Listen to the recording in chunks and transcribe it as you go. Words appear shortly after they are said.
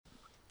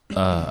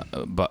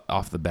But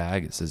off the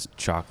bag it says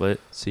chocolate,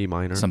 C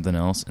minor. something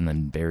else, and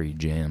then berry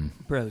jam.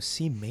 Bro,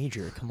 C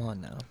major. Come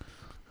on now.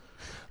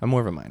 I'm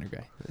more of a minor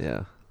guy.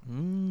 Yeah.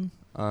 This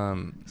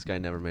This guy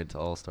never made it to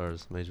All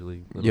Stars Major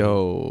League.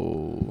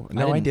 Yo.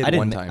 No, I did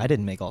one time. I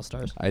didn't make All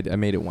Stars. I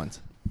made it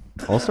once.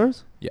 All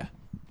Stars? Yeah.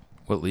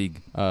 What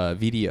league?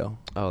 VDO.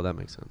 Oh, that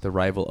makes sense. The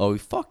rival. Oh,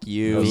 fuck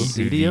you. Oh,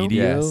 CDO?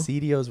 Yeah,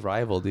 CDO's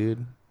rival,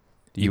 dude.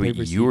 Do You play for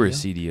were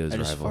CDO? CDO's I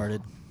just rival.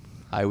 farted.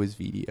 I was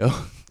VDO,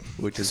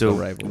 which is So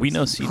the rival. we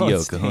know Oh,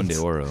 CDO it Cajon de stinks.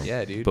 Oro.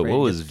 Yeah, dude. But right. what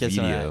was Get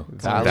some VDO?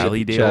 of that.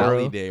 Valley de Chad. Oro?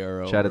 Valley de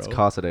Oro. Chad, it's bro.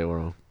 Casa de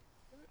Oro.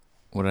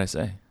 What did I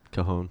say?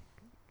 Cajon.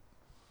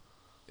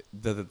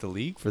 The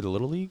league for the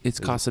little league. It's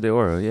Is Casa de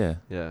Oro, yeah.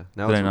 Yeah.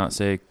 Now Did it's I not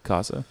say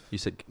Casa? You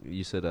said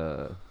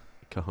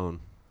Cajon.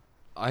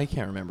 I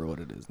can't remember what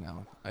it is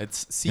now.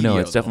 It's CDO. No,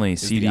 it's though, definitely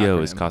is the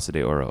CDO is acronym. Casa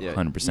de Oro, Yeah,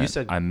 100%. you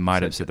said- I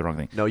might have said said the wrong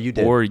thing. No, you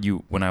did. Or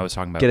you, when I was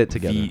talking about Get it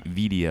together.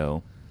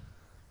 VDO,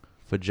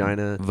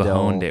 Vagina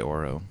Vajon de del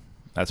Oro.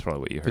 That's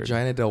probably what you heard.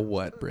 Vagina del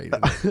what,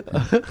 Brayden?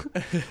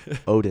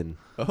 Odin.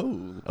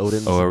 Oh.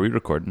 Odin's. Oh, are we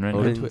recording right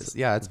Odin- now? Twist.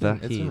 Yeah, it's been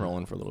Vaheen.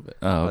 rolling for a little bit.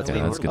 Oh, Let's okay,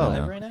 see, that's we're good live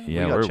to know. right now?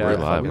 Yeah, We got we're Chad.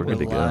 live. We're We're good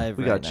to go. live.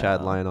 We got right Chad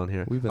now. Lyon on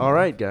here. We've been All live.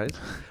 right, guys.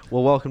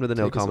 Well, welcome to the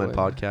No Take us Comment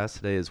away. Podcast.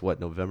 Today is what,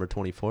 November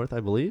 24th, I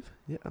believe.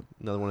 Yeah,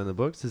 another one in the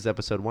books. This is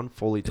episode 1,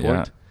 Fully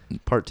Yeah. Torqued,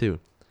 part 2.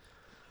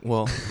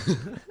 Well,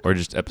 Or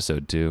just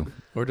episode 2.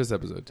 or just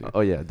episode 2.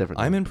 Oh yeah, different.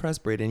 I'm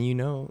impressed, Brayden. You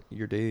know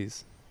your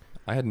days.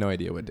 I had no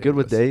idea what day. Good it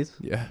with was. days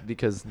Yeah.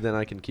 because then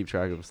I can keep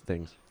track of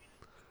things.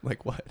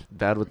 Like what?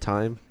 Bad with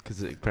time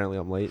because apparently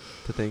I'm late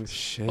to things.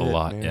 Shit. A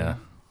lot, man.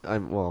 yeah.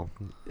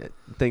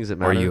 Things that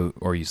matter.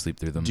 Or you sleep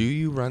through them. Do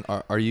you run?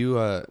 Are you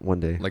One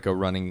day. like a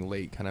running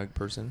late kind of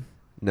person?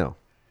 No.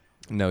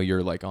 No,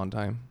 you're like on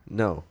time.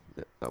 No.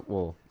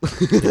 Well,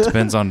 It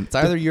depends on It's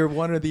either you're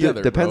one or the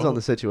other. depends bro. on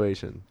the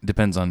situation.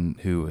 depends on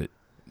who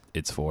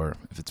it's for.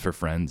 If it's for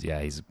friends,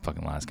 yeah, he's the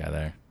fucking last guy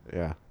there.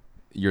 Yeah.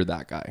 You're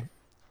that guy.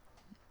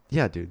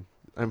 Yeah, dude.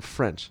 I'm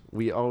French.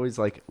 We always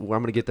well,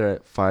 I'm gonna get there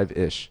at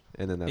 5-ish,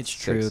 and then that's It's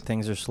true. 6.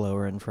 Things are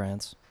slower in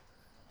France.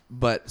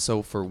 But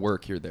so for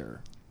work, you're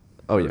there.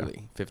 Oh yeah.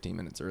 early, 15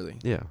 minutes early.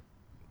 Yeah.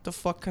 The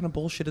fuck kind of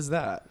bullshit is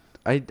that?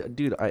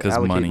 Dude, I 'Cause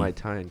allocate money. my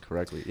time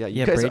correctly. Yeah, you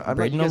Yeah, guys.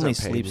 Braden only sleeps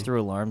sleeps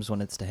through alarms when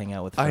it's to hang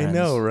out with friends.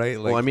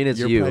 right? Well, I mean, it's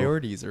your you.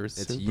 priorities are It's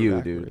super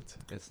you, dude. backwards.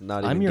 It's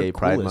not I'm even your Gay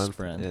Pride coolest Month,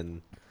 friend.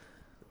 and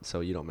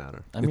so you don't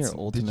matter. I'm your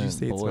ultimate Did you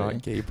say boy. it's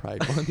not Gay Pride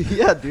Month?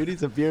 Yeah, dude,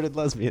 he's a bearded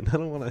lesbian. I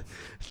don't want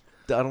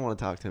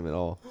to talk to him at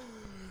all.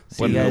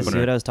 See, What you an guys see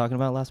opener. what I was talking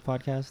about last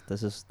podcast?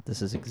 This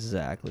is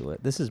exactly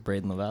what this is.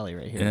 Braden LaValle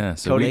right here. Yeah,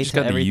 so Cody we just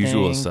to got the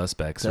usual everything,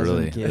 suspects, doesn't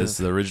really. give It's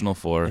the original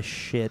 4. A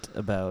shit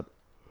about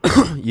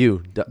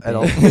You at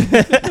all?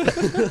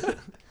 At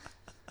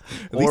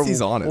least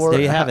he's honest. or-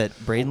 there you have it.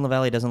 Braden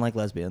LaValle doesn't like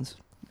lesbians.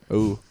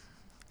 Oh,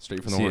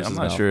 straight from the See, horse's I'm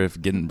not mouth. sure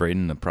if getting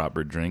Braden a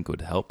proper drink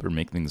would help or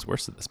make things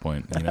worse at this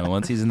point. You know,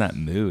 once he's in that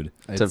mood,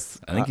 It's-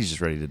 I think he's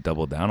just ready to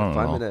double down on If it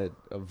I'm all. in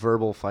a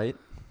verbal fight,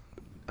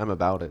 I'm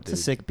about it, It's dude. a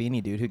sick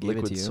beanie, dude. Who gave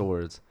Liquid it to you?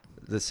 Swords.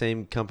 The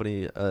same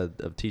company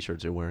of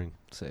T-shirts you're wearing.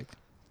 Sick.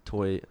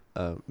 Toy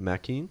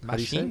Machine. How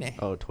do you say? Machine.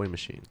 Oh, Toy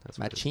Machine. That's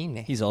what it is. Machine.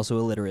 He's also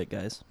illiterate,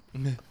 guys.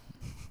 I'm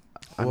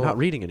Well- not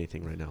reading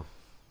anything right now.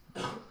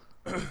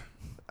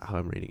 Oh,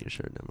 I'm reading your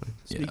shirt. Never mind.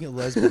 Speaking of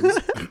lesbians,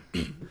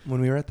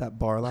 when we were at that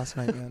bar last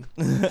night, man,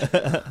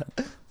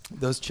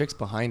 those chicks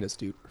behind us,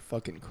 dude, are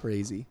fucking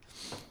crazy.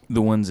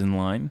 The ones in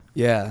line?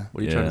 Yeah.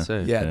 What are you trying to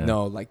say? Yeah, Yeah.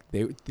 no, like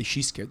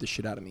she scared the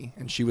shit out of me,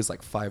 and she was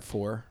like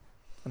 5'4".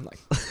 I'm like,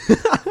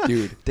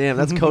 dude, Damn,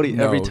 that's Cody.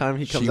 Every No, time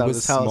he comes she out of was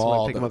his house,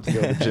 small, I pick him though. up to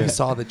go to the you gym.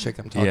 saw the chick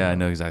I'm talking Yeah, I about.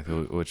 know exactly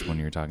which one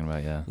you're talking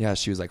about, yeah. Yeah,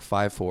 she was like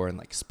 5'4" and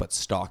like but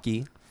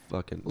stocky,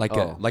 Fucking like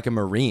oh, a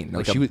marine. No,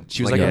 Like she a- was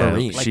like like a- a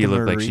marine. like she a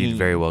looked like she marine.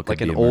 very well could like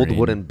be an a old Marine.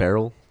 wooden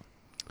barrel.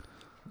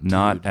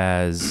 Not Dude.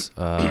 as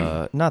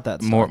Not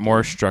that more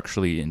stocky.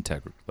 structurally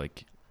integral,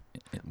 like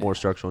More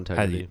structural how do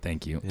integrity. you-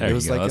 thank you. Yeah. There It you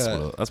was go. like That's a-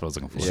 what I was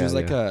looking for. She Yeah, was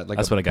like yeah. a like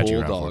That's a what I got you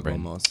around for, bulldog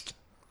Brandon. almost.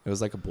 It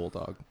was like a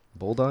bulldog.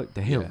 Bulldog.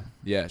 Damn.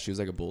 Yeah, she was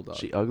like a bulldog.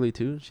 She ugly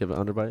too. She have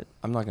an underbite.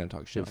 I'm not gonna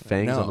talk shit. have on her.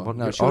 fangs no, on the bottom?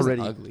 No, You're she wasn't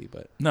already- ugly,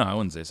 but No, I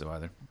wouldn't say so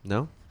either.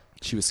 No.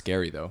 she was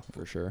scary though,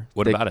 for sure.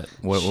 What They- about it?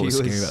 What She was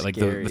scary was about like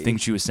scary. the thing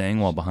she was saying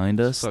while behind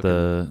us?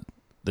 Fucking-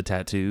 The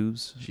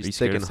tattoos. Are you She's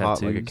scared thick of and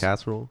hot like a tattoos?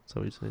 casserole. Is that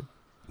what you're saying?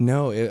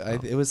 No, Oh.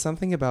 it was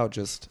something about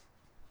just.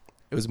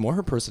 It was more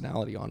her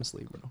personality,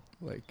 honestly, bro.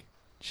 Like,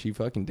 she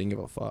fucking didn't give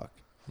a fuck.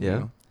 you Yeah?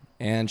 know?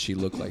 And she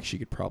looked like she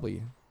could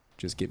probably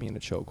just get me in a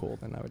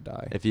chokehold and I would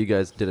die. If you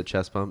guys did a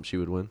chest bump, she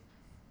would win,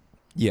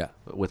 Yeah.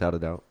 without a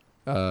doubt.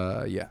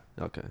 Yeah.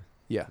 Okay.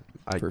 Yeah.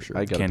 I, For sure.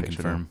 I got Can a picture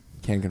confirm.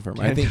 Can confirm.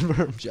 Can I think.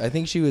 confirm. I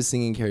think she was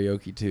singing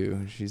karaoke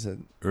too. She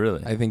said.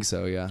 Really? I think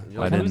so. Yeah. You know,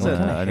 I What didn't kind of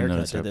I didn't haircut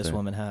notice her did up this there.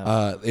 woman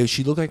have?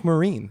 She looked like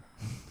Marine.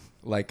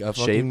 Like a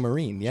fucking Shaved?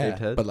 Marine, yeah. Shaved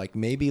head? But like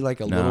maybe like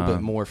a No. little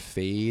bit more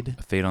fade.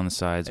 A fade on the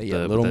sides. Yeah,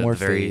 the, a little the more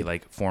very fade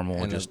like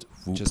formal, and just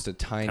just a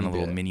tiny kind of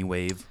little bit, mini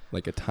wave.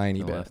 like a tiny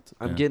to the bit. left.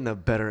 I'm Yeah. getting a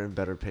better and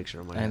better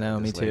picture of my I head know,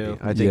 of me this lady. too.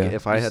 I think Yeah.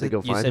 if I had to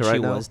go You find said her right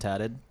she now, was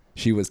tatted.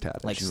 She was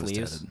tatted. Like She was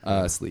sleeves?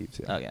 tatted. Sleeves.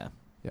 Yeah. Oh yeah.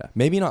 Yeah,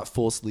 maybe not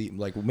full sleeve.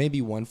 Like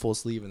maybe one full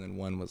sleeve and then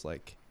one was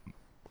like,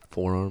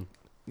 Forearm.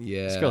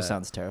 yeah. This girl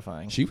sounds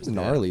terrifying. She was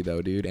gnarly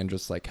though, dude, and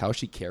just like how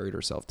she carried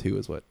herself too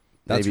is what.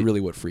 That's Maybe- really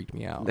what freaked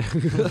me out.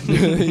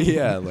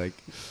 Yeah, like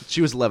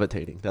She was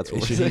levitating. That's what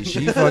we're saying.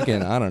 she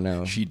fucking I don't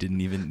know. She didn't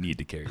even need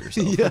to carry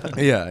herself.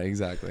 Yeah,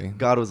 exactly.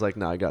 God was like,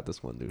 "Nah, I got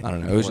this one, dude." I don't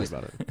know. It Don't was worry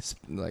just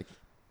about it. like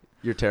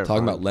You're terrified.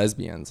 talking about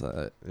lesbians.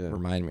 Yeah.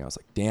 Reminded me. I was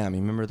like, damn,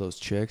 you remember those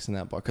chicks in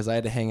that bar? Because I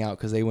had to hang out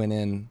because they went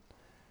in.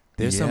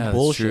 There's Yeah, some that's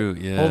bullshit. true,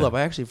 yeah. Hold up,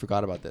 I actually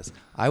forgot about this.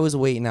 I was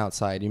waiting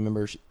outside. You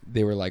remember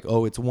they were like,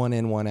 oh, it's one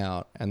in, one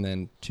out, and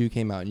then two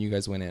came out and you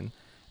guys went in, and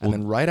Well-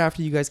 then right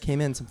after you guys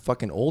came in, some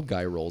fucking old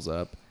guy rolls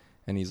up.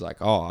 And he's like,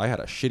 oh, I had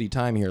a shitty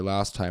time here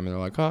last time. And they're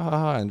like, ha, ha,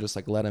 ha, and just,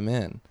 like, let him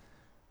in.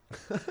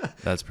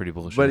 That's pretty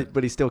bullshit.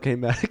 But he still came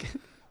back.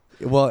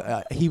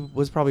 Well, he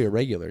was probably a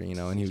regular, you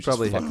know, and he was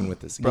Probably just fucking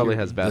with this. probably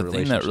has bad the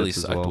thing that really relationships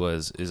as sucked well.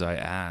 is I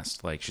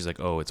asked, like, she's like,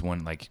 oh, it's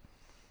one, like,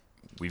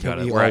 we're we at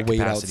all wait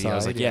capacity. I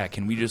was outside? like, yeah,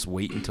 can we just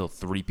wait until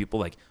 3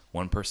 people, like,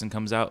 one person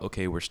comes out,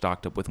 okay, we're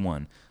stocked up with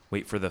one.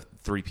 Wait for the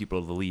 3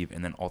 people to leave,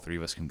 and then all 3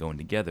 of us can go in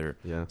together.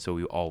 Yeah. So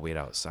we all wait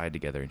outside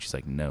together. And she's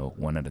like, no,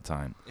 one at a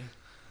time.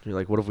 You're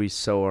like, what if we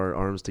sew our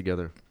arms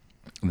together?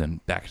 And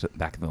then back to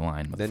the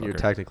line. Then you're motherfucker.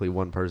 technically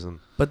one person.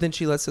 But then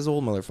she lets this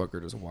old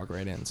motherfucker just walk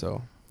right in.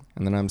 So,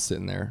 and then I'm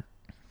sitting there,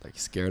 like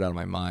scared out of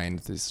my mind.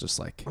 There's just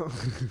like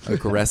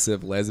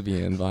aggressive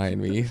lesbian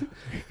behind me,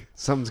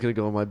 Something's gonna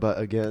go in my butt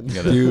again. You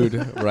gotta- dude.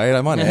 Right?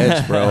 I'm on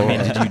edge, bro. I mean,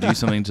 did you do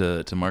something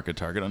to mark a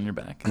target on your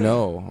back?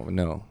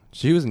 No.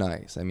 She was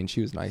nice. I mean,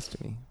 she was nice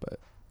to me, but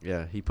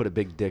Yeah, he put a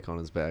big dick on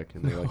his back,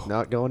 and they're like,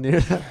 not going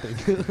near that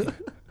thing.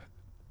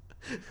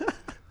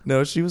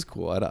 no, she was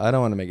cool. I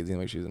don't want to make it seem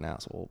like she was an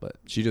asshole, but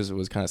she just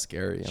was kind of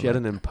scary. She had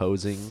an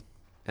imposing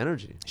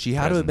energy. She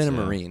had to have been a presence,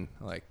 yeah. Marine,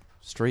 like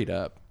straight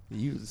up.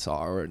 You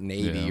saw her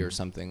Navy Yeah. or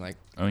something, like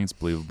I think it's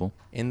believable.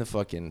 in the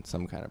fucking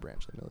some kind of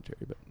branch of the military.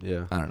 But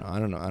Yeah. I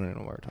don't know what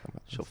we're talking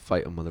about. She'll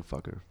fight a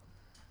motherfucker.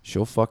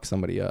 She'll fuck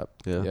somebody up.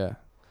 Yeah.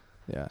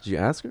 Yeah. Did you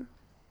ask her?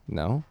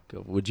 No,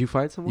 Would you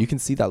fight someone? you can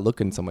see that look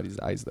in somebody's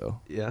eyes,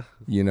 though. Yeah.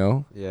 You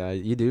know? Yeah,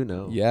 you do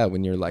know. Yeah,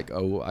 when you're like,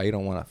 oh, I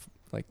don't want to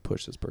like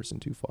push this person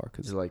too far It's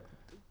because like,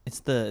 It's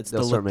the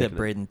They'll start look that making it.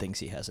 Braden thinks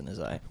he has in his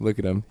eye. look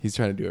at him. He's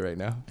trying to do it right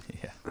now.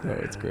 Yeah. Oh,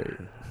 it's great.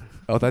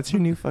 Oh, that's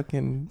your new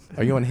fucking.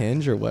 Are you on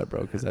Hinge or what,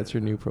 bro? Because that's your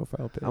new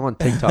profile pic. I'm on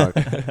TikTok.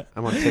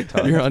 I'm on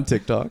TikTok. You're on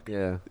TikTok,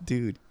 Yeah.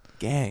 dude.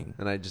 Gang.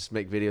 And I just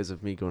make videos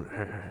of me going,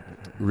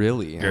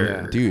 Really,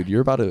 Yeah. dude?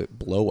 You're about to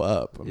blow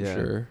up. I'm Yeah.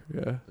 sure.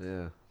 Yeah.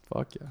 yeah.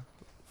 Fuck yeah.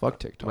 Fuck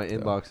TikTok. My though.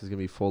 inbox is going to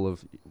be full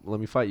of, let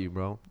me fight you,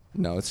 bro.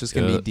 No, it's just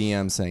gonna be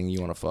DMs saying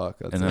you want to fuck.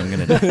 That's And then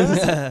it. I'm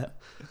gonna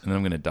and then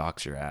I'm gonna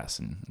dox your ass,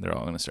 and they're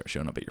all gonna start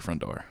showing up at your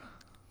front door.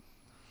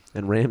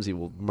 And Ramsey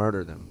will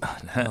murder them.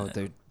 Oh,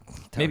 dude.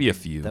 That Maybe would a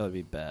be- few. That would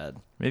be bad.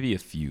 Maybe a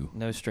few.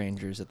 No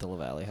strangers at the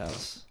LaValle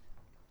house.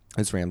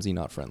 Is Ramsey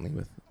not friendly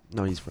with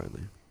No, he's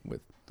friendly.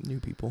 new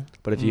people?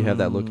 But if you have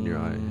that look in your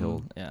eye, Mm,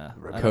 he'll. Yeah.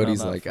 I don't know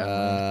Cody's about like,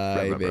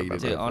 friendly. I beg to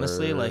Dude,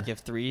 honestly, differ." like if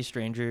 3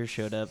 strangers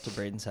showed up to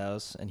Braden's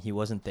house and he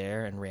wasn't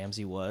there and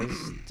Ramsey was,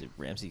 dude,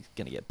 Ramsey's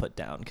gonna get put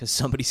down because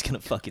somebody's gonna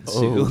fucking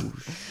sue. Oh,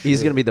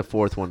 He's going to be the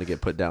 4th one to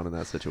get put down in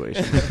that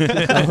situation.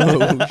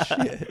 oh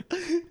shit.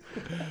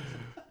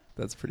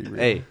 That's pretty real.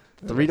 Hey,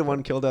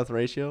 3-to-1 kill death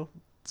ratio.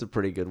 It's a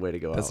pretty good way to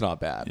go That's out. not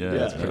bad. Yeah,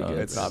 that's pretty good.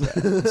 It's not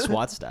bad.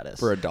 SWAT status.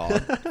 For a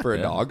dog. For a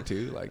Yeah. dog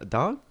too. Like A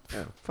dog?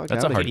 Yeah, fuck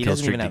That's a outta hard He here. kill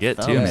doesn't streak even to have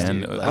get too, thumbs, man.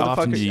 dude. Like- How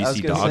often Motherfucker, do you I was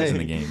see gonna dogs say. in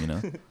the game? You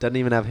know, Doesn't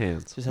even have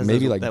hands. Just has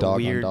Maybe those- like that dog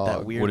on weird, dog.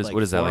 That weird,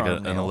 what is that like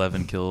forearm an nail.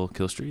 11 kill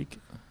streak?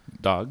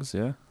 Dogs,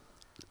 yeah.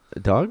 A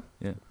dog?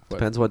 Yeah.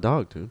 Depends what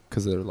dog, dude.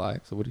 because they're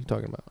live. So what are you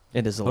talking about?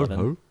 It is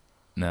 11.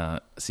 Nah,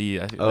 see,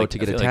 I feel Oh, like, to I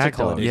get feel attacked like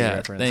Call of on. Duty Yeah,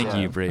 reference, thank yeah.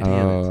 you, Brady.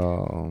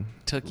 Oh.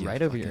 Took you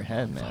Right over your fucking-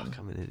 head, man. Fuck,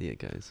 I'm an idiot,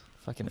 guys.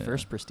 Fucking Yeah.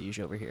 first prestige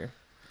over here.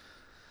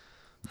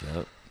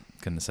 Yep.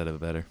 Couldn't have said it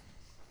better.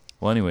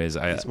 Well, anyways,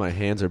 At least my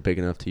hands are big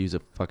enough to use a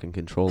fucking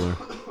controller.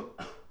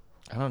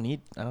 I don't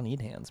need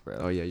hands, bro.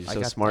 Oh yeah, you're I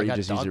so got- smart. I You got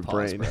just use dog your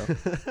paws, brain.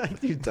 bro.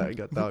 You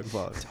got dog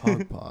paws.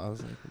 Dog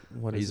paws. Like,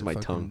 what I is use it, my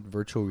fucking tongue.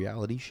 Virtual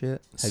reality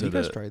shit. Have So you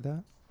guys the- tried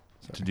that?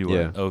 to do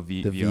Yeah. what? Oh,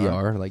 The VR.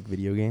 VR like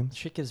video games.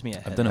 Shit gives me a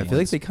headache. done it I feel like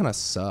once. they kind of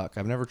suck.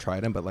 I've never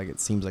tried them, but like it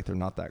seems like they're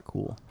not that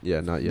cool.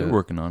 Yeah, not They're yet.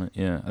 working on it.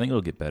 Yeah, I think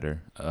it'll get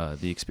better.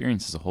 The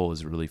experience as a whole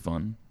is really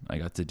fun. I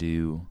got to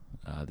do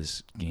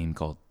this game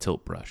called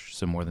Tilt Brush.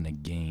 So more than a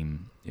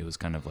game, it was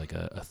kind of like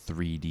a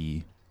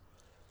 3D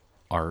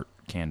art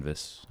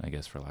canvas, I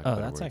guess, for lack of Oh,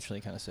 better that's words.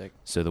 actually kind of sick.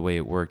 So the way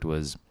it worked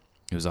was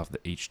it was off the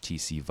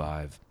HTC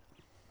Vive.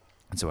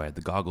 And so I had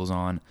the goggles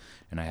on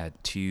and I had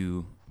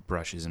 2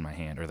 brushes in my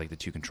hand, or like the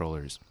 2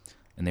 controllers,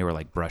 and they were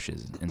like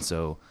brushes. And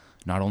so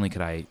not only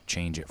could I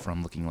change it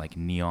from looking like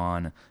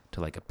neon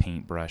to like a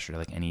paintbrush or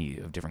like any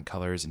of different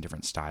colors and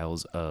different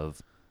styles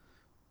of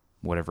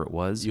whatever it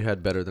was. You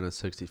had better than a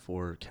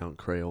 64 count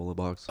Crayola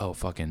box. Oh,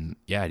 fucking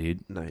yeah,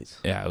 dude. Nice.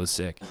 Yeah, it was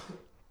sick.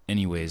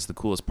 Anyways, the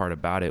coolest part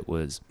about it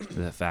was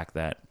the fact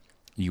that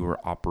you were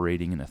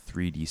operating in a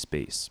 3D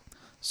space.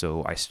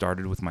 So I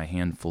started with my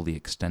hand fully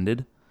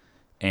extended,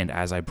 and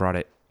as I brought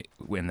it,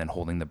 and then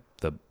holding the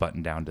the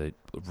button down to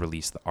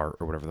release the art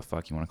or whatever the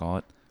fuck you want to call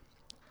it.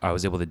 I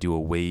was able to do a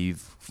wave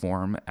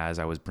form as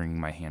I was bringing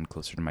my hand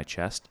closer to my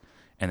chest,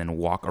 and then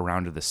walk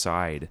around to the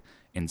side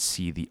and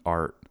see the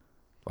art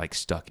like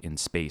stuck in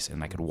space,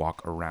 and I could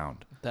walk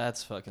around.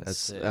 That's fucking That's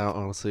sick.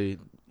 honestly,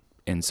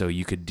 And so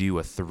you could do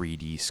a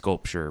 3D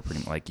sculpture,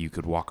 pretty like you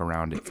could walk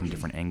around it from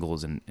different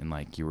angles, and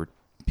like you were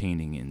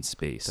painting in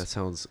space. that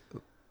sounds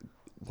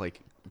like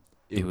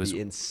It it was-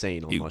 was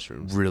insane on It-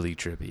 mushrooms. really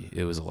trippy.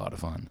 It was a lot of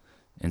fun.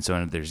 And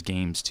so there's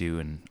games too,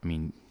 and I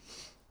mean,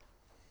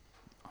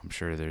 I'm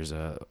sure there's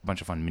a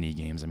bunch of fun mini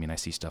games. I mean, I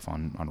see stuff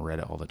on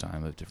Reddit all the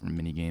time of different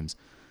mini games.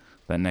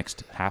 That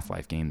next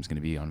Half-Life game is going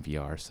to be on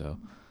VR, so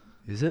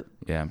Is it?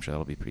 yeah, I'm sure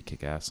that'll be pretty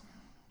kick-ass.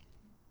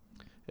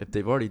 If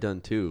they've already done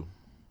 2,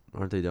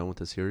 aren't they done with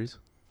the series?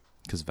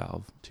 Because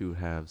Valve. 2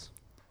 halves.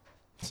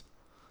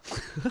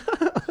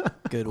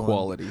 Good one.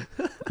 Quality.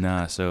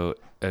 Nah, so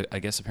I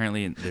guess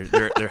apparently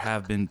there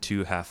have been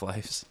 2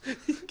 Half-Lives.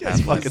 guys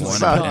Half-Life fucking 1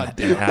 suck.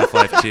 and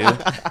Half-Life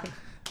 2.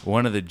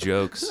 One of the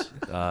jokes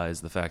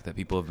is the fact that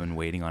people have been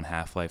waiting on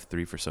Half-Life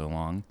 3 for so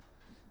long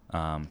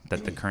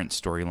that the current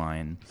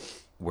storyline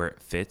where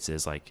it fits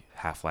is like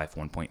Half-Life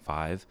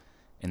 1.5,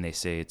 and they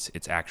say it's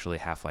actually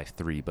Half-Life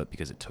 3, but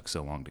because it took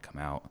so long to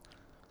come out,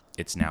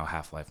 it's now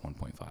Half-Life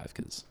 1.5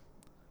 because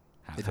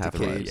It Half-Life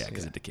 3, decays, yeah,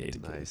 because yeah. it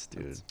decayed. Nice,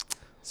 dude.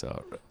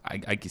 So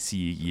I can see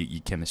you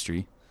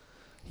chemistry.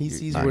 He Your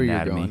sees where you're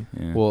anatomy, going.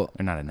 yeah. Well,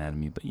 Or not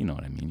anatomy, but you know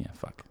what I mean. Yeah,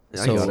 fuck. I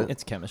So- got it.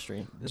 It's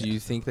chemistry. do you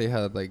think they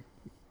had like,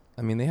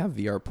 I mean, they have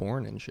VR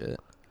porn and shit.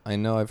 I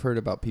know I've heard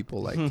about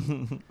people like,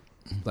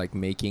 like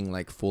making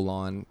like full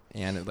on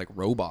and like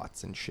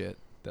robots and shit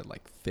that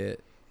like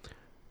fit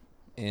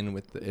in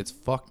with the. It's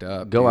fucked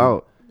up. Go dude.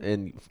 out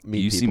and meet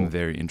You people. seem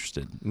very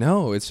interested.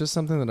 No, it's just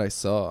something that I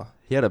saw.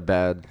 He had a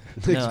bad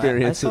No,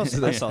 experience.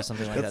 I saw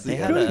something like that. That's They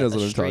the had Cody a, knows a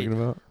what I'm straight,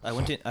 talking about.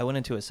 I went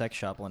into a sex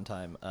shop one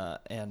time,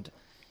 and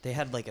they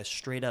had like a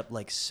straight up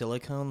like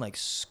silicone like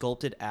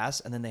sculpted ass,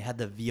 and then they had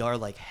the VR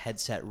like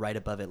headset right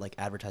above it, like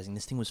advertising.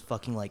 This thing was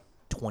fucking like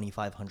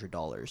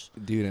 $2,500.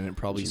 Dude, and it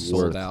probably Which is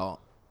sold worth. out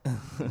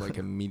like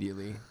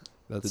immediately.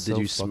 That's Did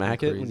so you fucking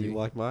smack it when crazy. you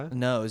walked by?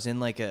 No, it was in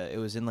like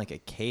a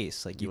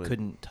case. Like You you went-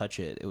 couldn't touch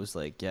it. It was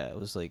like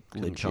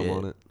Couldn't legit. come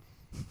on it.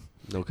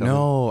 No come.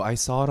 No, I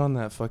saw it on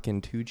that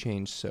fucking 2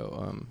 Chainz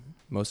show.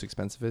 Most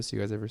Expensivest. You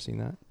guys ever seen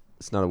that?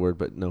 It's not a word,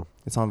 but no.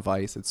 It's on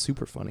Vice. It's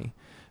super funny.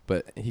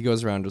 But he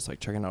goes around just like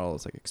checking out all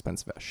this like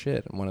expensive ass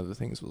shit. And one of the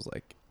things was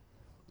like,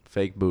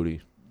 Fake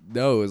booty.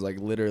 no, it was like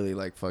literally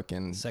like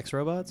fucking Sex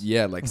robots?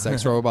 yeah, like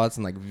sex robots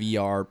and like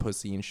VR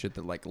pussy and shit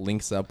that like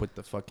links up with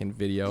the fucking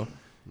video,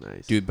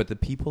 Nice. dude. But the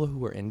people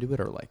who are into it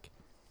are like,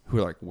 who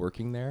are like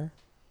working there,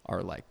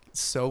 are like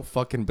so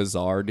fucking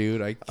bizarre,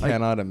 dude. I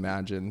cannot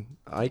imagine.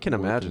 I can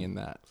working imagine in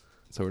that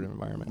sort of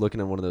environment. looking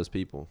at one of those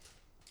people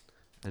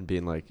and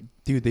being like,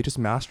 Dude, they just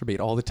masturbate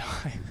all the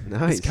time.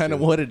 nice. It's kind of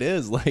dude. what it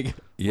is. Like,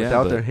 Yeah,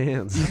 Without but their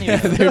hands. yeah,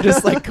 they're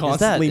just like Is that-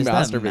 constantly is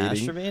that masturbating.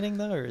 masturbating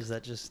though, or is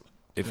that just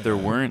if there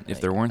weren't Like,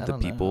 the I don't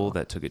people know.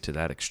 that took it to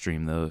that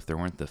extreme though, if there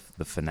weren't the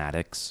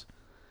fanatics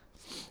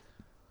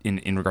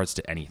in regards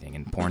to anything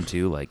in porn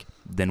too, like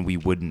then we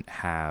wouldn't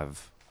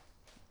have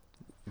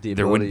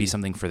there wouldn't be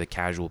something for the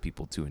casual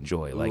people to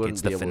enjoy. We Like wouldn't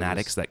it's be the able to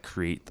fanatics just- that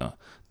create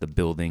the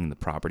building, the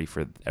property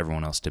for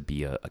everyone else to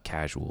be a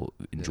casual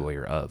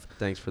enjoyer of.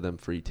 Thanks for them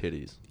free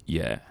titties.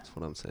 Yeah. That's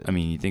what I'm saying. I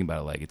mean, you think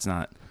about it, like it's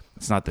not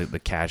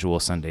the casual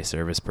Sunday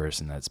service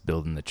person that's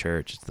building the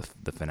church. It's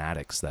the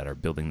fanatics that are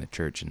building the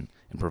church and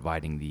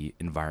providing the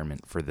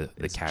environment for the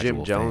it's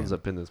casual Jim Jones fan.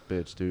 up in this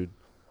bitch, dude.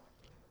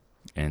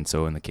 And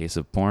so in the case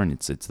of porn,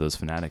 it's those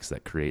fanatics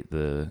that create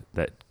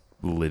that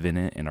live in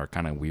it and are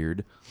kind of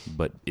weird,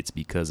 but it's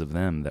because of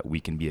them that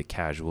we can be a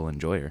casual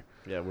enjoyer.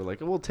 Yeah, we're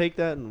like, we'll take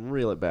that and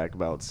reel it back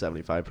about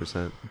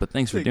 75%. But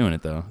thanks for doing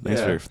it though.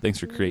 Yeah. Thanks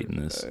for creating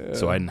this.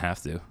 So I didn't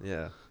have to.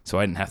 Yeah. So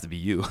I didn't have to be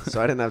you.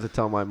 So I didn't have to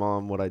tell my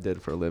mom what I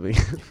did for a living.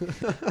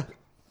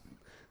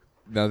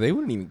 No, they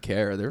wouldn't even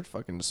care. They're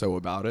fucking so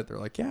about it. They're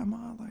like, yeah,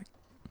 ma, like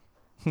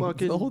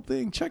Fucking the whole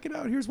thing. Check it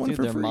out. Here's one dude,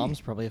 for their free.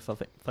 mom's probably a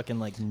fucking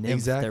like nymph.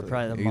 Exactly, They're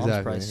probably the mom's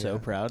exactly, probably so yeah.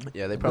 proud.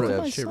 Yeah, they Look probably at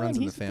have my shit son, runs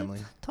in the he's family.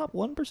 Top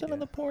 1% Yeah. of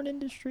the porn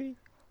industry.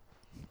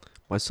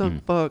 my son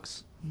Hmm.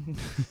 fucks.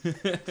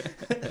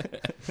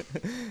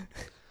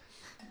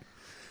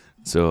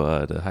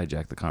 So to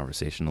hijack the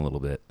conversation a little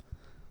bit,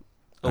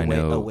 I Away,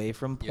 know. away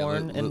from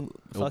porn and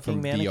fucking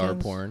from mannequins. VR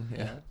porn.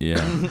 Yeah.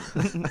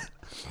 Yeah.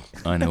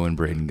 I know when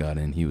Braden got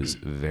in, he was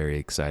very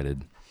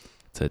excited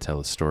to tell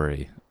a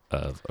story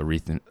of a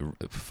recent bathroom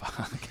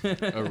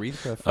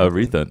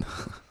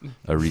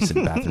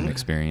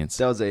experience.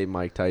 That was a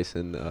Mike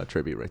Tyson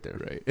tribute right there.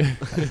 Right.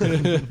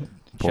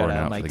 Pouring Shout out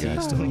out for Mike the guy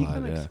T. still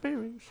alive.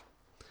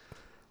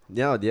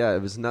 Yeah. Yeah,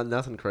 it was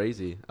nothing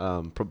crazy.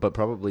 But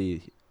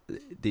probably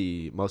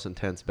the most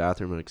intense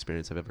bathroom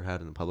experience I've ever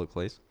had in a public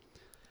place.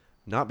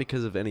 Not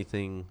because of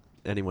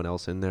anyone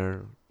else in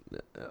there,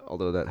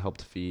 although that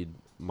helped feed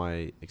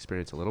my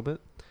experience a little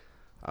bit.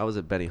 I was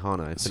at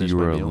Benihana. I So finished you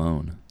were my meal.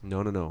 alone.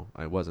 No,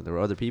 I wasn't. There were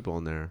other people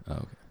in there, Oh,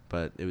 okay.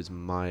 but it was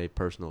my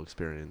personal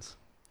experience.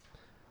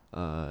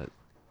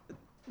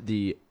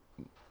 the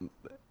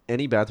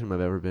any bathroom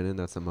I've ever been in,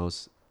 that's the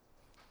most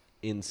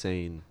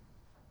insane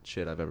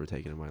shit I've ever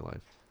taken in my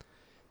life.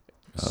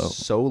 Oh.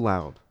 So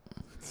loud.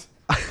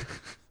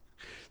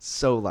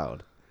 So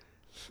loud.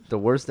 The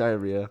worst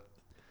diarrhea.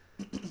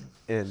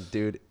 And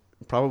dude,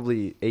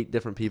 probably 8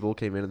 different people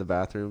came into the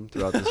bathroom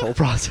throughout this whole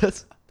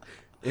process.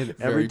 And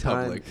Very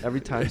public.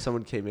 every time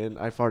someone came in,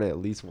 I farted at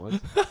least once,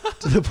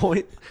 to the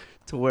point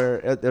to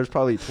where there's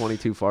probably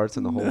 22 farts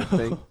in the whole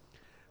thing.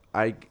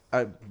 I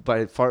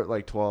by fart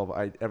like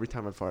 12, every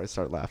time I fart, I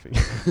start laughing.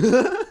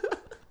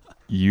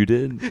 You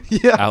did?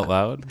 Yeah. Out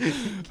loud?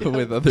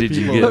 With other Did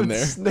you people get- in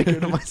there.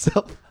 Snickered to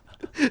myself.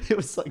 It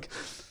was like,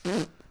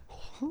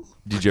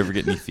 Did you ever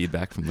get any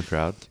feedback from the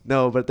crowd?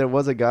 no, but there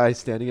was a guy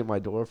standing at my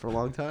door for a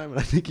long time, and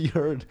I think he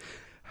heard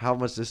how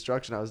much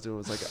destruction I was doing.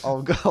 It was like,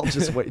 oh, God, I'll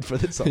just wait for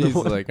this other He's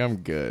one. like, I'm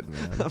good,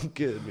 man. I'm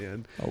good,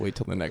 man. I'll wait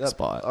till the next That-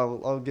 spot.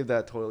 I'll give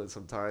that toilet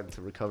some time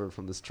to recover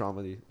from this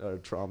trauma.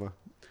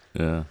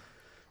 Yeah.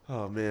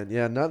 Oh man,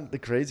 yeah, not the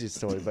craziest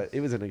story, but it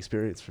was an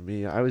experience for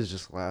me. I was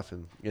just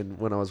laughing, and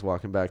when I was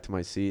walking back to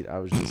my seat, I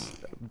was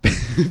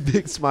just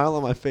big smile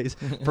on my face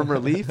from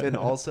relief, and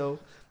also,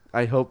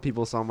 I hope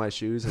people saw my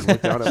shoes and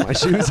looked down at my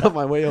shoes on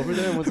my way over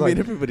there and was I like, mean,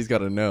 everybody's got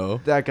to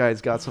know. "That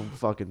guy's got some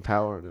fucking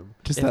power in him."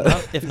 Just If that.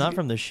 not, if not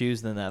from the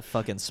shoes, then that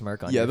fucking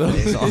smirk on Yeah, your the-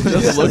 face.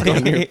 the look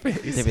on your Honestly.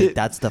 face. They'd be like,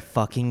 that's the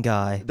fucking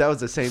guy. That was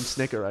the same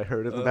snicker I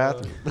heard in the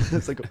bathroom.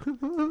 It's like,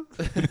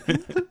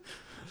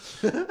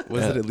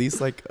 Was Yeah. it at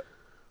least like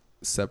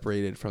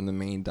separated from the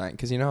main dining?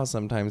 Because you know how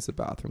sometimes the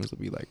bathrooms will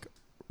be like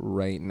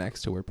right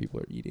next to where people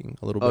are eating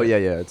a little bit. oh yeah,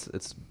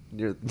 it's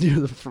near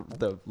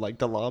the like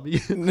the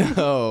lobby.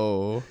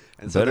 No.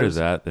 And so Better there's-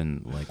 that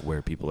than like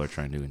where people are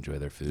trying to enjoy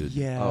their food.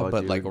 Yeah, Oh,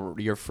 but dude. like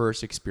your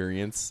first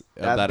experience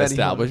of At that Benny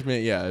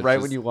establishment, yeah, it's right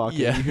just- when you walk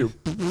yeah, in, you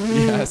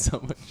hear yeah,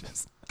 someone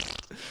just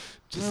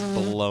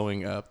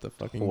blowing up the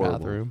fucking Horrible.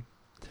 bathroom.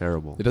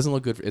 terrible. It doesn't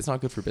look good. It's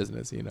not good for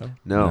business, you know.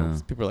 No. No.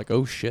 People are like,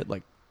 oh shit,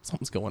 like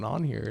something's going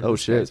on here. Oh,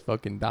 This shit. guy's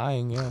fucking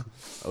dying. Yeah.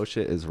 Oh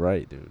shit is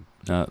right, dude.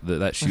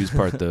 That shoes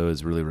part though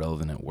is really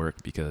relevant at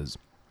work because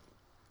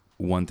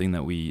one thing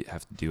that we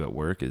have to do at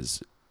work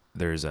is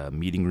there's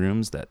meeting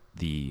rooms that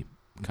the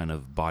kind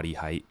of body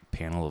height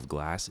panel of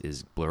glass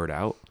is blurred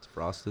out. It's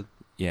frosted.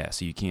 Yeah,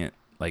 so you can't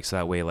like so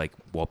that way like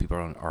while people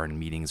are in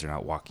meetings, they're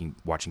not watching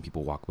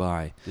people walk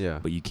by, Yeah.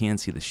 but you can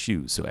see the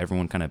shoes, so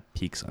everyone kind of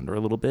peeks under a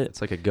little bit. It's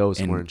like a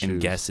ghost wearing and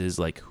shoes. guesses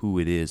like who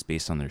it is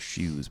based on their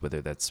shoes,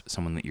 whether that's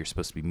someone that you're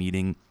supposed to be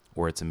meeting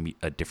or it's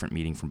a different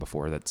meeting from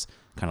before that's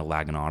kind of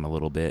lagging on a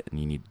little bit and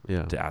you need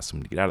Yeah. to ask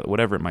them to get out of it,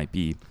 whatever it might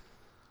be.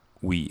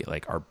 We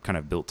like are kind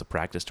of built to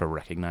practice to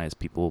recognize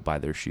people by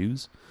their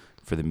shoes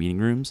for the meeting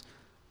rooms,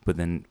 but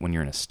then when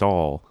you're in a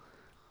stall,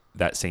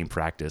 that same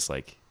practice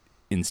like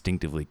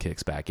instinctively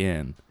kicks back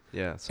in.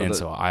 Yeah. So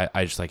I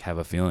just like have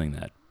a feeling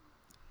that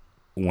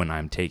when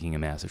I'm taking a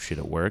massive shit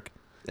at work,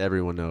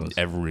 everyone knows.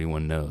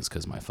 everyone knows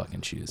because my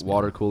fucking shoes. man.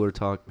 Water cooler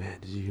talk. Man,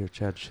 did you hear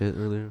Chad shit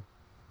earlier?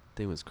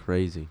 Thing was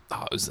crazy.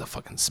 Oh, it was the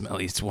fucking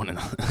smelliest one.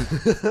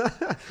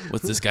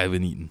 What's this guy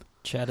been eating?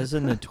 Chad is a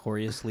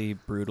notoriously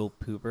brutal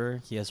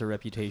pooper. He has a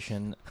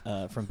reputation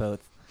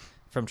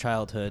from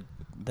childhood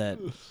that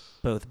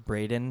both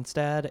Braden's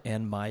dad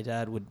and my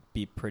dad would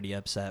be pretty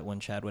upset when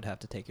Chad would have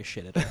to take a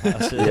shit at our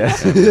houses.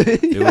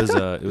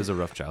 Yeah. It was a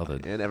rough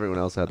childhood. And everyone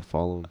else had to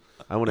follow him.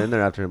 I went in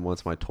there after him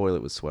once. My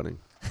toilet was sweating.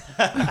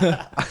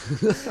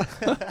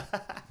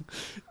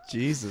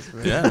 Jesus,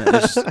 man. Yeah, man,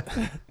 it's just,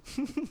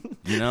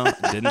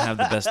 didn't have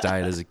the best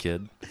diet as a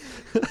kid.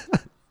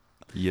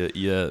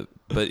 Yeah,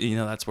 but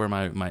that's where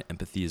my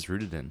empathy is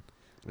rooted in.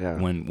 Yeah.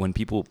 When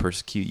people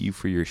persecute you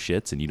for your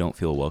shits and you don't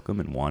feel welcome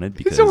and wanted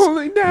because it's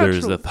only natural.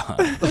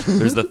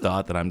 there's the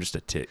thought that I'm just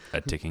a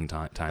ticking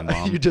time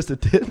bomb You're just a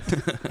tit.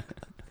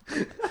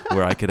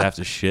 where I could have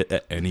to shit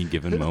at any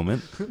given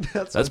moment.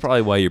 That's That's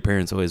probably why your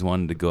parents always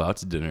wanted to go out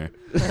to dinner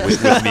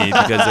with me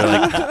because they're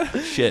like,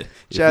 shit.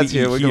 if Chad's we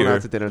here. eat We're going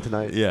out to dinner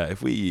tonight. Yeah,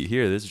 if we eat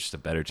here, there's just a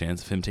better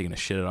chance of him taking a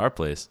shit at our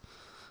place.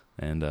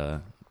 And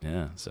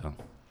yeah, so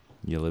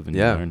you live and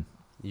Yeah. you learn.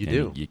 You And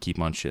do. You keep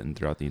on shitting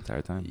throughout the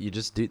entire time. You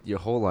just do your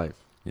whole life.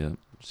 Yeah.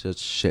 Just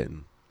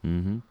shitting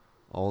Mm-hmm.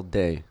 all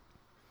day.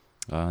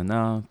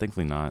 No,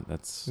 thankfully not.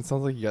 That's It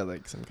sounds like you got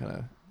like some kind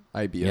of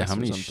IBS Yeah, how or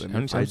many something. how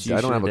many I times do you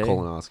don't shit have a day?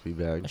 colonoscopy I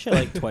bag. shit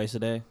like twice a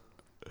day.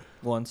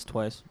 Once,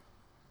 twice.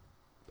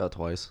 About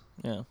twice.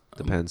 Yeah.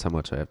 Depends how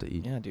much I have to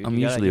eat. Yeah, dude. I'm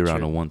you gotta usually get around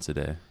your- a once a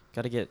day.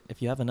 Gotta get, if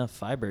you have enough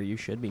fiber, you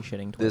should be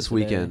shitting twice This a day.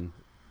 weekend,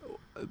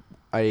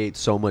 I ate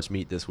so much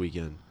meat this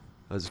weekend.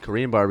 It was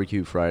Korean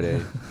barbecue Friday.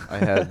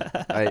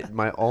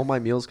 All my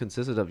meals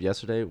consisted of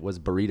yesterday was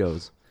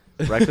burritos,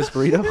 breakfast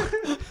burrito,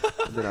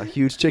 and then a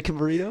huge chicken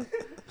burrito,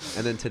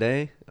 and then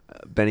today,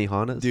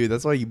 Benihana's. Dude,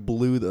 that's why you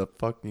blew the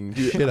fucking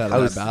shit out I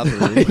of was- that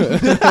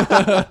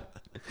bathroom.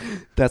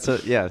 That's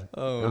yeah,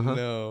 Oh Uh-huh.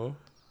 no.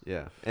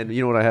 yeah. And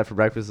you know what I had for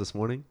breakfast this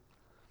morning?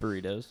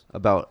 Burritos.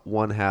 About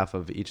one half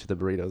of each of the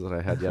burritos that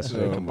I had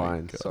yesterday Oh my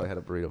combined. So God. I had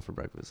a burrito for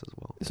breakfast as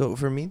well. So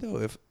for me though,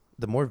 if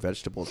the more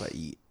vegetables I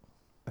eat,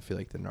 I feel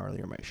like the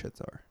gnarlier my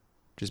shits are.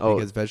 Just Oh.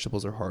 because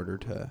vegetables are harder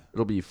to.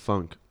 It'll be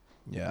funk.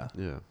 Yeah.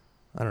 Yeah.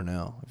 I don't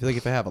know. I feel like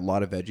if I have a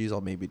lot of veggies,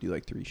 I'll maybe do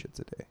like 3 shits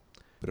a day.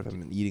 But if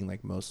I'm eating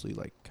like mostly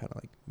like kind of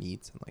like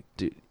meats and like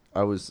Dude,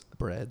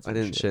 breads, I and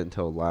didn't shit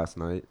until last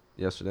night,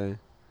 yesterday.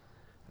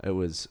 It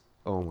was,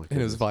 oh my god.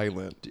 And it was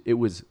violent. It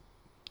was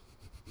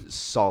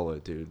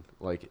solid, dude.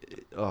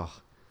 Like,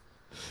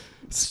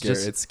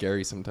 It's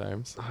scary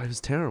sometimes. it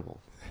was terrible.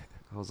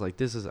 I was like,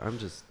 I'm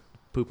just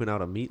pooping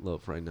out a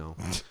meatloaf right now.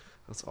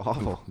 That's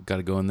awful. Got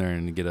to go in there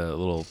and get a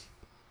little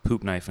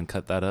poop knife and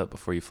cut that up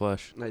before you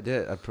flush. I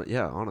did.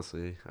 Yeah,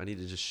 honestly, I need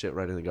to just shit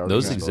right in the garbage.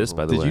 Those disposal. exist,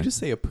 by the Did way. you just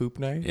say a poop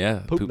knife? Yeah,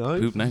 Poop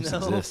knife? Poop knives No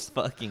exist.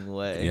 fucking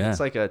way. Yeah. It's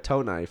like a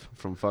toe knife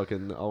from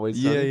fucking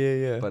Always Yeah, Sunny,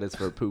 yeah, yeah. but it's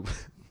for poop.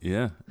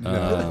 Yeah.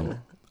 No.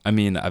 I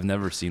mean, I've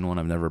never seen one.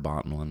 I've never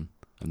bought one.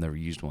 I've never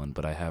used one,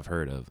 but I have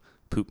heard of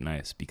poop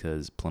knives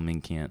because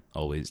plumbing can't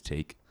always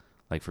take,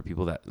 like for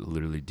people that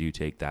literally do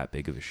take that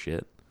big of a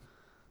shit,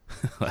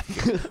 like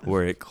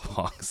where it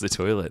clogs the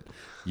toilet,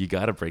 you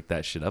got to break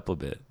that shit up a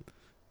bit.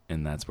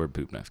 And that's where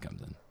poop knife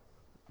comes in.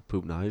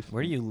 Poop knife?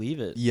 Where do you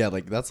leave it? Yeah,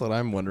 like that's what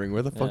I'm wondering.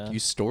 Where the fuck Yeah. do you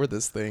store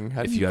this thing?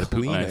 How If do you got a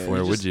poop clean knife, it? where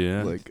You would just, you?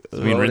 Yeah. Like, So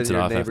we can throw it rinse in it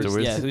your off neighbor's-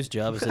 afterwards. Yeah, whose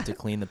job is it to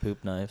clean the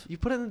poop knife? You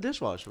put it in the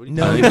dishwasher. What do you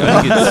No, doing?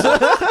 I think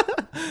it's-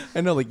 I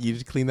know, like you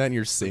just clean that in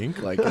your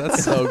sink. Like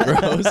that's so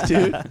gross,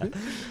 dude.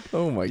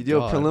 Oh my You do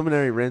god. a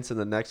preliminary rinse in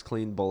the next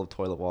clean bowl of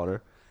toilet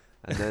water,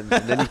 and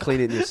then you clean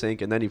it in your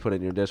sink, and then you put it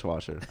in your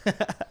dishwasher.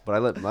 But I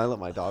let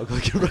my dog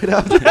lick it right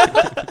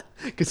after,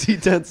 because he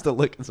tends to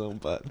lick his own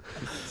butt,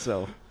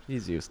 so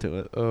he's used to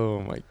it.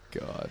 Oh my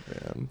god,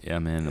 man. Yeah,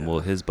 man. Well,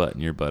 his butt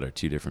and your butt are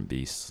two different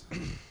beasts.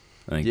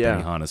 I think Yeah.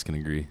 Benihana's can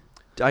agree.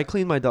 I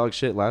cleaned my dog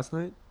shit last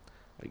night,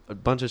 like a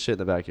bunch of shit in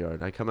the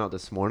backyard. I come out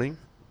this morning,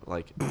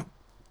 like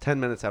 10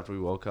 minutes after we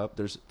woke up.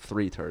 There's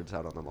 3 turds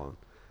out on the lawn.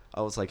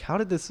 I was like, I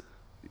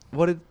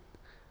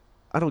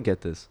don't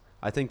get this.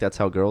 I think that's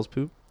how girls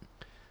poop.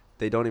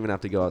 They don't even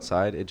have to go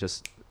outside. It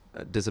just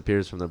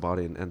disappears from their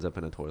body and ends up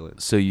in a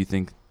toilet. So you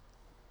think?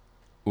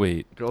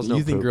 Wait. Girls You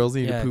don't think poop. girls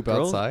need Yeah, to poop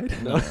girls-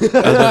 outside? No. I was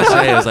about to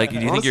say, I was like, do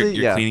you think Honestly,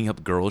 you're yeah. cleaning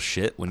up girl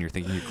shit when you're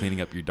thinking you're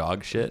cleaning up your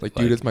dog shit? Like,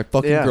 dude, it's my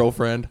fucking Yeah.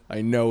 girlfriend.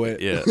 I know it.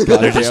 Yeah.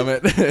 God There's just- damn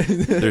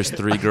it. There's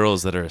 3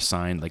 girls that are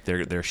assigned, like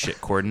their shit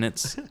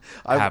coordinates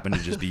I- happen to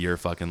just be your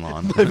fucking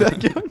lawn.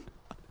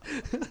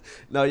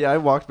 No, yeah, I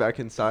walked back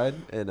inside,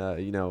 and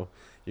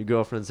your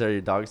girlfriend's there, your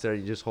dog's there.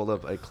 You just hold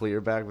up a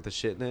clear bag with the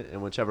shit in it,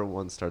 and whichever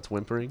one starts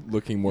whimpering,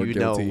 Looking more you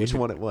guilty. know which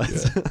one it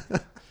was.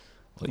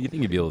 Well, you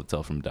think you'd be able to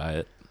tell from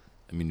diet?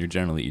 I mean, you're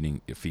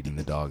generally feeding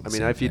the dog. I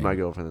mean, I feed my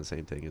girlfriend the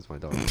same thing as my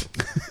dog.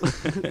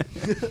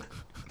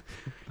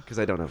 Because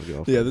I don't have a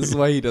girlfriend. Yeah, this is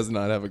why he does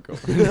not have a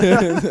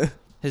girlfriend.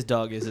 His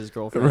dog is his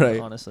girlfriend, Right.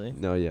 honestly.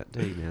 No, yeah.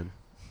 Hey, man.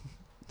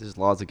 There's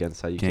laws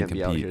against how you Can't can't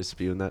be out compete. here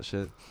spewing that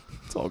shit.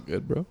 It's all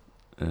good, bro.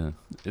 It's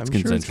I'm sure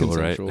consensual,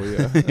 right?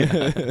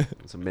 Yeah.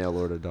 It's a mail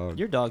order dog.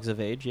 Your dog's of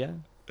age, yeah.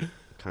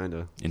 Kind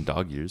of. In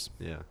dog years,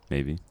 Yeah.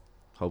 maybe.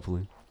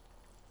 Hopefully.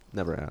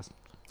 Never asked.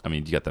 I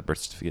mean, you got that birth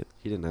certificate?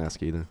 He didn't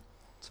ask either.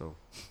 So.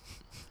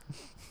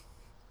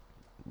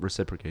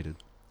 Reciprocated.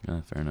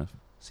 Yeah, fair enough.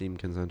 Seemed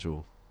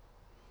consensual.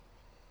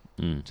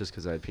 Mm. Just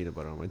because I had peanut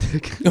butter on my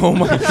dick. Oh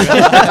my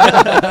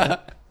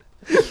god.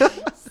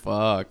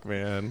 Fuck,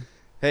 man.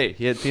 Hey,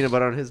 he had peanut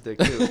butter on his dick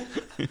too.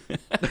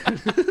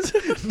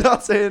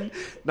 not saying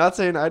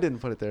I didn't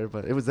put it there,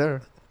 but it was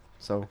there.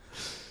 So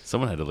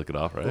Someone had to look it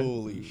off, right?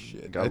 Holy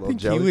shit. Got a I little think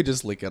he jelly. would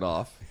just lick it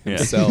off Yeah.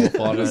 himself,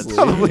 honestly.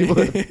 Probably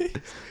would.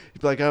 He'd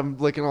be like, I'm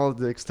licking all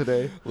the dicks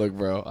today. Look,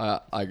 bro,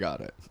 I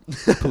got it.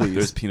 There's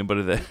Please. peanut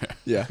butter there.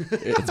 Yeah.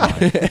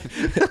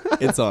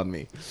 It's on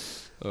me.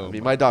 Oh I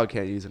mean, my dog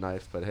can't use a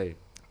knife, but hey,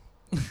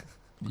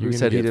 You're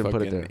said he gonna get didn't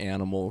put it fucking there?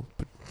 Animal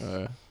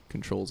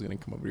control's gonna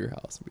come over to your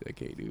house and be like,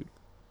 "Hey, dude,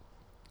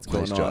 what's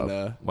Nice going job.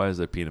 on?" Why is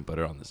there peanut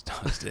butter on this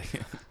dog stick?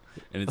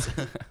 and it's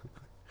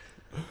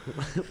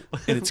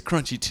and it's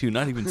crunchy too,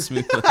 not even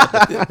smooth.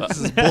 This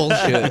is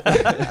bullshit.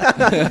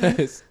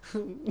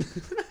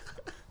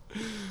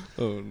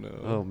 Oh no.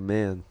 oh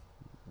man,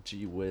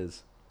 gee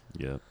whiz.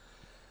 Yeah.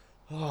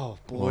 Oh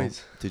Well,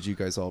 did you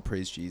guys all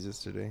praise Jesus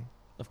today?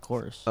 Of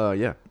course.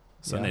 Yeah,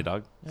 Sunday Yeah.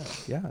 dog. yeah.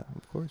 Yeah,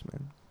 of course,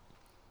 man.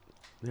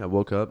 yeah. I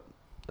woke up.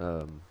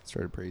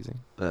 Started praising.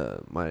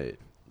 My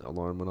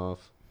alarm went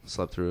off.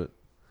 Slept through it.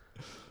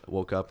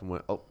 Woke up and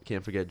went. Oh,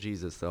 can't forget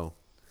Jesus though.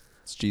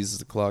 It's Jesus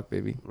the clock,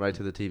 baby. Right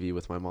to the TV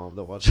with my mom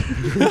to watch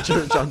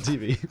church on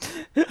TV.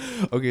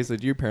 Okay, so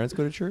do your parents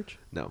go to church?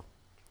 No,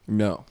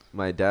 No,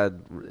 my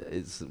dad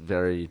is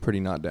very pretty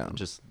not down.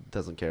 just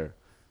doesn't care.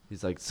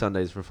 He's like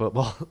Sundays for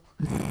football,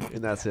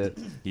 and that's it.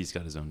 He's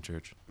got his own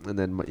church. And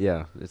then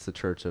it's the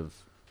Church of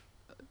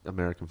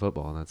American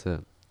Football, and that's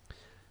it.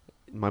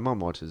 My mom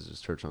watches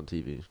just church on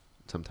TV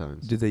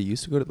sometimes. Did they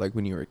used to go to like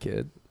when you were a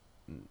kid?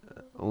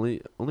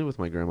 Only with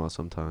my grandma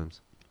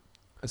sometimes.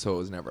 So it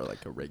was never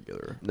like a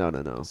regular No.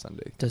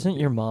 Sunday. Doesn't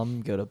your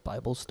mom go to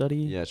Bible study?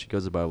 Yeah, she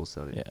goes to Bible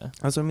study. Yeah.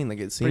 That's what I mean.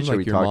 Like it seems sure we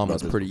like your talked mom about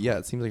was this pretty. Yeah,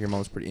 it seems like your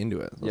mom's pretty into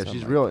it. Yeah, That's what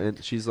she's I'm real. like.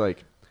 And she's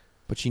like,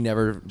 But she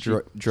never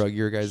drug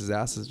your guys'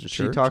 asses to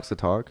she church. talks the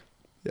talk,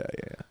 Yeah.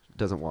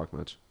 doesn't walk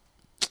much.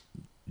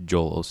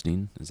 Joel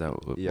Osteen. Is that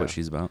Yeah. what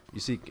she's about? You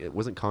see,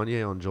 wasn't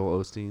Kanye on Joel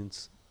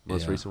Osteen's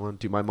most Yeah. recent one?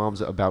 Dude, my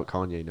mom's about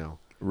Kanye now.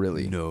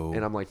 Really? No.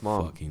 And I'm like,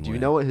 Mom, fucking do you way.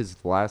 know what his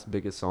last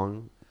biggest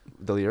song,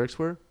 the lyrics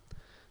were?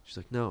 She's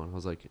like, no. And I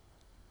was like,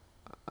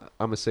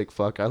 I'm a sick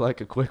fuck. I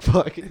like a quick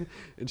fuck.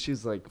 And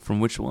she's like, From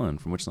which one?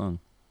 From which song?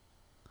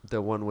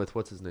 the one with,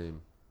 what's his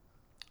name?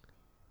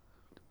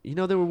 You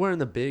know, they were wearing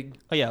the big,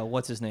 Oh yeah,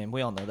 what's his name?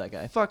 We all know that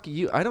guy. fuck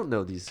you. I don't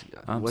know these.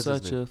 I'm what's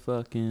his such name? a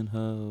fucking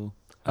hoe.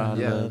 I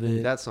yeah, love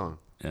it. that song.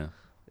 Yeah.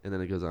 And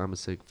then it goes, I'm a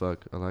sick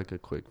fuck. I like a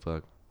quick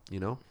fuck. You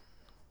know?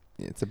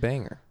 It's a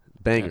banger.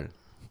 Banger.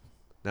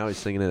 Now he's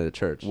singing it at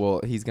church. Well,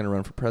 he's gonna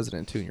run for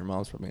president too, and your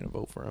mom's probably gonna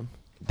vote for him.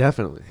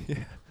 Definitely.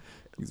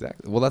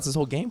 Exactly. Well, that's his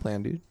whole game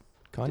plan, dude.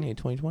 Kanye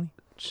 2020.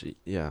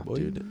 Yeah, Boy.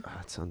 dude.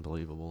 It's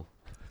unbelievable.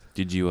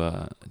 Did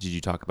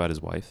you talk about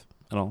his wife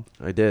at all?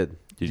 I did.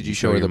 Did you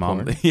show her your the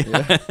mom? porn?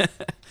 Yeah.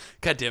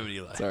 God damn it,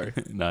 Eli. Sorry.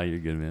 No, you're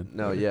good, man.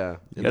 No, yeah.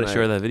 You gotta show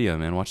her that video,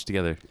 man. Watch it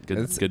together. Good,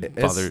 It's- good it's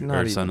father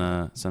not or son,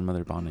 even- son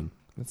mother bonding.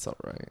 That's all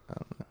right. I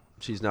don't know.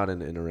 She's not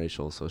into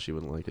interracial, so she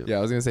wouldn't like it. Yeah,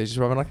 I was gonna say she's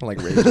probably not gonna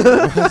like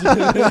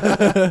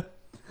Ray J.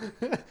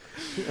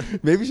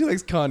 Maybe she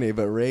likes Kanye,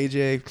 but Ray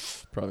J,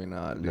 probably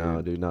not. Dude.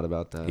 No, dude, not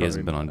about that. He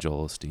hasn't been on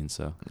Joel Osteen,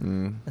 so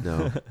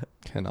No.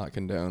 Cannot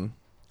condone.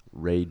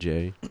 Ray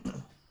J.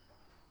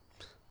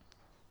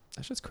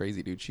 That's just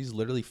crazy, dude. She's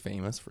literally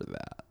famous for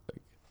that.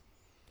 Like,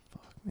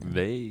 fuck, man.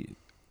 they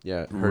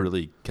Yeah, her,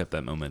 really kept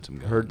that momentum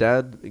going. her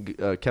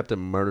dad kept a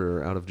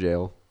murderer out of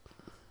jail,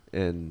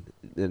 and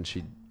then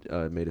she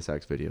made a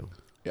sex video.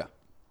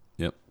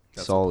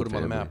 That's Solid what put him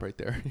on the family. map right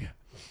there. Yeah.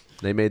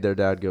 They made their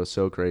dad go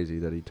so crazy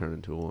that he turned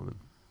into a woman.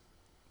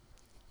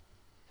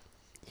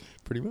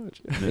 Pretty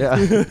much.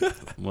 Yeah.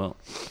 Well,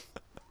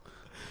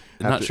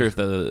 I'm not After-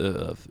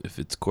 sure if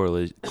it's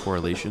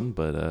correlation,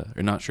 but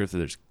or not sure if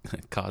there's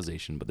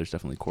causation, but there's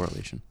definitely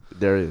correlation.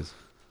 There is.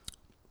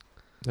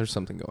 There's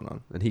something going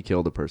on. And he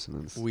killed a person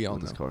in, We all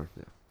in his know. car.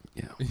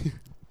 Yeah. Yeah.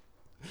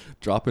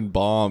 Dropping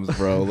bombs,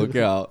 bro. Look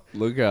out.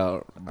 Look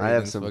out. I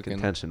have Brayden's some fucking-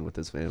 contention with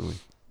his family.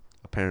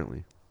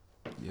 Apparently.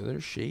 Yeah,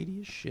 they're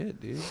shady as shit,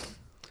 dude.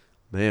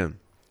 Man.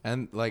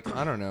 And like,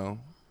 I don't know.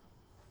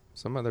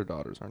 Some of their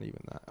daughters aren't even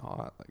that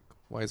hot. Like,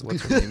 why is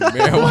what's her name?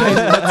 Why is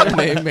what's her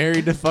name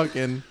married to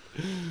fucking?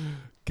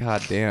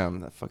 God damn,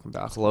 that fucking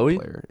basketball Chloe?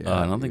 player.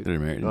 I don't think they're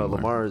married No, anymore.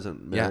 Lamar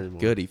isn't married Yeah, anymore.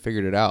 good. He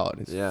figured it out.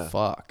 It's Yeah.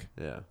 fuck,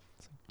 Yeah.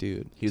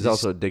 dude. He was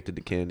also addicted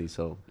to candy,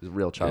 so he's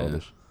real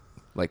childish.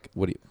 like,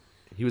 what do you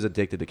He was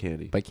addicted to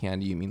candy. by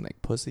candy? You mean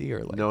like pussy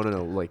or like? No,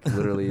 like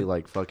literally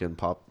like fucking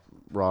Pop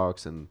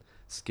Rocks and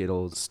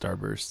Skittles,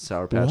 Starburst.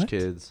 Sour Patch What?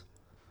 Kids.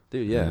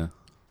 Dude, yeah.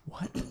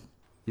 What?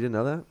 You didn't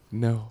know that?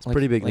 No. It's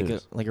pretty big like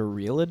news. a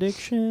real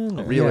addiction.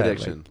 A or- real Yeah,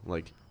 addiction.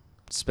 Like,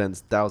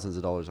 spends thousands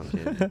of dollars on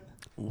candy.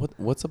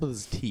 What's up with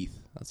his teeth?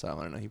 That's what I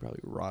want to know. He probably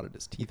rotted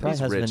his He teeth. probably He's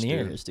has rich,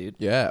 veneers, dude.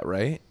 Yeah,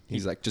 right.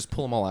 He's like, just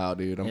pull them all out,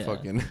 dude. I'm Yeah.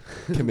 fucking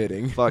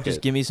committing. Fuck Just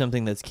it. give me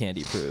something that's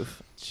candy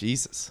proof.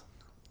 Jesus.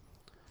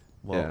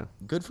 Well, Yeah.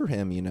 good for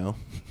him, you know.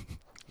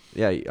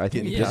 Yeah, I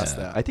think he Yeah. just.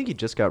 I think he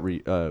just got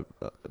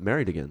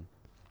married again.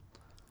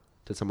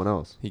 To someone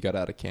else. He got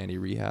out of candy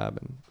rehab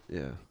and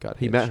Yeah. got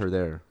He met hitched. her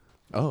there.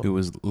 Oh, It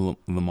was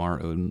Lamar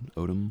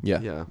Odom. yeah.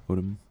 Yeah.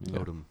 Odom. Yeah.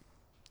 Odom.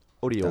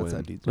 That's that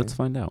O-D-O-M. dude's Let's name.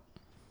 find out.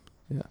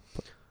 Yeah,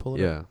 pull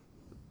it up.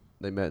 Yeah.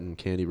 They met in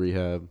candy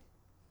rehab.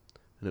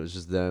 And it was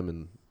just them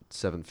and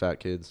 7 fat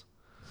kids.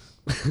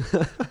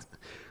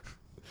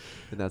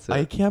 And that's it.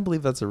 I can't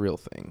believe that's a real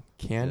thing.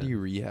 Candy Yeah.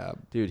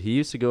 rehab. Dude, he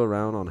used to go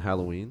around on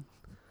Halloween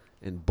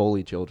and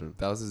bully children.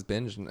 That was his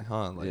binge,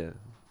 huh? Like, yeah.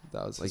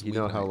 that was Like his you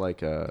know how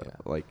weeknight.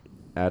 like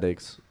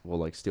addicts will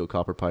like steal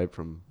copper pipe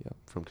from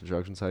Yep.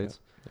 construction sites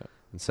Yep.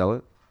 and sell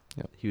it.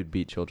 Yep. He would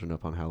beat children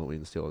up on Halloween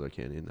and steal all their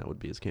candy, and that would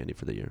be his candy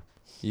for the year.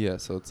 Yeah,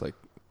 so it's like,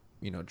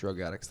 you know, drug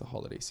addicts. The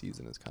holiday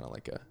season is kind of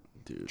like a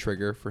Dude,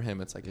 trigger for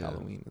him. It's like Yeah.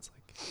 Halloween. It's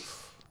like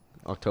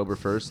October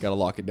 1st, gotta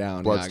lock it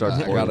down. Blood Yeah, starts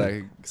I boiling.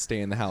 gotta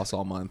stay in the house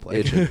all month. Like,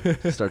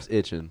 itching, starts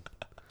itching.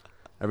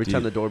 Every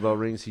time Dude. the doorbell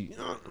rings, he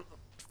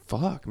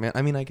fuck, man.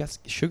 I mean, I guess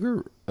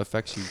sugar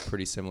affects you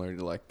pretty similar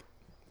to like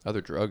other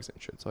drugs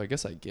and shit. So I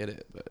guess I get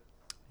it. But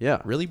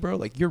yeah. really, bro,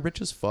 like you're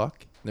rich as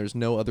fuck. There's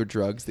no other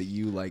drugs that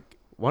you like.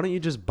 Why don't you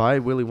just buy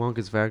Willy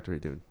Wonka's factory,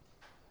 dude?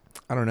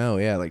 I don't know.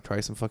 Yeah, like try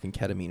some fucking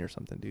ketamine or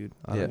something, dude.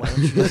 I Yeah. don't Why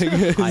don't you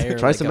just hire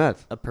Try like some a,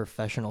 meth. a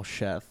professional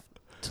chef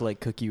to like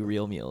cook you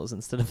real meals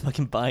instead of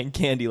fucking buying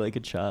candy like a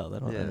child? I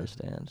don't Yeah.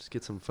 understand. Just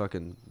get some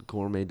fucking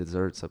gourmet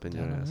desserts up in I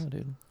your don't ass. know,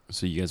 dude.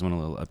 So you guys want a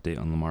little update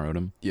on Lamar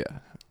Odom? Yeah.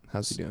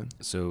 How's he doing?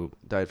 So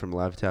Died from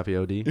live taffy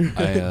OD.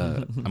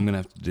 I'm gonna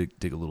have to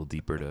dig a little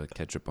deeper to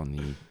catch up on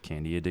the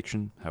candy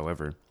addiction.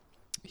 However,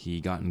 he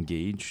got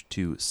engaged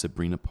to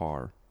Sabrina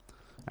Parr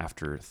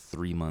after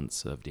 3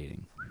 months of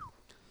dating.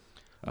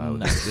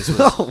 Nice. This was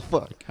Oh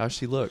fuck! How's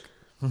she look?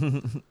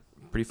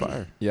 pretty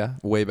fire. Yeah,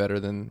 way better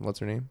than what's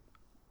her name?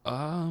 With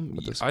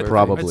the I'd, square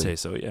Probably. I'd say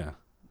so. Yeah,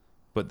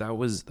 but that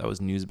was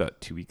news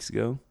about 2 weeks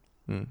ago.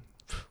 Hmm.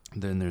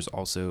 Then there's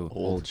also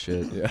Old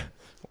shit. Yeah,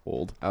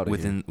 old. Out of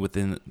here.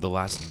 within the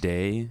last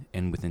day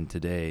and within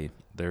today,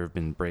 there have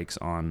been breaks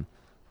on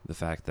the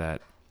fact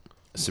that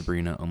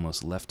Sabrina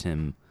almost left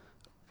him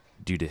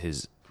due to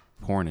his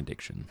porn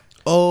addiction.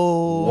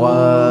 Oh,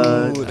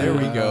 What? there we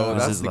go.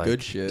 This That's is the like-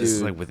 good shit. This is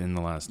Dude. like within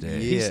the last day.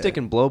 He's Yeah.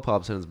 sticking blow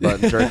pops in his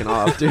butt and jerking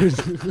off, dude.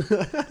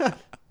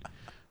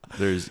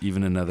 There's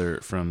even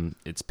another from,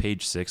 it's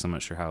page 6. I'm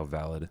not sure how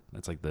valid.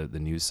 That's like the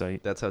news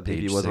site. That's how deep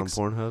he Page was 6.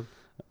 on Pornhub.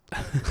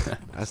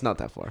 That's not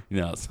that far.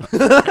 No, it's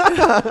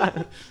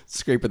not.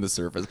 Scraping the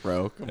surface,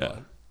 bro. Come Yeah.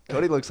 on.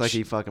 Cody looks like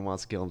he fucking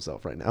wants to kill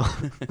himself right now.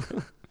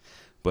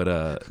 But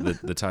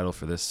the title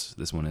for this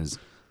one is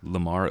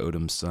Lamar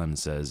Odom's son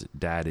says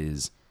dad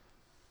is,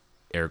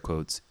 air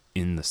quotes,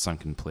 in the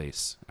sunken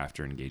place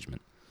after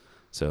engagement.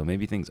 So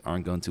maybe things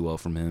aren't going too well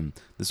from him.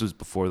 This was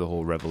before the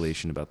whole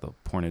revelation about the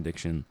porn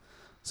addiction.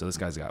 So this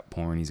guy's got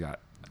porn. He's got,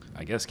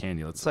 I guess,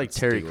 candy. It's like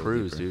Terry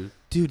Crews, dude.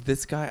 Dude,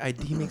 this guy,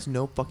 he makes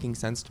no fucking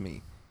sense to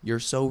me. You're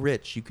so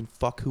rich, you can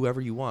fuck whoever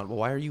you want. Well,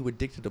 why are you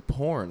addicted to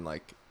porn?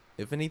 Like,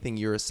 if anything,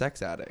 you're a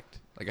sex addict.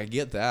 Like, I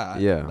get that.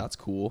 Yeah. That's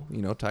cool.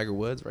 You know, Tiger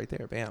Woods right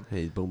there. Bam.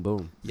 Hey, boom,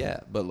 boom.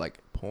 Yeah, but like,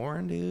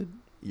 porn, dude,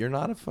 you're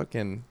not a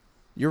fucking...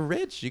 You're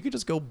rich. You could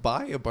just go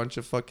buy a bunch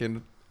of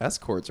fucking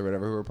escorts or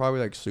whatever who are probably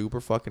like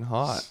super fucking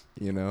hot,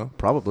 you know?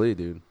 Probably,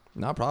 dude.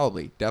 Not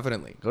probably.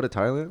 Definitely. Go to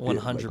Thailand.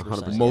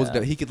 100%. Most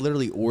Yeah. he could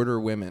literally order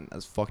women,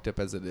 as fucked up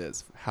as it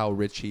is, how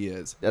rich he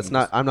is. That's And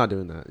not. I'm not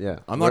doing that. Yeah.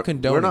 I'm not We're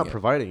condoning not it.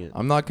 providing it.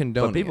 I'm not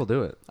condoning But people it.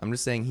 do it. I'm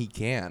just saying he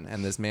can,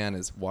 and this man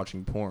is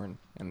watching porn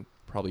and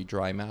probably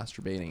dry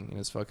masturbating in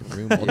his fucking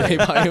room all day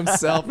by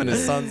himself, and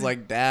his son's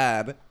like,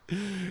 "Dad,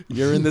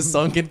 you're in this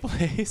sunken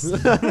place."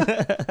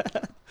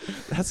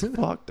 That's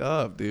fucked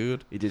up,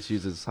 dude. He just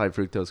uses high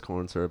fructose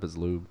corn syrup as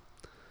lube.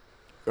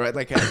 Right,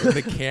 like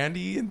the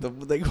candy and the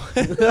like.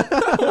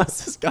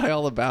 What's this guy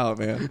all about,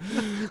 man?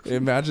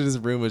 Imagine his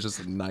room was just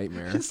a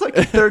nightmare. It's like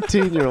a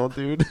 13-year-old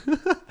dude.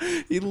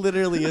 He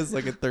literally is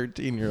like a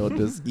 13-year-old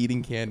just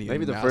eating candy.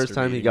 Maybe and the first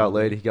time he masturbating got all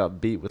laid, day. he got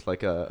beat with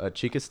like a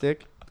chica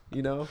stick,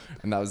 you know,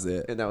 and that was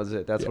it. and that was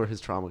it. That's Yeah. where his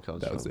trauma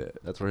comes That from. was it.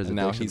 That's where his And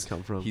now addictions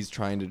come from. He's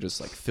trying to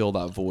just like fill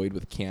that void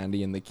with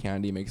candy, and the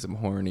candy makes him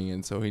horny,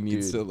 and so he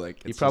needs Dude, to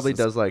like. he it's probably just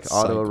this does like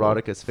cycle.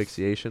 autoerotic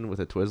asphyxiation with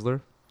a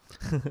Twizzler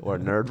or a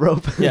nerd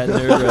rope. Yeah,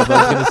 nerd rope.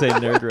 I was gonna say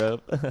nerd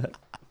rope.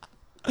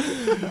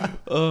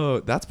 Oh,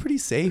 that's pretty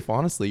safe,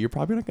 honestly. You're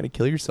probably not gonna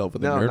kill yourself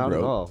with No, a nerd not at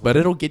rope, all. but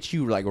it'll get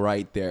you like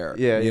right there.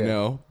 Yeah, you yeah.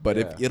 know. But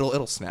Yeah. if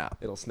it'll snap.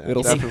 It'll snap.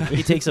 It'll he, snap.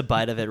 he takes a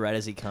bite of it right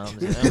as he comes.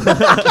 You know?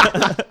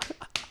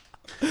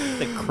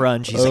 The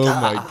crunch. He's Oh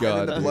like, my "Ah."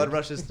 God, the dude. blood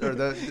rushes, or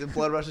the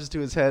blood rushes to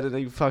his head, and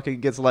he fucking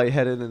gets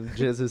lightheaded and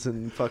jizzes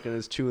and fucking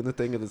is chewing the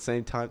thing at the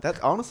same time. That's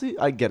honestly,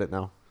 I get it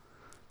now.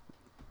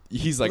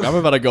 He's like, I'm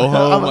about to go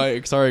home.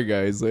 Like, sorry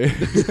guys.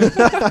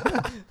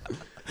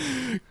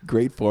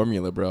 Great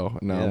formula, bro.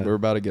 No, Yeah. we're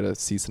about to get a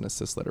cease and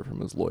assist letter from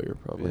his lawyer,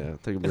 probably. Yeah,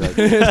 think it'll be like,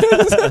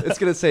 it's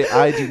gonna say,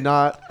 I do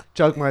not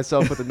choke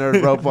myself with a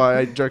nerd rope while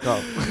I jerk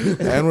off.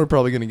 And we're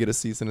probably gonna get a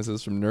cease and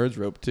assist from Nerds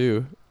Rope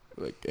too.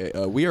 Like,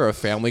 we are a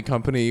family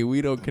company.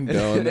 We don't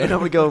condone. And I'm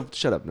gonna go,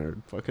 shut up,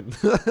 nerd. Fucking.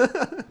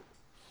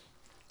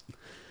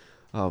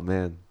 Oh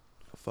man,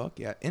 Fuck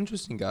yeah,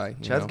 interesting guy. you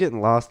Chad's know?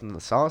 getting lost in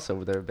the sauce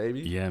over there,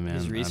 baby. Yeah, man.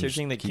 He's I'm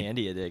researching the just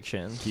candy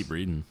addiction. Keep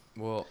reading.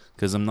 Well,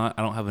 Because I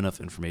don't have enough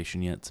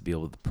information yet to be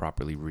able to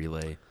properly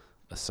relay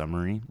a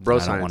summary. Bro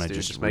And I don't science, wanna dude.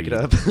 just Just make it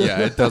read- up. yeah,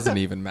 it doesn't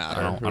even matter.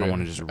 I don't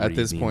wanna just At read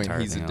this the point, entire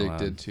he's thing out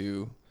loud. addicted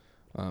to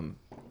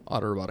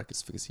autoerotic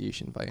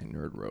asphyxiation by a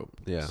nerd rope.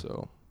 Yeah.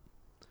 So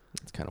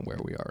that's kind of where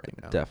we are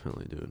right now.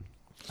 Definitely, dude.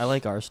 I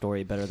like our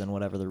story better than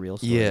whatever the real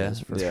story Yeah,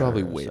 is. For it's Yeah.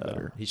 probably sure, way so.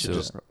 better. He should So-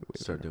 just Probably way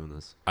start better. doing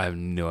this. I have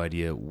no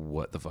idea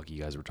what the fuck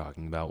you guys were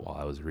talking about while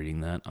I was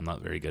reading that. I'm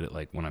not very good at,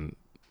 like, when I'm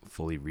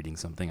fully reading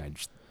something, I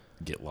just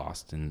get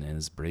lost in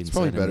his brain. It's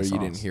probably side in the better you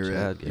didn't sauce. hear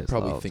Chad it. You gets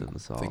probably lost in the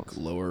think sauce.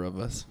 lower of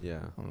us. Yeah.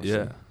 honestly.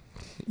 Yeah.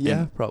 Yeah,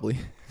 And- probably.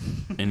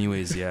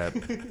 Anyways, yeah,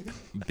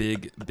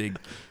 big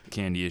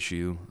candy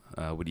issue.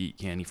 Would eat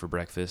candy for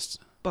breakfast.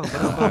 Boom,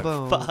 boom, boom,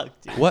 boom. Fuck,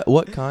 dude.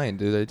 What kind?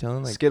 Do they tell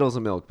him like Skittles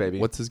and milk, baby.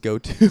 what's his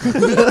go-to?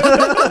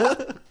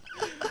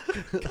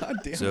 God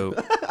damn.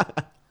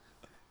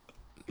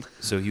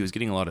 So he was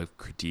getting a lot of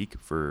critique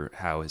for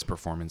how his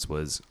performance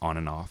was on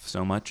and off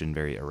so much and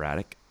very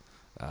erratic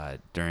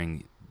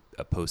during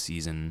a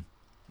postseason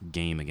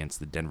game against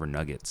the Denver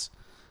Nuggets.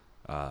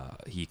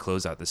 He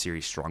closed out the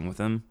series strong with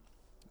them,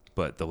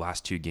 but the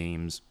last two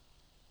games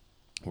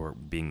were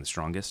being the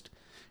strongest.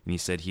 And he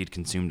said he had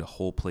consumed a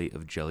whole plate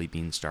of jelly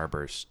bean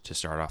Starburst to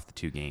start off the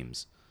two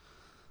games.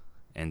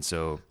 And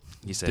so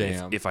he said,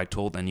 Damn. if I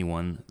told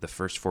anyone the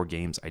first 4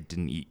 games I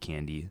didn't eat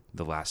candy,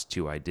 the last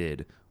 2 I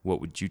did, what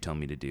would you tell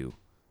me to do?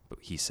 But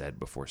he said,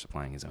 before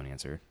supplying his own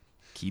answer,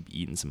 keep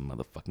eating some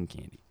motherfucking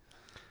candy.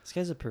 This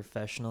guy's a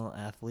professional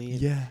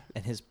athlete. Yeah.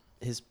 And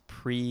his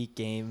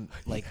pre-game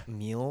like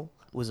meal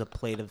was a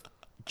plate of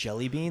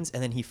jelly beans,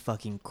 and then he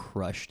fucking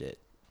crushed it.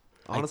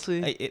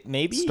 Honestly,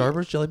 Maybe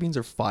Starburst jelly beans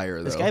are fire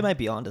though. this guy might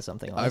be onto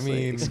something. Honestly.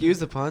 mean- excuse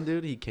the pun,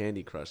 dude. He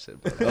candy crushed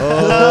it. Bro.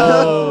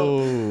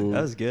 Oh,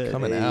 That was good.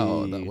 Coming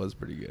out, that Hey. was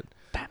pretty good.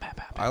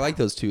 I like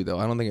those too, though.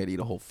 I don't think I'd eat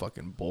a whole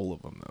fucking bowl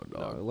of them, though,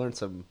 No, dog. learn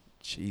some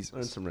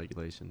Jesus,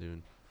 regulation,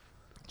 dude.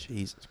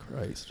 Jesus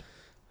Christ.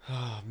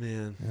 Oh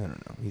man. I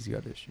don't know. He's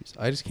got issues.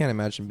 I just can't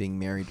imagine being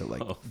married to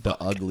like Oh,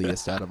 the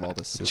ugliest out of all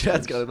the sisters.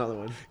 Chad's got another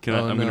one. I'm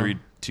no. going to read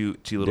two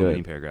little Do it.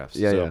 mini paragraphs.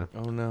 Yeah, So, yeah.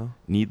 Oh no.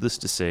 Needless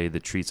to say, the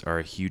treats are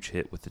a huge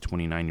hit with the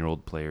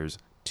 29-year-old player's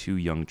 2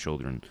 young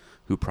children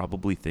who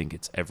probably think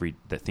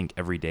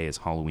every day is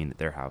Halloween at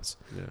their house.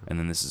 Yeah. And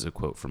then this is a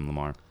quote from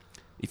Lamar.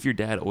 "If your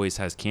dad always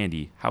has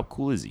candy, how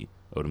cool is he?"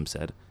 Odom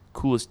said.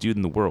 "Coolest dude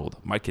in the world.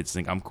 My kids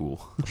think I'm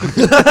cool."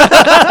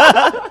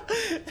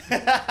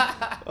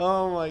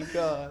 Oh my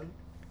god.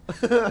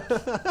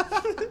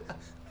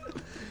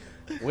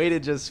 Way to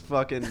just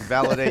fucking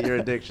validate your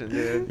addiction,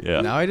 dude.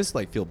 Yeah. Now I just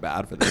like feel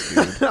bad for this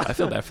dude. I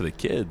feel bad for the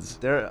kids.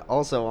 They're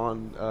also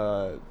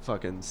on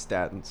fucking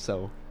statins,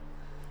 so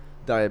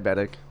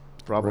diabetic,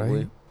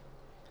 probably.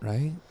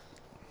 Right?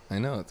 I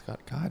know. It's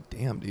got. God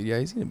damn, dude. Yeah,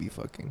 he's gonna be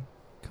fucking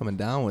coming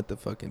down with the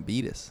fucking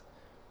beatus.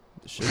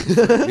 The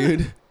shit,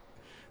 dude.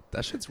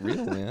 That shit's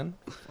real, man.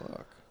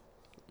 Fuck.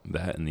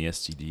 That and the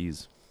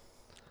STDs.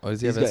 Oh,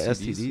 does he He's have got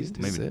STDs? STDs?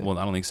 Maybe. Sick. Well,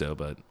 I don't think so,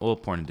 but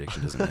porn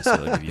addiction doesn't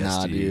necessarily give you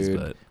Nah, STDs, dude.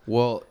 but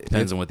Well,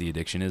 depends on what the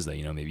addiction is. That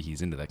maybe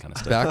he's into that kind of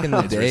stuff. back in the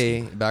It's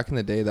risky.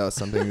 day, that was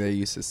something they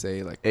used to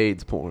say. Like,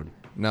 AIDS porn.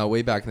 no,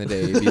 way back in the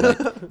day, it'd be like,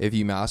 if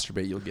you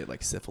masturbate, you'll get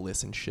like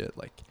syphilis and shit.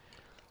 Like,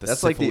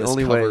 That's like the syphilis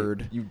only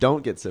covered. way you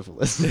don't get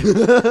syphilis.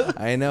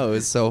 I know, it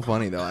was so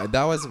funny though.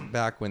 That was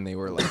back when they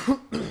were like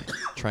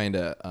trying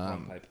to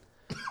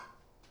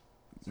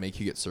make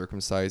you get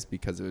circumcised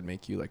because it would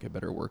make you like a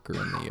better worker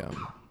in the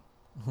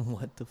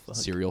What the fuck?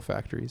 cereal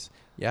factories.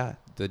 Yeah,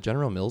 the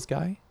General Mills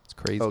guy. It's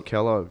crazy. Oh,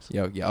 Kellogg's.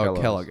 Yeah. Oh, Kellogg's.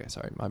 Kellogg.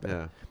 Sorry, my bad.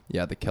 Yeah.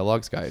 Yeah, the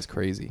Kellogg's guy is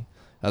crazy.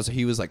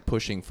 He was like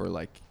pushing for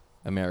like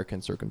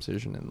American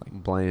circumcision and like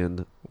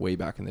Bland way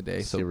back in the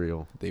day, so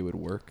cereal. they would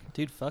work.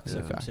 Dude, fuck Yeah.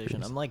 circumcision.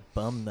 Factories. I'm like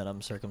bummed that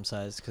I'm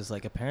circumcised because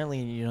like apparently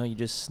you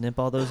just snip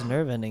all those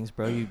nerve endings,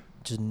 bro. You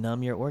just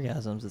numb your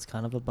orgasms. It's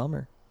kind of a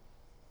bummer.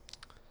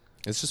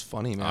 It's just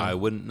funny, man. I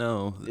wouldn't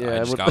know. Yeah, I I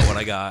just would- got what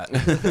I got.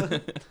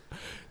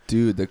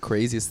 Dude, the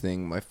craziest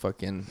thing,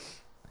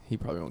 he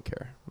probably won't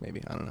care.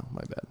 Maybe. I don't know. My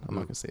bad. I'm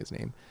not going to say his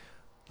name.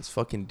 This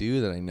fucking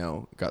dude that I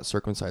know got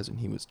circumcised when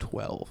he was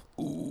 12.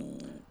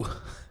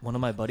 One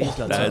of my buddies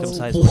got That's-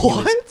 circumcised when he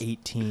was What?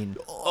 18.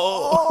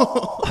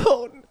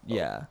 Oh,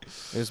 Yeah,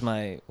 it was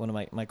my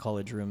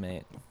college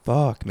roommate.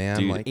 fuck, man.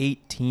 Dude. Like,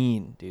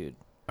 18, dude.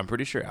 I'm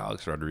pretty sure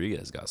Alex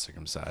Rodriguez got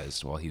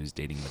circumcised while he was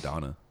dating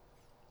Madonna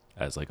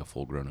as like a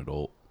full-grown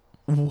adult.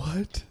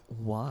 what?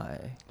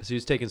 Why? So he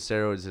was taking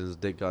steroids and his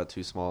dick got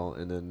too small,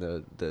 and then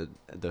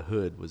the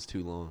hood was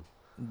too long.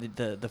 The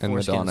And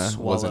foreskin Madonna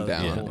swallowed wasn't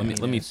down. the Yeah, whole let me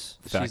penis.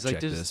 fact She's like,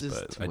 check "This this, is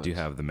but too I do much."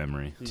 have the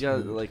memory. You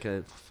got like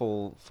a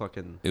full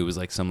fucking. It was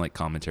like some like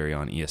commentary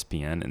on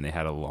ESPN, and they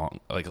had a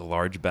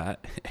large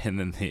bat, and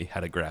then they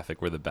had a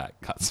graphic where the bat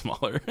got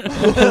smaller.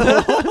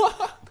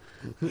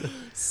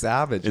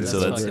 Savage. And so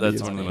That's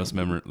that's fucking one of the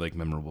funny. most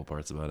memorable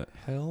parts about it.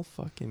 Hell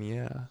fucking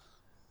yeah.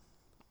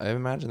 I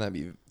imagine that'd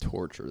be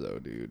torture though,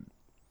 dude.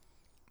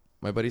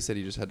 My buddy said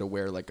he just had to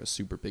wear like a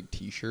super big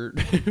t-shirt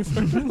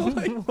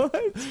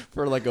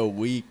for like a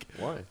week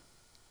Why?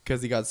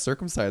 because he got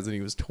circumcised when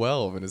he was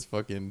 12 and his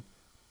fucking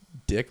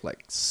dick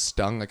like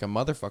stung like a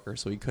motherfucker,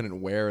 so he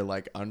couldn't wear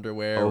like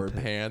underwear or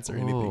Open. pants or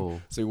anything.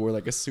 Oh. So he wore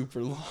like a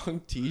super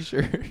long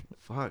t-shirt.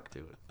 Fuck,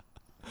 dude.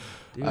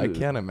 I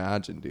can't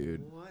imagine,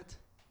 dude. What?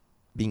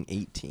 Being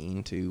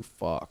 18 too,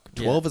 fuck.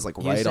 Yeah. 12 is like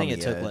He was right on saying the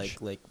it took edge.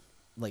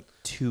 like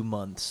 2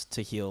 months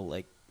to heal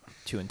like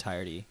to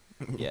entirety.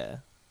 Yeah.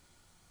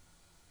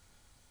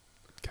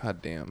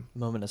 God damn,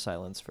 Moment of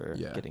silence for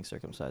Yeah. getting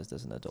circumcised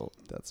as an adult.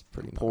 that's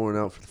pretty. Pouring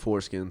out for the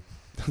foreskin.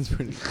 That's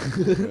pretty.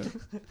 Yeah.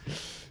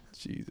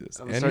 Jesus.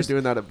 I'm And gonna start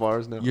doing that at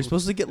bars now. you're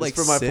supposed to get It's like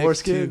for my sick,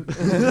 foreskin.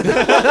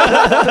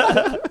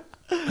 too.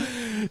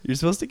 You're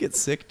supposed to get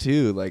sick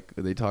too, like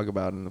they talk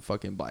about in the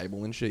fucking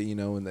Bible and shit,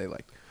 and they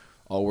like,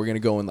 oh, we're gonna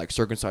go and like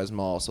circumcise them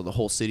all, so the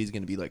whole city's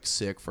gonna be like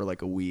sick for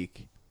like a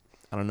week.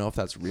 I don't know if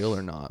that's real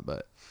or not,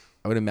 but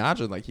I would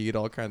imagine like you get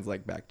all kinds of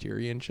like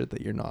bacteria and shit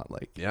that you're not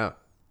like Yeah.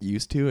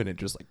 used to, and it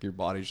just like your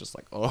body's just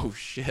like, oh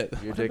shit.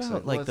 Your What dick's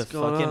about, like, like the "What's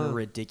going fucking on?"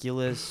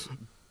 ridiculous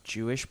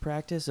Jewish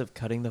practice of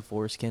cutting the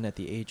foreskin at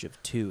the age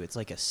of 2. It's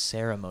like a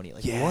ceremony.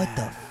 Like, Yeah. what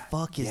the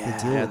fuck is Yeah.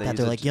 the deal Yeah, with they that? use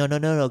They're it like, to-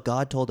 no.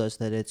 God told us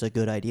that it's a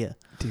good idea.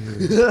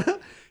 Dude.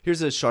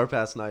 Here's a sharp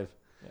ass knife.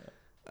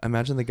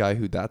 Imagine the guy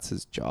who that's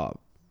his job.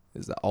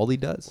 Is that all he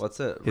does? What's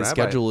it? His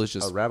schedule is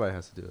just a rabbi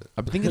has to do it.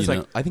 I think it's You like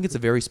know- I think it's a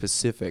very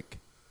specific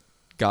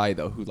guy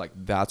though who like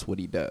that's what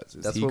he does.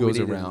 Is That's he what we goes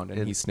need in- around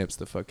and in- he snips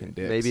the fucking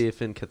dicks. Maybe if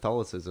in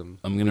Catholicism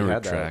I'm gonna we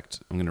had that.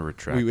 retract. I'm gonna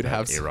retract. We would that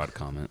have some- A-Rod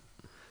comment.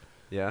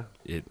 Yeah.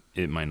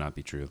 It might not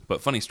be true,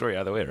 but funny story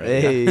either way, right?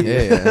 Hey.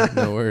 yeah,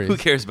 no Who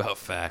worries. cares about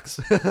facts?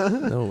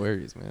 No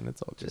worries, man.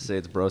 It's all Just just say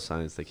it's bro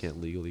science. They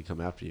can't legally come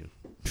after you.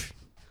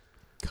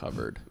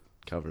 covered.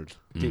 Covered.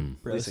 Mm.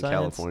 At least in Science.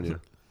 California.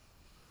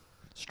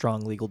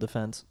 Strong legal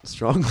defense.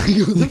 Strong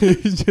legal.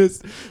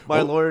 Just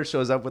My lawyer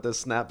shows up with a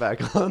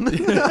snapback on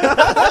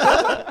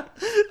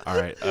All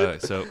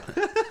right. So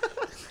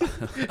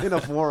in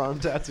a forearm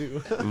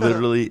tattoo.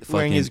 literally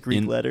Wearing his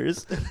fucking Greek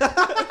letters.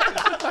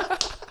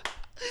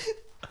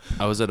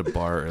 I was at a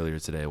bar earlier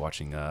today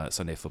watching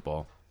Sunday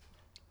football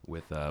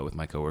with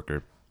my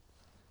coworker,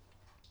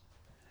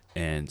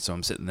 and so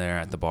I'm sitting there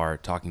at the bar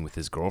talking with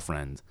his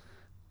girlfriend,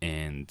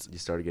 and You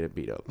started getting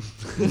beat up.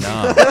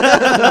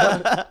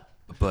 no,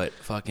 but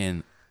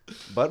fucking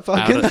But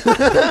fucking. Out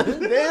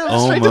Damn,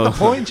 straight to the Almost.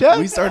 point, Chad.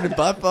 We started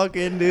butt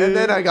fucking, dude. And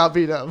then I got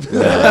beat up.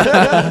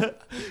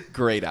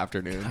 Great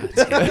afternoon.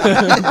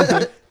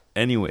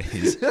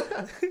 anyways,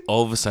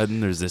 all of a sudden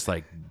there's this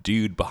like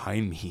dude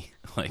behind me,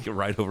 like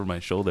right over my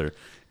shoulder,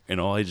 and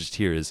all I just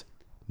hear is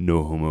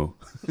 "no homo"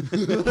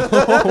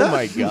 Oh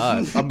my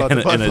god. I'm about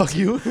And to a- and a- fuck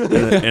you.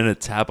 and a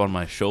tap on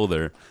my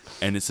shoulder,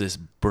 and it's this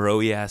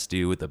broy ass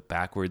dude with a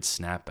backwards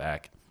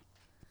snapback.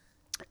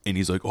 And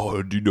he's like,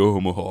 "Oh, do you know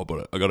homo?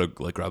 But I gotta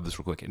like grab this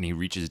real quick." And he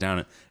reaches down,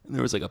 and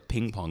there was like a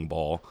ping pong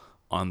ball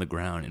on the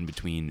ground in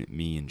between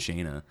me and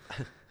Shayna.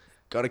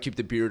 Gotta keep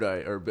the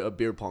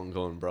beer pong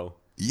going, bro.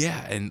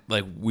 Yeah, and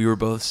like we were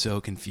both so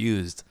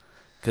confused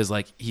because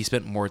like he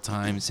spent more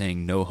time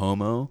saying "no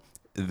homo"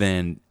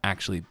 than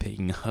actually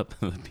picking up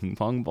the ping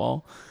pong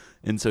ball.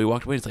 And so he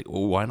walked away. It's like,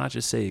 well, why not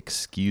just say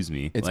 "excuse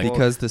me"? It's like,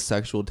 because the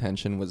sexual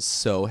tension was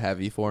so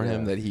heavy for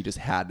him Yeah. that he just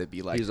had to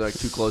be like, He's like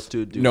too close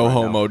to a dude. no right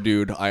homo, now.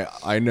 dude.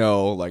 I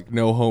know, like,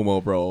 no homo,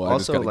 bro. I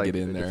just Also, gotta like get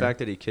in there. the fact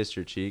that he kissed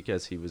your cheek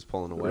as he was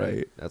pulling away.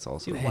 Right. That's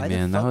also. Dude, Hey why the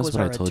man, that fuck was was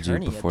what I our told you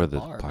attorney at before the the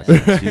bar, podcast.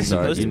 man? You He's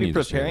supposed you to be need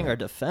share preparing that. our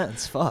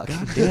defense. Fuck.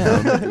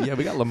 Damn. Yeah,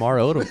 we got Lamar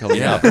Odom coming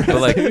Yeah, up. but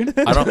like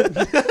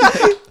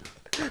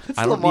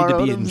I don't Lamar need to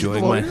be Odom's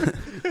enjoying lawyer.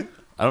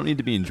 I don't need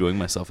to be enjoying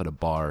myself at a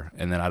bar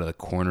and then out of the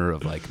corner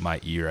of like my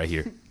ear I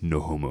hear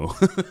 "no homo."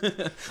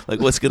 Like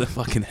what's gonna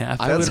fucking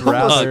happen? I would That's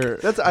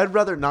almost- rather. I'd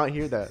rather not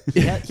hear that.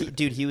 Yeah,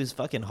 dude, he was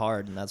fucking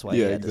hard, and that's why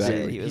he Yeah, had to say it.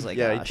 exactly. He was like,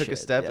 yeah, "Ah, he took a shit,"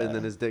 step yeah. and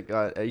then his dick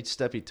got. Each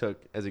step he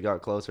took as he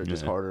got closer,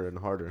 just Yeah. harder and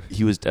harder.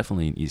 He was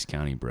definitely in East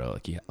County, bro.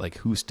 Like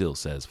who still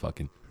says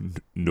fucking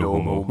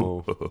no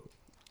homo?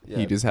 Yeah,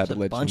 He just had There's to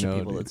a let bunch you know. of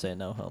people dude. that say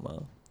no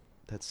homo.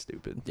 that's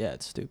stupid. Yeah,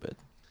 it's stupid.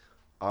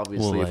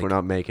 Obviously, Well, if we're like-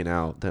 not making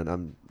out,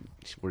 then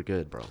we're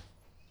good, bro.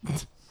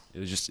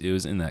 It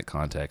was in that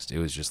context. It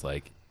was just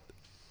like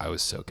I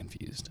was so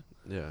confused.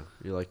 Yeah,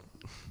 you're like,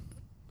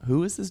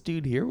 Who is this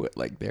dude here with?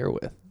 Like there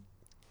with?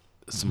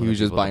 Some He other was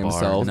just people by at the bar.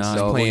 himself, No, just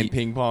well, playing he-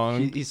 ping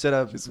pong. he set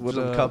up Just with what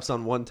some up? cups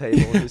on one table.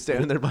 and He was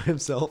standing there by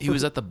himself. He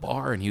was at the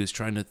bar and he was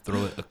trying to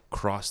throw it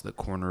across the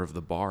corner of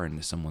the bar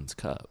into someone's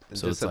cup. And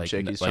So just it's some like,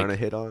 chick he's like trying to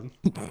hit on.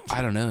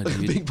 I don't know,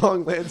 dude. Ping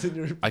pong lands in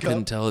your. I cup.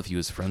 couldn't tell if he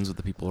was friends with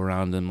the people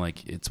around him.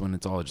 Like it's when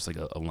it's all just like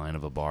a line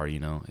of a bar, you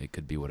know. It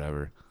could be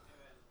whatever.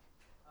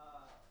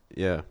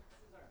 Yeah.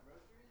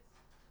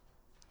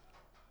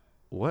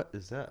 What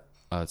is that?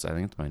 I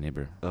think it's my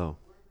neighbor. Oh,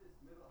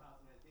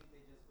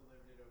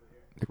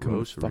 They're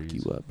coming to fuck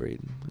groceries. you up,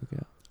 Braden. Look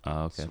out.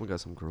 Oh, okay. someone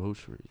got some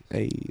groceries.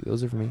 Hey,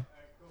 those are for me.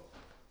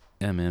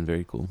 Yeah, man,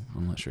 very cool.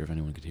 I'm not sure if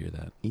anyone could hear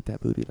that. Eat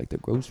that booty like the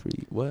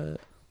grocery. What?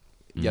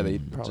 Yeah, they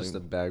Mm. probably Just a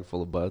bag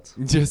full of butts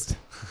just.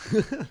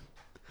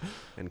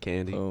 and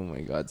candy. Oh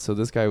my god! So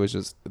this guy was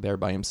just there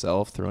by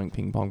himself, throwing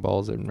ping pong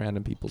balls in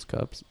random people's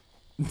cups.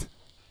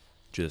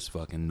 Just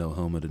fucking no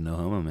homo to no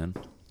homo, man.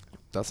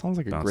 That sounds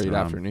like a Bouncing great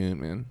around.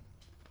 afternoon, man.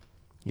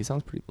 He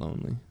sounds pretty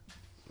lonely.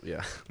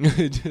 Yeah,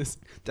 just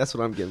that's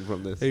what I'm getting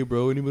from this. hey,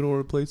 bro, anyone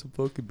want to play some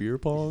fucking beer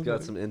pong? He's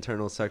got some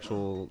internal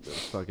sexual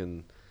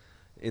fucking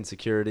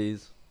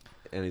insecurities,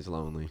 and he's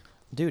lonely.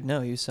 Dude,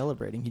 no, he was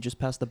celebrating. He just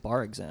passed the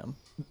bar exam.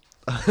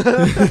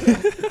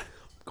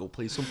 Go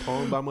play some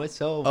pong by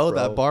myself. Oh, bro.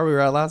 that bar we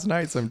were at last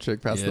night. Some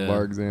chick passed the Yeah.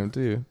 bar exam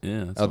too.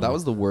 Yeah. that's Oh, that all.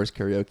 was the worst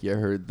karaoke I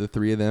heard. The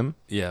three of them.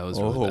 Yeah, it was.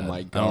 Oh really bad. my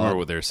I don't God. remember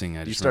what they were singing.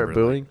 I You just start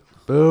remember, booing.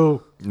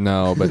 Boo.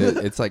 No, but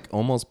it's like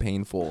almost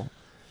painful.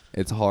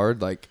 It's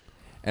hard, like,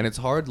 and it's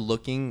hard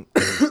looking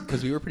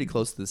because we were pretty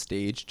close to the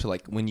stage to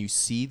like when you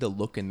see the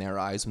look in their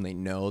eyes when they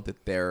know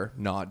that they're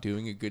not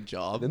doing a good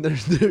job. Then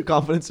their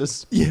confidence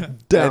is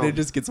And down. it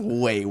just gets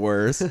way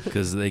worse.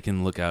 because they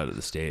can look out at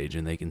the stage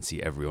and they can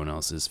see everyone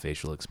else's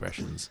facial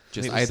expressions.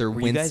 Just Wait, either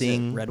were you guys at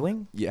wincing. Red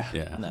Wing? Yeah.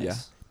 Yeah. Nice. Yeah.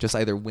 Just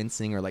either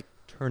wincing or like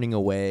turning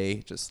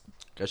away. Just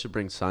I should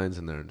bring signs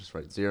in there and just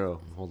write 0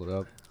 and hold it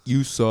up.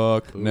 you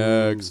suck. Ooh.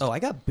 Next. Oh, I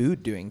got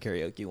booed doing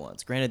karaoke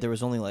once. Granted, there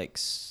was only like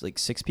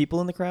 6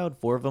 people in the crowd.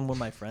 4 of them were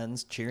my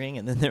friends cheering,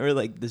 and then there were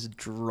like this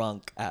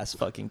drunk ass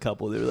fucking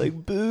couple. They were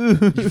like, "Boo,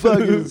 You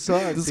fucking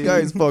suck. This dude.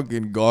 guy's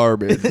fucking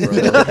garbage, bro.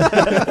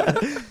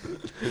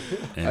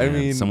 And I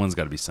mean- someone's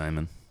got to be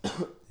Simon.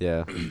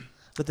 Yeah.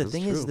 But the That's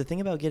thing is, true. the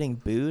thing about getting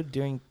booed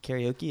during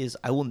karaoke is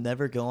I will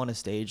never go on a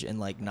stage and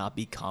like not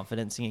be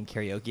confident singing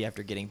karaoke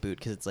after getting booed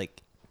because it's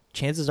like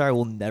chances are I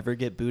will never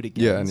get booed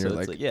again. Yeah, and So you're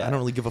it's like, yeah. I don't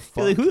really give a You're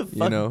fuck. like, who the you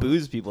fuck know?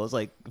 boos people? It's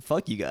like,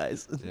 fuck you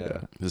guys.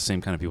 Yeah. The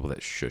same kind of people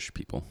that shush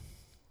people.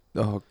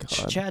 Oh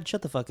god. Chad,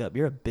 shut the fuck up.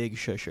 You're a big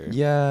shusher.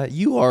 Yeah,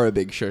 you are a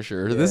big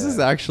shusher. This is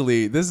Yeah.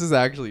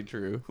 actually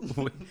true.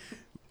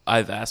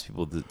 I've asked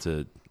people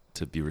to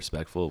be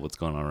respectful of what's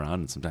going on around,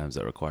 and sometimes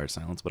that requires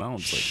silence. But I don't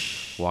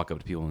just like walk up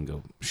to people and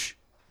go shh.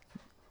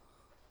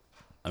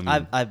 I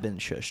mean, I've been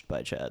shushed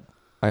by Chad.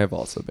 I have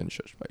also been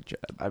shushed by Chad.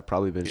 I've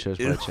probably been shushed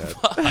by Chad.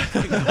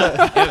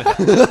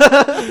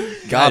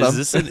 Got him.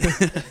 Is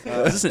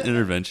this an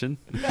intervention?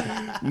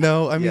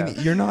 No, I mean,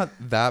 Yeah. you're not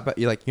that bad.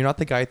 You're not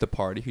the guy at the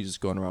party who's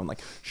just going around like,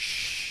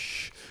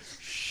 shh,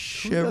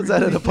 shh. Who does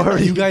that at a everybody."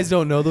 party? You guys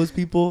don't know those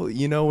people,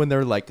 when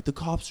they're like, the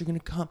cops are going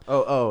to come.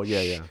 Oh,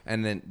 yeah.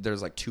 And then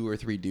there's like 2 or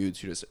 3 dudes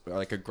who just are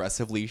like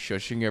aggressively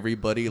shushing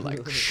everybody,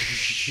 like,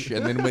 shh.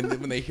 And then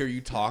when they hear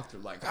you talk,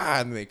 they're like,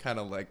 and they kind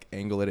of like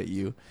angle it at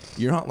you.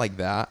 You're not like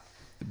that,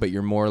 but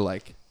you're more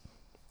like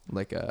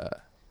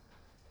a.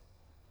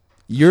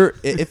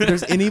 If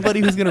there's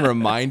anybody who's gonna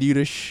remind you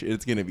to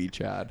it's gonna be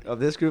Chad.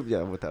 Of this group,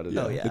 yeah, without a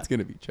doubt. yeah. It's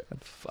gonna be Chad.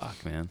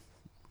 Fuck, man.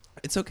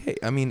 It's okay.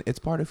 I mean, it's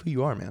part of who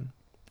you are, man,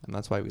 and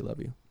that's why we love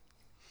you.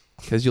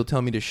 Because you'll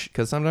tell me to.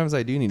 Because sometimes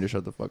I do need to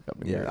shut the fuck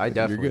up. And Yeah, you're- I you're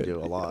definitely good. do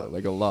a lot. Yeah,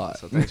 like a lot.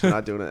 So thanks for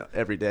not doing it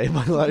every day of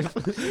my life.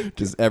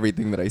 Just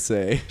everything that I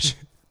say.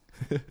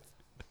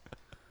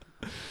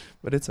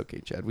 But it's okay,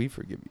 Chad. We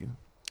forgive you.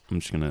 I'm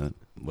just gonna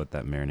let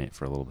that marinate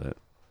for a little bit.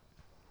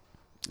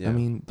 Yeah. I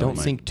mean, Don't don't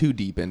mind. sink too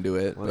deep into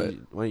it. why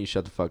But don't you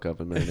shut the fuck up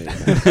and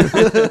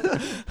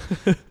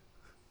marinate?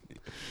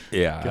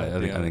 Yeah,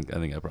 God I damn.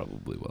 think I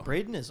probably will.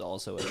 Braden is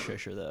also a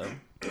shusher though.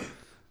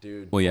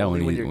 Dude. Well, yeah, only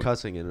when when you- you're when-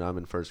 cussing and I'm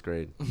in first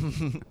grade.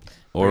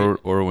 Or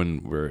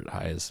when we're at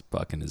high as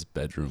fuck in his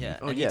bedroom. Yeah.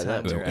 Oh, yeah,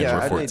 anytime that- you're yeah,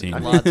 at- we're 14.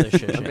 Lots of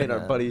shushing. I made our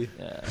man. buddy-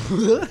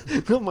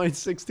 Yeah. On my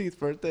 16th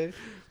birthday,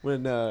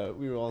 when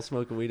we were all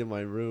smoking weed in my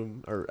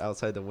room or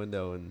outside the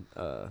window, and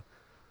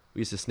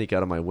we used to sneak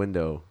out of my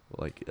window,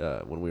 like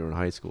when we were in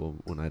high school.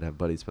 When I'd have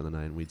buddies spend the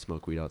night, and we'd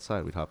smoke weed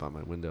outside. We'd hop out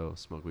my window,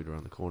 smoke weed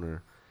around the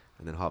corner,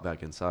 and then hop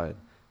back inside.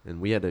 And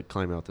we had to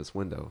climb out this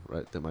window,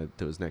 right,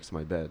 that was next to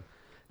my bed.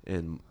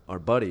 And our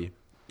buddy,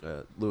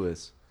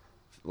 Lewis,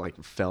 like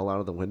fell out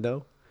of the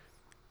window,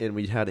 and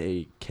we had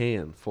a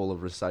can full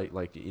of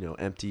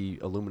empty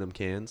aluminum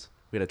cans.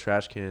 We had a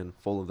trash can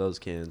full of those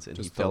cans, and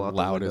just he fell the out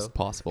loudest the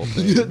possible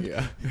thing. Yeah.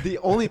 window. The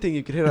only thing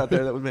you could hit out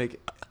there that would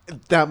make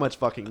that much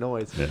fucking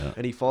noise. Yeah.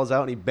 And he falls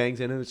out and he bangs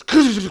in and it's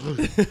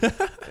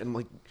and I'm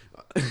like,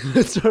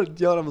 I started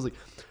yelling.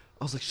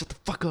 I was like, shut the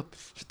fuck up!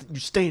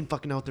 You're staying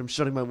fucking out there. I'm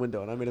shutting my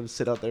window. And I made him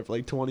sit out there for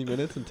like 20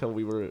 minutes until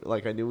we were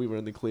like, I knew we were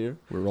in the clear.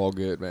 We're all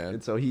good, man.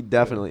 And so he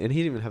definitely, and he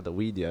didn't even have the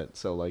weed yet.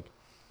 So like,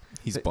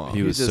 He's bomb.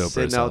 He was just sober as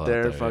sitting hell out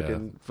there, yeah.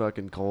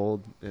 fucking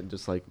cold, and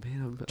just like,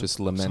 man, I'm just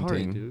I'm lamenting.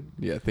 sorry, dude.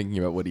 Yeah, thinking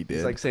about what he did.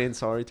 He's like saying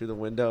sorry through the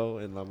window,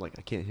 and I'm like,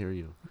 I can't hear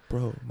you.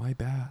 bro, my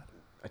bad.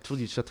 I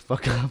told you to shut the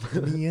fuck up.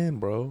 Let me in,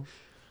 bro.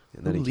 And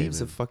Who then he leaves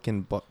came a in.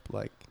 fucking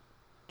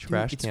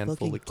trash Dude, can it's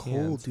full fucking of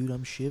cans? cold, dude.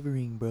 I'm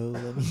shivering, bro.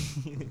 Let me.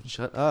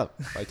 Shut up!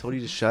 I told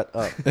you to shut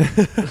up.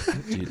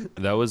 Dude,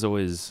 that was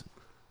always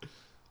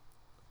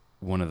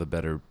one of the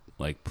better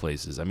like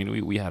places. I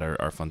mean, we had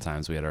our fun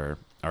times. We had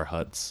our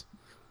huts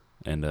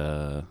and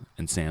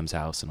Sam's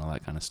house and all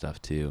that kind of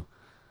stuff too.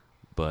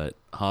 But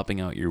hopping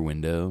out your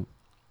window,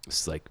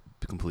 it's like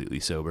completely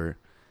sober,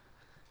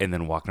 and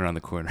then walking around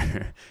the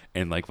corner,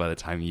 and like by the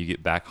time you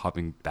get back,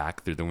 hopping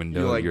back through the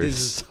window, You're like, you're this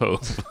is-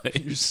 so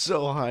like, You're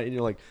so high, and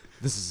you're like,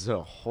 this is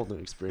a whole new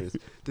experience.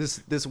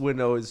 This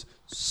window is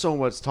so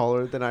much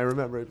taller than I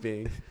remember it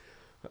being.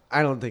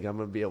 I don't think I'm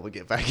gonna be able to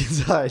get back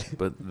inside.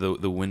 But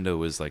the window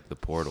was like the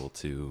portal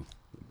to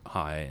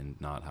high and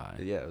not high.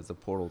 Yeah, it was a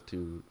portal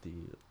to the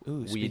Ooh,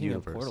 weed speaking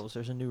universe. of portals,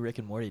 there's a new Rick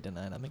and Morty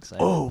tonight. I'm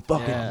excited. Oh,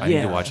 fucking I need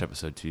yeah. to watch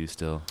episode 2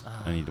 still.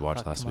 I need to watch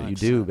Fuck, last come week. on, You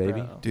do, son,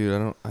 baby. bro.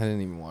 Dude, I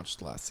didn't even watch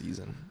the last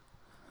season.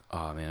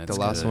 Oh man, The it's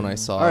last good. one I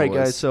saw. All right, was,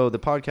 guys. So the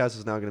podcast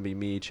is now gonna be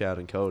me, Chad,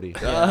 and Cody.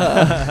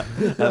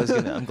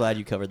 I'm glad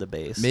you covered the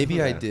base.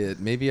 Maybe I Yeah. did.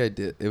 Maybe I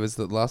did. It was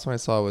the last one I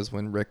saw was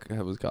when Rick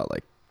got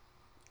like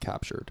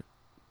captured.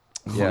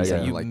 Yeah, So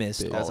yeah. you Like,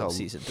 missed big. all That's of how-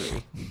 season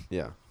 3.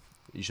 Yeah,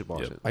 you should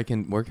watch Yep.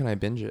 it. Where can I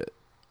binge it?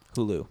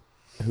 Hulu.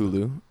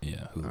 Hulu.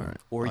 Yeah, Hulu. All right.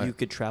 Or I- you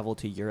could travel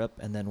to Europe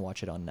and then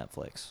watch it on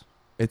Netflix.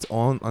 It's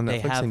on They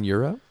Netflix have- in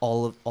Europe.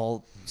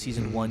 All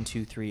season 1,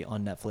 2, 3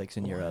 on Netflix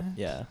in Europe. What?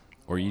 Yeah.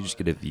 Or you just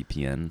get a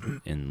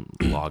VPN and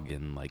log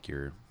in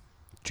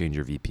change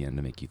your VPN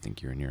to make you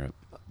think you're in Europe.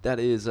 That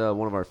is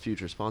one of our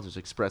future sponsors,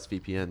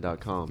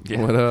 ExpressVPN.com.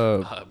 Yeah. What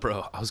up?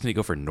 Bro, I was gonna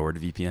go for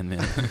NordVPN,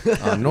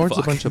 man. Nord's a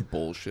Fuck. bunch of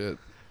bullshit.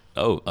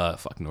 Oh,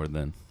 fuck Nord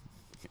then.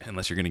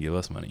 Unless you're gonna give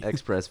us money.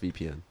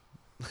 ExpressVPN.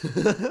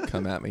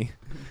 Come at me.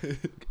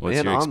 What's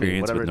Man, your Omni,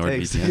 experience with whatever it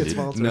takes to NordVPN, get dude?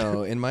 sponsored.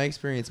 No, in my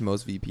experience,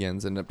 most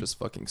VPNs end up just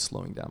fucking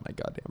slowing down my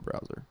goddamn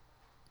browser.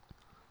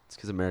 It's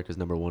because America's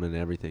 #1 in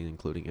everything,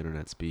 including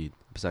internet speed,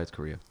 besides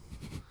Korea.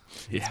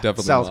 Yeah.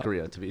 Definitely South not.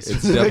 Korea, to be It's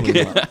specific.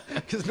 definitely not.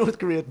 Because North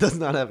Korea does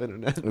not have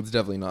internet. It's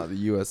definitely not. The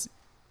U.S.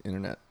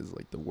 internet is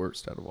like the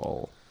worst out of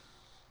all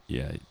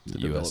Yeah, the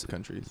US, developed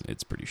countries.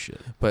 it's pretty shit.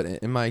 But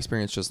in my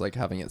experience, just like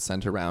having it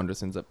sent around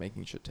just ends up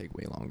making shit take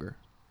way longer.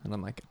 And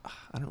I'm like,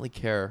 I don't really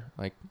care.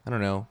 Like, I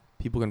don't know.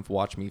 People can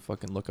watch me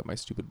fucking look at my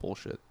stupid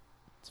bullshit.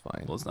 It's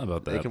fine. Well, it's not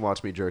about They that. can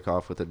watch me jerk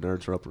off with a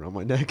nerd's rope around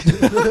my neck.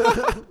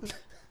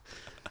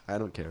 I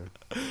don't care.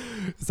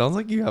 Sounds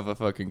like you have a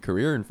fucking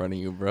career in front of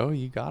you, bro.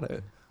 You got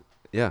it.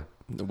 Yeah.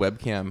 The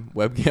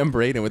webcam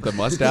Braden with the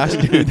mustache,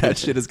 dude. That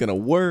shit is gonna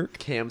work.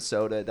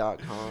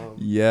 Camsoda.com.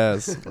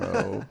 Yes,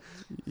 bro.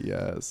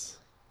 Yes.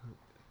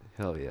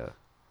 Hell yeah.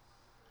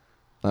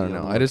 I don't Be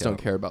on know. the I just don't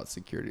lookout. care about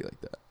security like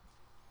that.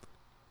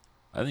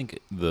 I think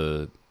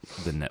the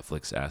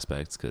Netflix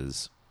aspects,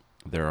 because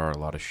there are a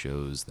lot of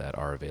shows that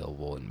are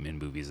available in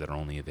movies that are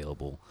only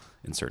available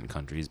in certain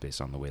countries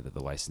based on the way that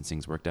the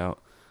licensing's worked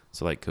out.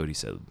 So like Cody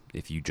said,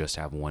 if you just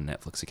have one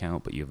Netflix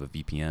account but you have a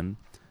VPN,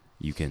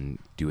 you can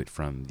do it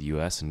from the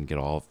US and get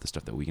all of the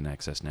stuff that we can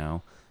access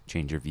now,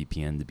 change your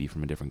VPN to be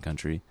from a different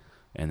country,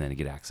 and then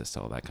get access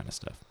to all that kind of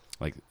stuff.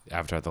 Like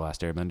Avatar: The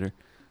Last Airbender,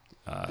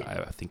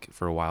 I think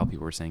for a while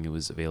people were saying it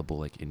was available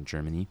like in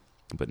Germany,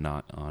 but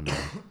not on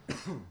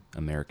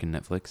American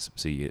Netflix.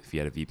 So if you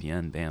had a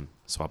VPN, bam,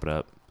 swap it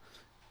up.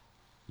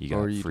 You got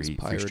Or you free just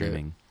pirate it.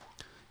 streaming.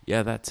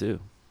 Yeah, that too.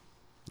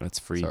 That's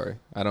free. Sorry,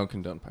 I don't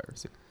condone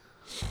piracy.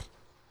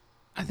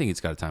 I think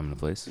it's got a time and a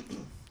place.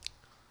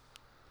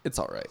 It's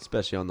all right.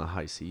 Especially on the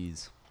high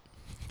seas.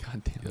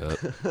 God damn it.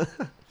 Yep.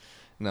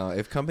 No,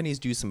 if companies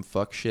do some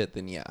fuck shit,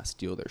 then yeah,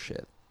 steal their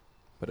shit.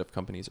 But if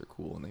companies are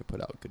cool and they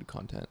put out good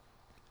content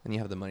and you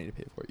have the money to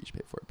pay for it, you should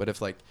pay for it. But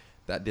if like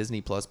that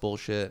Disney Plus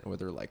bullshit where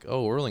they're like,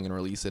 oh, we're only going to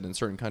release it in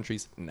certain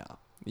countries, nah,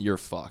 you're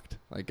fucked.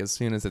 Like as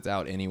soon as it's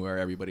out anywhere,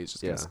 everybody's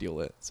just going Yeah. to steal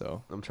it.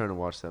 So I'm trying to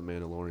watch that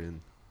Mandalorian.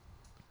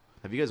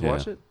 Have you guys Yeah.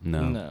 watched it?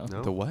 No. No?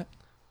 the what?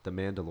 The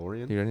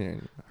Mandalorian? Dude, I didn't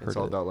even heard It's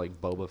all of it. about like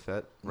Boba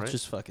Fett, right? Which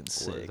is fucking Or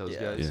sick. those yeah.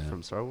 guys Yeah.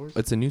 from Star Wars.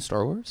 It's a new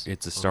Star Wars?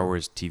 It's a Star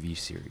Wars TV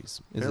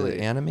series. Is Really? it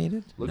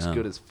animated? Looks No.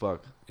 good as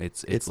fuck.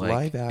 It's like,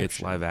 live It's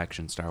action. live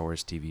action Star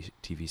Wars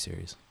TV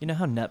series. You know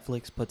how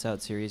Netflix puts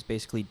out series?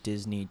 Basically,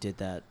 Disney did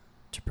that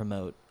to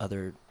promote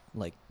other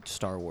like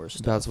Star Wars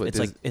stuff. That's what it's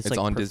Dis- like. It's it's like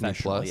on Disney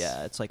professional. Plus?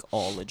 Yeah, it's like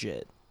all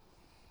legit.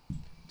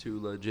 Too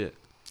legit.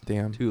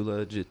 Damn. Too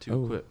legit. Too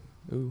Oh. quick.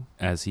 Ooh.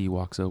 As he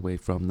walks away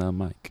from the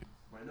mic.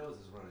 My nose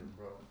is running,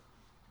 bro.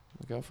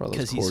 Look out for all those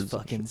Because cords. he's and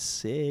fucking shit.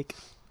 sick.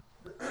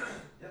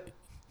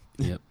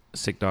 Yep.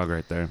 Sick dog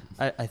right there.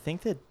 I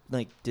think that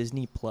like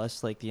Disney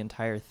Plus, like the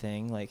entire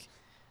thing, like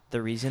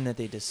the reason that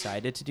they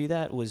decided to do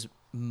that was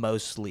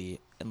mostly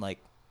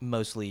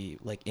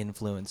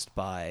influenced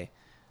by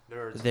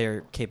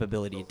their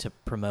capability to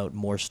promote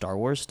more Star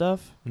Wars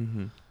stuff,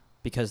 Mm-hmm.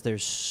 because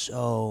there's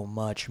so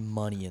much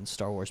money in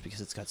Star Wars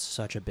because it's got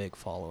such a big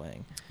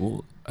following.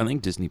 Well, I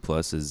think Disney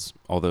Plus is,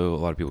 although a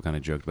lot of people kind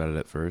of joked about it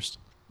at first,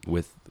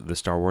 with the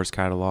Star Wars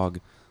catalog,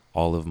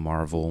 all of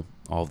Marvel,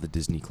 all of the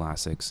Disney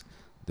classics,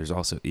 there's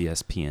also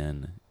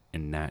ESPN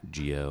and Nat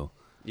Geo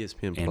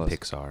ESPN and Plus.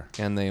 Pixar.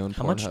 And they own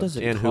How much Pornhub. does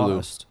it And Hulu.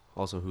 cost?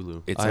 Also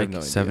Hulu. It's I have like no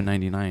idea.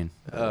 $7.99.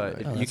 Uh, Oh,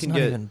 you that's can not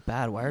get even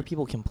bad. Why are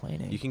people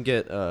complaining? you can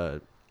get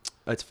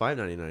it's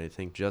 $5.99 I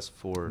think just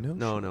for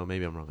No no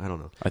maybe I'm wrong, I don't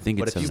know. I think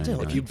But it's if you-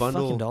 Still, if you $7.99.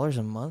 bundle- fucking dollars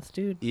a month,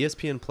 dude.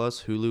 ESPN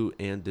Plus, Hulu,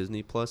 and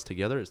Disney Plus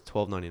together is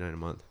 $12.99 a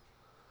month.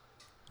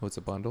 What's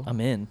a bundle? I'm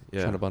in.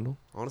 Yeah, Trying to bundle?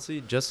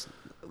 honestly, just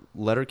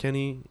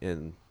Letterkenny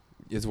and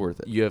It's worth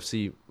it.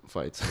 UFC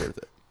fights Worth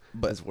it.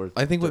 But it's worth.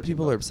 I think what 13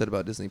 people are bucks. upset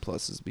about Disney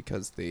Plus is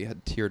because they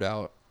had tiered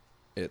out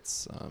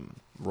its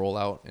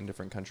rollout in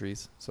different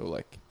countries. So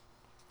like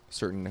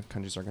certain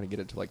countries aren't going to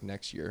get it till like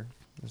next year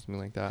or something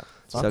like that.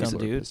 So Fuck Sucks. them,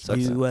 people are dude. pissed about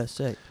that.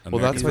 USA.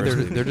 Well, that's why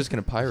American they're just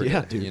going to pirate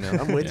Yeah, it. dude, You know,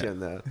 I'm with Yeah. you on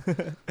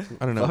that.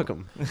 I don't know. Fuck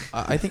them.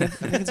 I think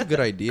it's a good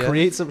idea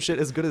Create some shit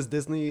as good as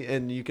Disney,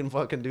 and you can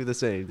fucking do the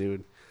same,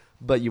 dude.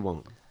 But you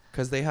won't.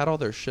 because they had all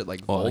their shit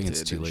like Well, I vaulted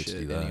think it's too and late to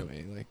shit do that.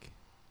 anyway. Like,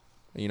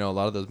 you know, a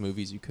lot of those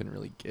movies you couldn't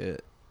really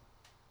get.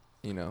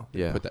 You know, they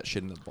Yeah. put that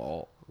shit in the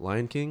vault.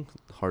 Lion King,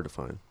 hard to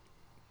find.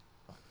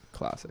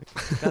 Classic.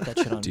 Got that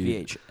shit on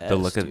Dude, VHS. the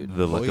look dude. of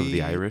the look of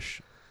the Boy.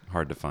 Irish,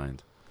 hard to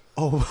find.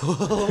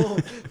 Oh,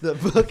 the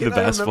fucking The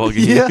basketball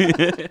Yeah.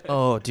 game.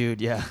 Oh,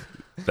 dude, yeah.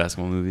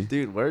 Basketball movie.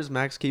 Dude, where's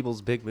Max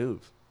Keeble's Big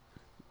Move?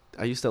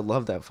 I used to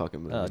love that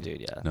fucking movie. Oh,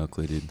 dude, yeah. No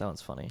clue, dude. That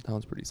one's funny. That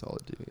one's pretty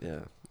solid, dude. Yeah.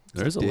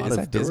 There's a Is lot that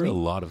of there were Disney? a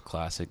lot of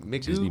classic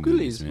Disney McGoogly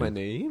movies, is my man.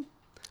 name.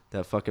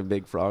 That fucking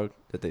big frog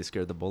that they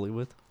scared the bully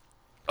with.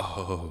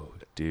 Oh,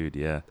 dude,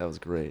 yeah. That was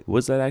great.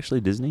 Was that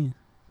actually Disney?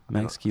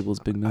 Max Keeble's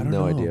Big I Move. don't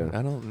No know. idea.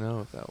 I don't know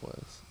if that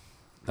was.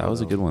 That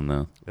was a good one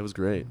though. It was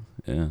great.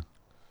 Yeah.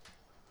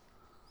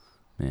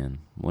 Man,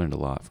 learned a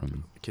lot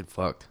from. Kid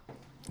fucked.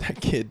 That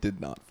kid did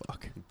not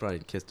fuck. He probably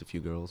kissed a few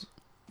girls.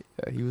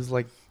 Yeah, he was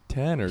like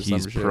 10 or something.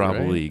 He's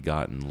probably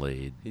gotten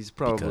laid He's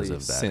because probably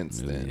of that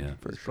since movie. then. Yeah.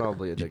 For he's sure.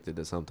 probably addicted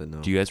to something now.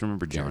 Do you guys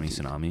remember Johnny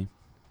Guaranteed. Tsunami?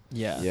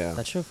 Yeah. Yeah.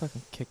 That show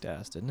fucking kicked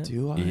ass, didn't it?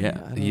 Do I? Yeah.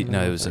 I don't He, know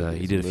no, it if was. I He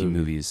did did a some few movie.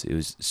 movies. It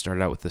was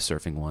started out with the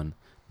surfing one,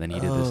 then he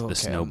did the Oh, okay.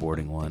 snowboarding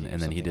I'm one, thinking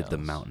and then he something did the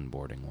else. mountain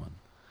boarding one.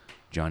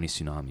 Johnny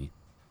Tsunami.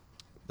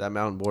 That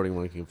mountain boarding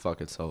one can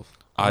fuck itself.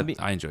 I'm gonna be-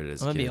 I enjoyed it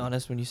as I'm a gonna kid. be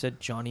honest. When you said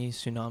Johnny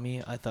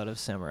Tsunami, I thought of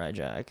Samurai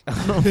Jack.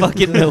 I don't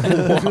fucking know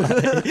why.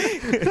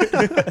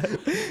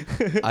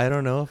 I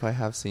don't know if I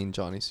have seen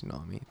Johnny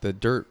Tsunami. The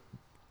dirt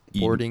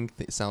You- boarding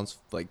sounds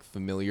like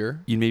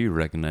familiar. You'd maybe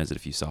recognize it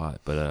if you saw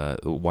it,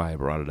 but why I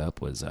brought it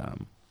up was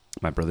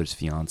my brother's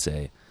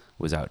fiance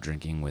was out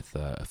drinking with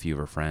a few of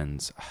her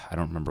friends. I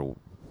don't remember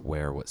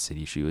where what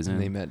city she was And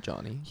they in. met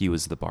Johnny. He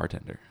was the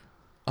bartender.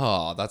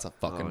 Oh, that's a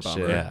fucking Oh, bummer.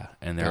 shit. Yeah,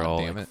 and they're God all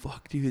damn like, it.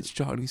 "Fuck, dude, it's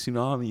Johnny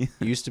Tsunami."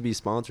 Used to be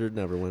sponsored,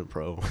 never went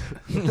pro.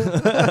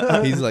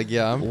 He's like,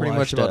 yeah, I'm pretty much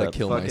Washed about to up.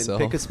 kill Fucking myself.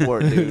 pick a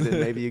sport, dude, and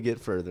maybe you get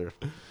further.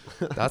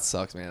 That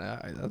sucks, man.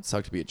 That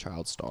sucks to be a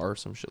child star or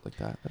some shit like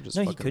that. That just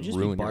No, he fucking could just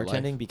be ruin your life.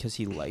 bartending because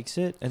he likes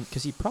it, and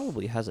because he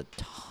probably has a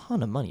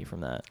ton of money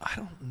from that. I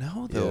don't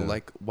know though. Yeah.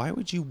 Like, why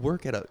would you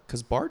work at a?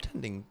 Because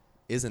bartending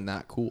isn't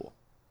that cool.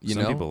 You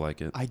Some know, people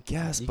like it. I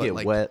guess, You but get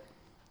like wet,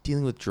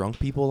 dealing with drunk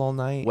people all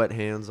night. wet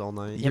hands all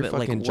night. You're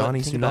fucking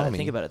Johnny think about it, Tsunami.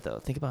 think about it though.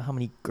 Think about how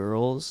many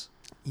girls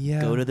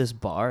Yeah, go to this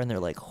bar and they're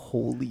like,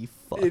 "Holy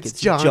fuck, It's it's,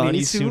 Johnny Johnny,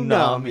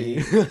 Tsunami."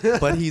 Tsunami."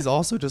 but he's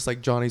also just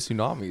like Johnny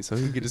Tsunami, so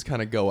he could just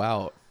kind of go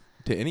out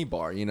to any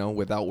bar, you know,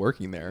 without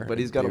working there. But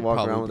he's and got to they'd walk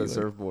probably around with be a like-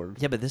 surfboard.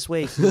 Yeah, but this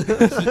way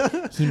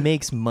he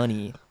makes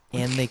money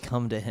and they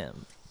come to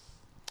him.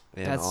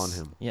 And That's on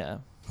him. Yeah.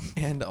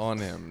 and on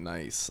him.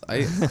 Nice.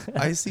 I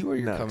see where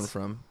you're Nice. coming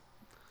from.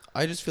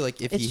 I just feel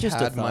like if It's he just a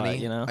had thought, money,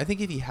 you know? I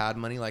think if he had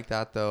money like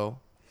that though,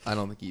 I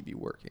don't think he'd be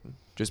working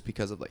just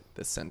because of like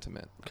the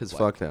sentiment. of, Because like,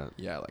 fuck that.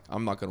 Yeah, like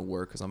I'm not gonna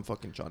work because I'm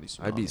fucking Johnny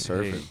Tsunami. I'd be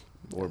surfing Hey.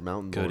 or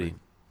mountain Cody, boarding.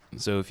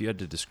 so if you had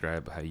to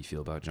describe how you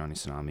feel about Johnny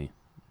Tsunami,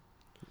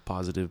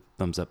 positive,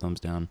 thumbs up, thumbs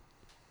down.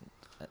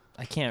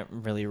 I can't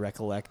really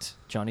recollect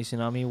Johnny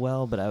Tsunami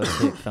well, but I would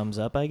say thumbs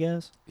up, I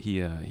guess. He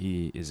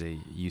is a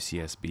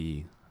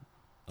UCSB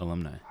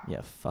alumni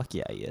Yeah, fuck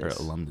yeah, he or is.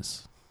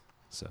 alumnus.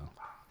 So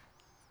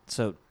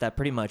So that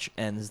pretty much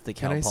ends the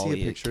Can I Cal see a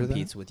Poly picture of that?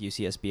 competes with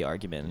UCSB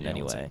argument in Yeah,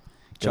 any what's way.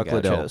 Chuck Go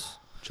Liddell. Gauchos.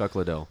 Chuck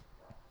Liddell.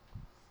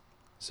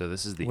 so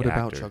this is the What actor.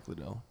 about Chuck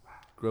Liddell?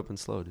 Grew up in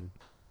Slow, dude.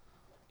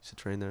 Used to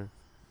train there.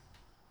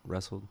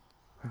 Wrestled.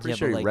 Pretty Yeah,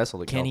 sure but he like,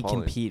 wrestled at can he Cal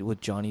Poly. compete with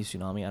Johnny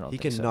Tsunami? I don't He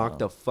think can so, knock no.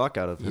 the fuck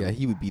out of him. Yeah,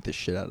 he would beat the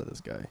shit out of this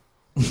guy.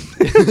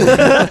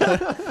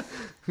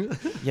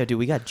 Yeah, dude,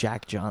 we got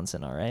Jack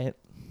Johnson, all right?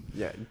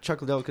 Yeah,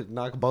 Chuck Liddell could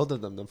knock both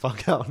of them the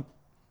fuck out.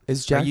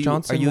 Is Jack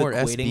Johnson are you more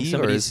equating SB or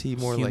somebody's is he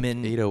more like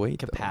human 808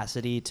 though?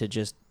 capacity to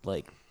just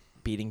like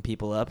beating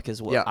people up?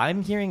 Because what Yeah,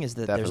 I'm hearing is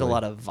that there's a definitely.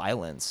 lot of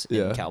violence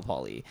Yeah. in Cal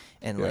Poly,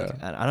 and like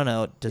Yeah. I don't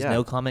know, does Yeah.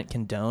 No Comment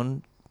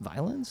condone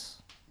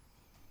violence?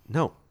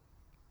 No.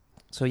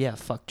 So yeah,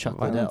 fuck Chuck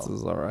Violence Liddell.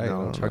 is all right. I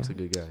no, don't Chuck's know. a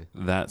good guy.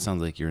 That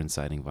sounds like you're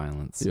inciting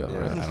violence. Yeah. I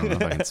don't know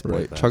if I can support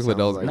Right. that. Chuck Sounds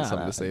Liddell's like- got Nah,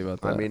 something nah. to say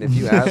about that. I mean, if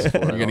you ask for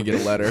it, you're gonna I'll get a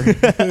do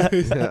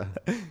letter.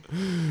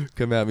 Yeah.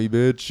 Come at me,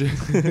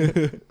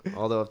 bitch.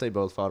 Although if they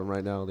both fought him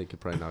right now, they could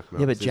probably knock him out.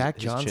 Yeah, but 'cause Jack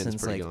his chin's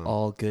Johnson's pretty like gone.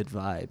 all good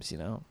vibes, you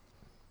know.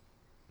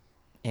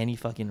 And he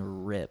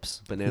fucking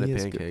rips. Banana He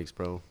is good. pancakes,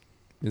 bro.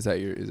 Is that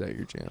your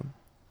jam?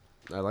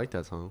 I like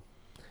that song.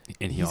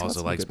 And he He's got also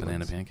some likes good banana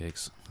ones.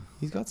 pancakes.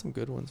 He's got some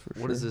good ones for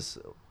sure. What is this?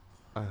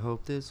 I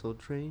hope this old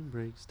train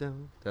breaks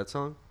down. That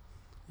song?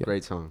 Yeah.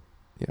 Great song.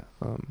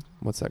 Yeah.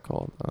 What's that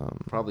called?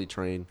 Probably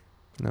Train.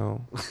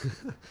 No.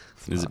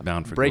 Is it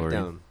bound for glory?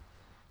 Breakdown.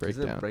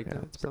 Breakdown. Isn't it Breakdown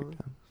Yeah, it's song?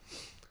 Breakdown.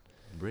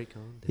 Break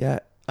on. down. Yeah,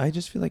 I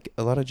just feel like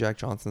a lot of Jack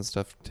Johnson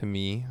stuff to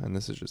me, and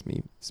this is just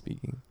me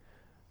speaking,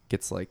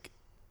 gets like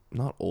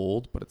not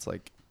old, but it's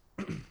like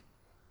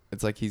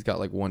it's like he's got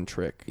like one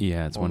trick.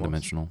 Yeah, it's Almost. one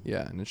dimensional.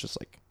 Yeah, and it's just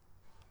like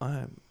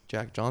I'm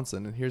Jack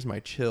Johnson, and here's my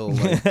chill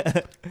like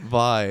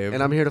vibe.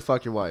 And I'm here to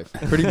fuck your wife.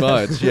 pretty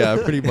much, yeah,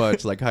 pretty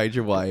much like hide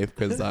your wife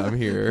because I'm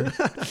here.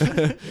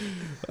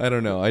 I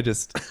don't know.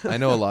 I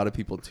know a lot of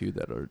people too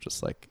that are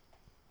just like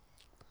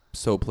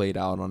so played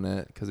out on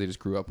it because they just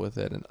grew up with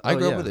it, and I Oh,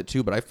 grew yeah. up with it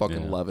too, but I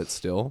fucking Yeah. love it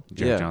still.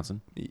 Jack Yeah.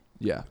 Johnson.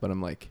 Yeah, but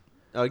I'm like,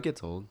 Oh, it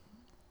gets old.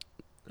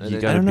 And You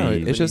then, gotta I don't know.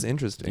 be- It's just you,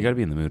 interesting. You got to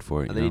be in the mood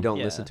for it. and then you don't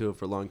Yeah. listen to it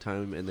for a long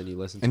time, and then you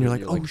listen to And it, you're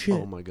and like, "Oh, shit,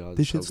 oh my god,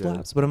 this it's shit so good."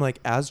 slaps. But I'm like,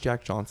 as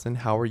Jack Johnson,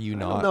 how are you I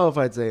not? don't know if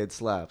I'd say it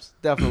slaps.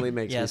 Definitely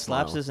makes Yeah, me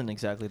slaps smile. isn't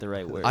exactly the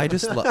right word. I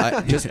just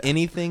just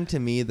anything to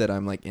me that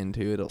I'm like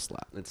into, it'll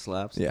slap. It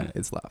slaps. Yeah,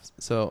 it slaps.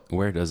 So,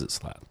 Where does it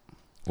slap?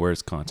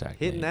 Where's contact?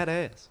 Hitting made? that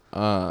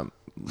ass.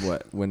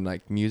 what when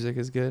like music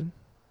is good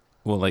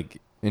Well, like,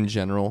 in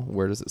general,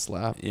 where does it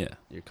slap? yeah.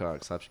 Your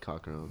cock slaps your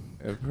cock around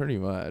Pretty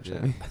much.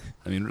 Yeah.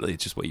 I mean, really,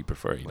 it's just what you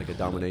prefer. You like know? a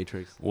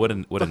dominatrix. What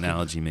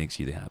analogy makes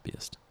you the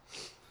happiest?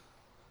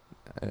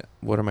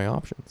 What are my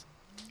options?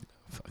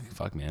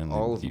 Fuck, man.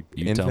 All of you,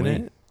 them. you tell me.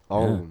 Infinite.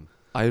 All Yeah. of them.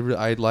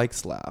 I like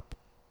slap.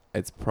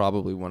 It's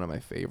probably one of my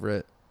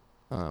favorite.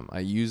 I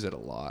use it a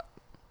lot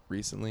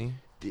recently.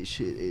 This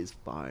shit is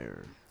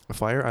fire.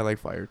 Fire. I like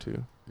fire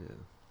too. Yeah.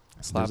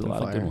 Slap There's a and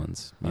lot of good fire.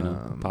 ones. You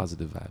know,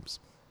 positive vibes.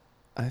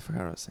 I forgot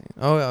what I was saying.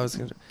 Oh, I was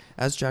gonna.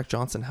 As Jack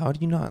Johnson, how do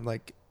you not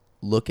like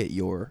look at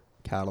your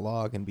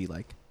catalog and be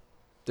like,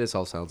 This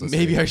all sounds the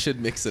maybe same. I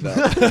should mix it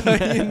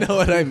up? You know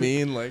what I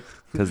mean? Like,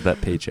 Because that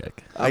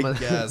paycheck. I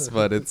guess,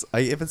 but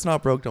if it's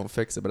not broke, don't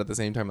fix it. But at the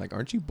same time, like,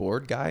 aren't you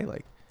bored, guy?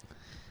 Like,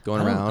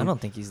 going around. I don't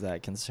think he's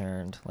that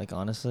concerned. Like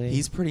honestly,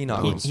 He's pretty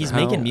not. he's concerned.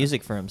 making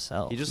music for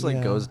himself. He just like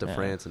Yeah. goes to Yeah.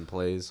 France and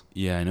plays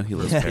Yeah, I know he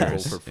lives for in people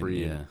Paris for and-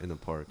 free yeah. in a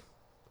park.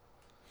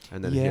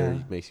 And then Yeah. here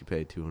he makes you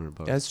pay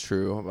 $200. That's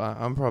true.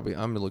 I'm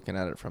looking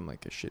at it from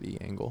like a shitty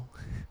angle.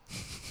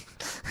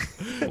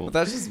 Well, But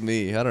that's just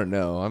me. I don't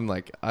know. I'm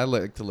like, I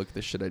like to look at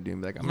the shit I do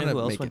and be like, I'm You know gonna who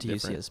else make went it to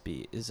different.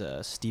 UCSB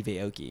is Steve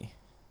Aoki.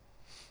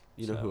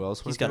 You know So who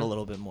else went He's got there? a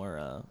little bit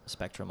more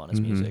spectrum on his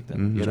Mhm, music than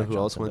mhm. You know Jack who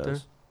else Johnson went there?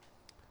 does.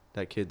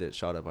 That kid that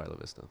shot at Isla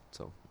Vista.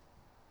 So,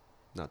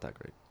 not that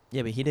great.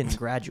 Yeah, but he didn't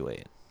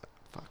graduate.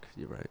 Fuck,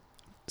 you're right.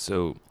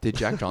 so Did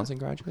Jack Johnson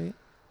graduate?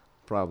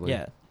 Probably.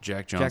 Yeah,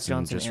 Jack Jack Johnson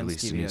Johnson just and released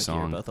Steve a new Aoki are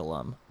song. both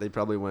alum. They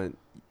probably went.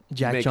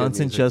 Jack make good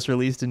Johnson music. just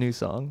released a new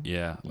song.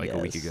 Yeah, like a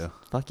week Yes. ago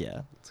Fuck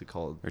yeah. What's it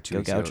called? or 2 Go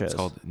weeks ago. Gauchos. It's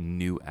called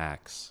New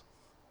Axe.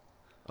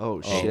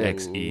 Oh shit.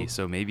 AXE.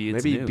 So maybe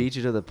it's Maybe he new. beat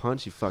you to the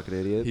punch, you fucking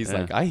idiot. He's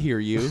Yeah. like, I hear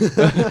you.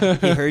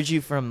 He heard you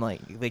from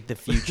like the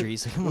future.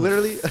 He's like, I'm gonna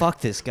Literally-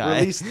 fuck this guy.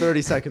 Released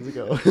 30 seconds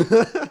ago.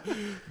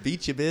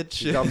 Beat you, bitch.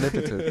 He's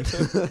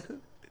omnipotent.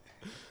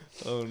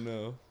 Oh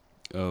no.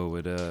 Oh,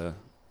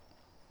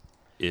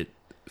 it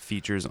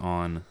features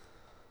on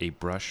a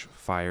Brush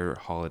Fire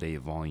holiday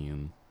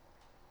volume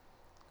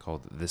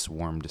called This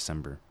Warm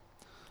December.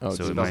 Oh, So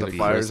it's it About might the be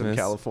fires in Christmas?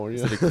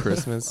 California. Is it a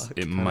Christmas?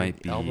 It kind might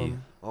of be.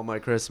 album? All my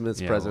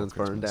Christmas Yeah, presents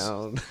all burned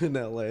down in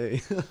LA.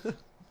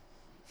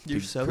 You're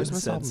Dude, so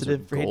Christmas albums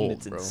insensitive, are Braden. gold,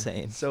 It's bro.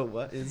 insane. So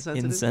what?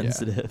 Insensitive?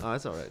 Insensitive. Oh,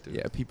 that's all right, dude.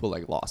 Yeah, people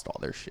like lost all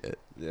their shit.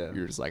 Yeah.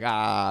 You're just like,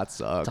 it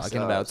sucks. Talking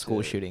Oh, about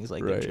school shit. shootings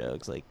like Right. they're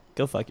jokes. Like,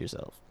 go fuck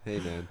yourself. Hey,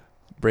 man.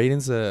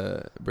 Braden's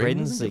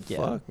Braden's doesn't like, give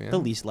yeah, a fuck, man. the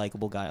least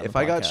likable guy on If the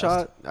I got podcast.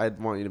 shot, I'd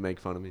want you to make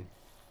fun of me.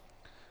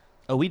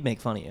 Oh, we'd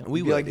make fun of you. We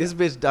You'd be would, like, this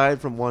bitch died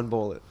from one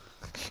bullet.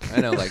 I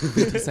know, like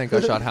 50 Cent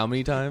got shot how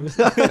many times?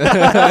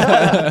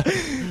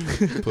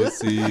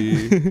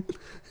 Pussy.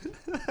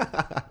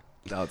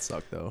 That would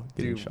suck though.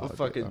 Getting Dude, shot. would be a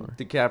fucking bummer.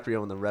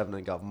 DiCaprio in The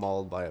Revenant got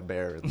mauled by a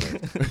bear. And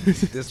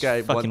this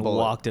guy, one fucking bullet,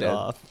 walked it dead.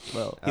 off.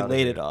 Well, he Outta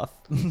laid here. it off.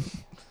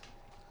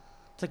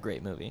 It's a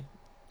great movie.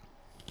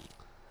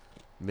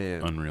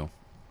 Man. Unreal.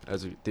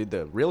 Dude,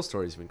 the real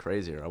story's even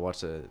crazier. I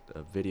watched a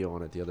video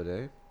on it the other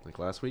day, like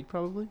last week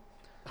probably,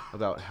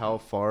 about how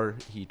far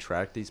he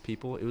tracked these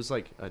people. It was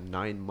like a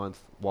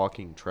 9-month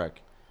walking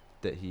trek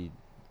that he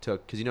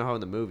took. Because you know how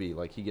in the movie,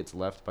 like, he gets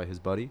left by his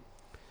buddy,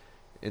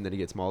 and then he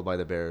gets mauled by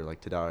the bear, like,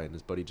 to die, and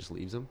his buddy just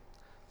leaves him.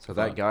 So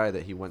that Fuck. guy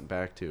that he went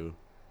back to,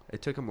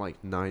 it took him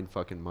like 9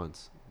 fucking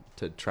months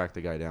to track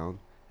the guy down,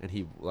 and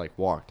he, like,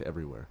 walked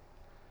everywhere.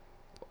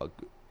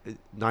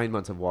 9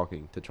 months of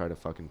walking to try to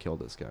fucking kill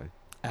this guy.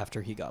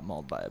 After he got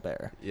mauled by a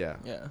bear. Yeah.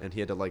 Yeah. And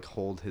he had to like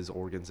hold his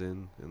organs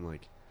in and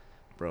like,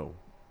 bro,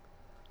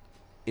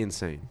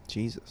 insane.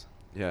 Jesus.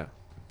 Yeah.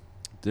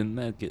 Didn't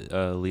that get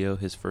Leo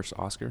his first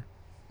Oscar?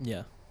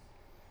 Yeah.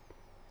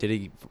 Did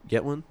he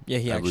get one? Yeah,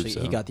 he I believe actually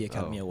he so. got the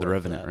Academy Oh, Award. The for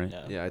Revenant, that, right?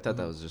 Yeah. Yeah, I thought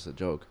that Mhm. was just a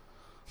joke.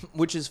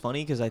 Which is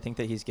funny because I think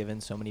that he's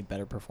given so many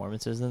better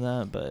performances than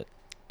that, but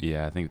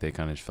Yeah, I think they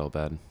kind of felt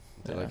bad.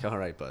 They're Yeah. like, all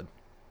right, bud.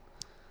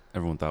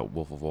 Everyone thought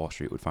Wolf of Wall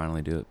Street would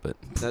finally do it, but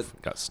That-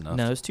 got snuffed.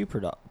 no, it was too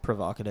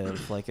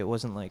provocative. Like it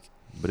wasn't like.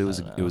 But it was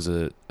I don't it was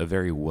a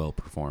very well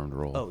performed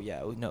role. Oh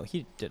yeah, no,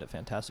 he did a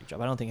fantastic job.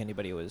 I don't think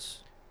anybody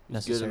was He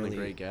was good in The necessarily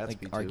Great Gatsby,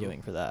 like too.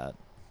 arguing for that.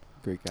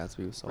 Great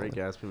Gatsby was solid. Great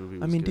Gatsby movie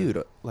was I mean, good.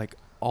 dude, like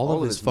all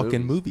of his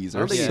fucking movies I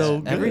are don't think so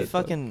it's- good. Every but-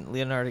 fucking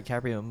Leonardo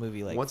DiCaprio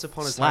movie, like Once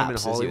Upon a Time in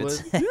slaps, as you would Hollywood?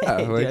 say. Yeah,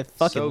 Dude, like, I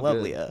fucking so love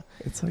good. Leo.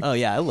 It's like Oh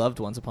yeah, I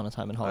loved Once Upon a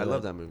Time in I Hollywood.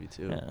 love that movie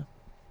too. Yeah.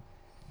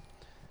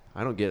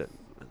 I don't get it.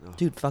 No.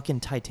 Dude, fucking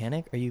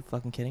Titanic? Are you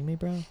fucking kidding me,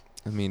 bro?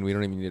 I mean, we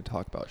don't even need to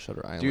talk about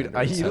Shutter Island. Dude, or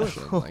I-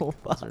 Inception. Oh, like, those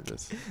are fuck.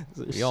 just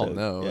we all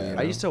know. Yeah. You I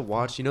know? used to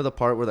watch, you know, the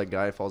part where the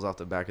guy falls off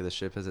the back of the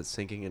ship as it's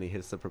sinking and he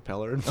hits the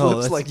propeller and Oh,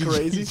 flips that's- like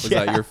crazy. Was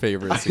that your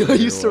favorite scene? I or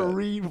used to what?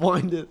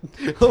 rewind it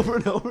over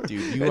and over.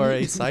 Dude, you And are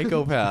a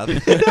psychopath.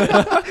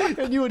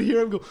 and you would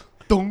hear him go,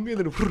 dong, and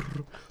then,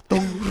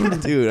 dong.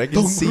 Dude, I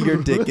can see your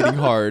dick getting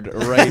hard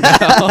right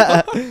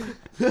now.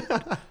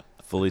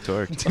 Fully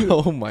torqued.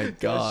 Oh my That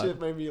god.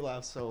 shit made me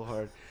laugh so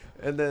hard.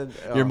 And then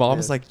Your oh,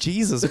 mom's man. like,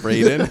 Jesus,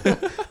 Braden.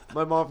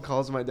 My mom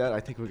calls my dad. I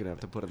think we're gonna have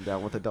to put him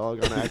down with the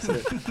dog on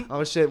accident.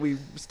 Oh shit, we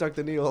stuck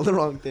the needle on the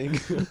wrong thing.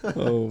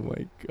 Oh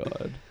my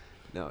god.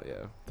 No,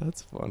 yeah,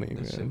 That's funny,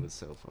 that shit man. was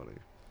so funny.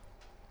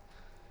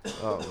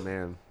 Oh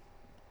man,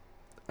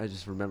 I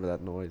just remember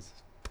that noise.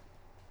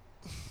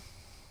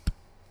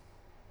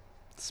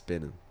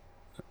 Spinning.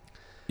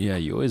 Yeah,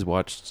 you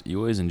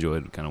always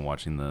enjoyed kind of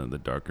watching the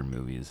darker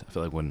movies. I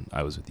feel like when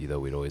I was with you though,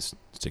 we'd always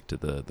stick to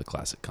the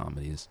classic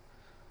comedies.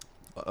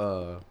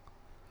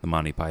 The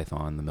Monty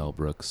Python, the Mel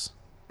Brooks.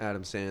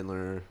 Adam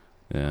Sandler.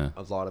 Yeah.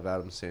 A lot of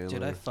Adam Sandler.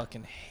 Dude, I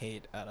fucking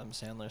hate Adam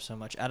Sandler so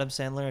much. Adam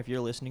Sandler, if you're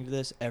listening to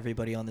this,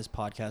 everybody on this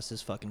podcast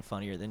is fucking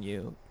funnier than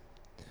you.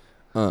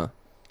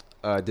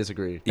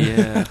 Disagree.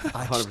 Yeah.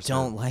 I 100%. just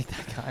don't like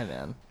that guy,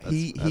 man.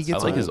 He that's-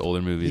 gets I like his old.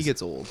 older movies. He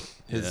gets old.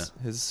 His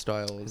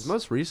style is His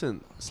most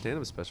recent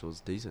stand-up special was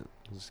decent.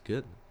 It was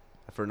good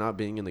for not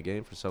being in the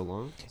game for so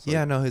long. It's yeah,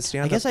 like- no, his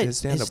stand I up. guess his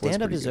stand up his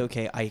stand-up is good.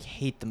 okay. I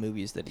hate the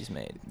movies that he's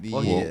made.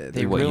 Well, yeah,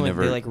 They what, you ruin,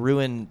 never- they like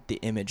ruin the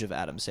image of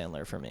Adam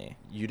Sandler for me.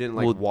 You didn't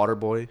like Well-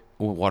 Waterboy.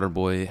 Well,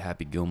 Waterboy,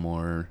 Happy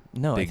Gilmore.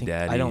 No, Big I think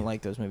Daddy. I don't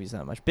like those movies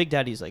that much. Big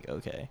Daddy's like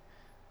okay.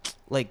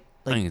 Like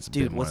I think it's a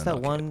dude, bit more what's than that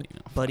okay, one but, you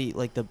know. buddy?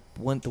 Like the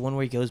one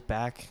where he goes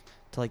back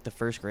to like the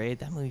first grade.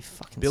 That movie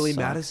fucking Billy sucked.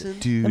 Madison.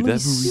 Dude, That that movie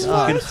movie's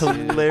sucks,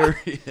 fucking dude.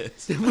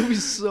 hilarious. That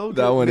movie's so good.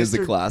 That one is the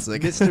Mr.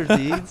 classic. Mr.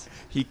 Deeds.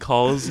 He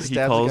calls Stabs a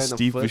guy in the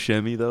Steve foot.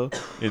 Buscemi though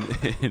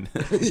in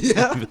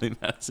Yeah. Billy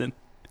Madison.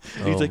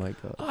 Oh He's like, my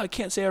god. oh, I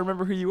can't say I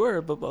remember who you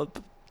were, but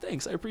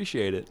thanks, I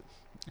appreciate it.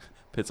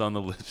 Puts on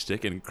the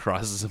lipstick and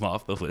crosses him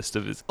off the list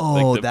of his. Oh,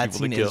 like, the that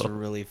people to scene is kill.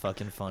 really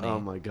fucking funny. Oh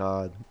my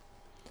god.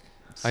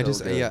 I So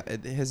just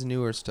good. his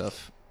newer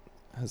stuff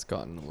has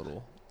gotten a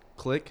little.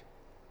 Click.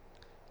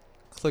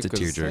 Click It's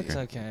a was tearjerker. It's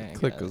okay. I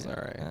Click got was it.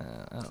 alright.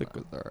 I don't Click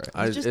know. was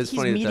alright. He's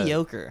funny that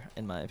mediocre,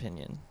 in my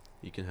opinion.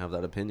 you can have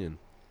that opinion.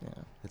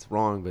 Yeah. It's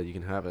wrong, but you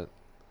can have it.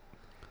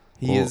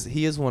 He Well-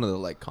 is one of the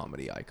like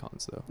comedy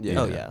icons though. Yeah.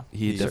 Oh, yeah.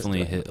 He He's definitely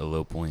just- hit a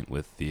low point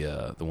with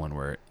the one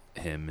where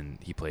him and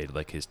he played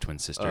like his twin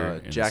sister.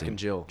 in the Jack same- and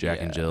Jill. Jack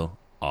and Yeah. Jill,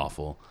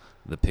 awful.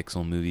 The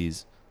Pixel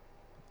movies,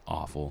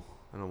 awful.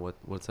 I don't know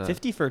what's that.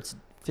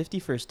 50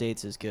 First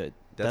Dates is good.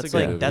 That's a That's good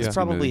like movie. that's Yeah.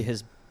 probably Movie.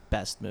 his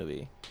best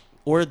movie,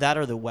 or that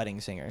or The Wedding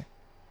Singer.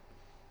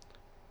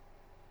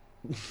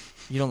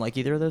 You don't like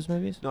either of those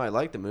movies? No, I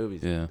like the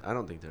movies. Yeah. I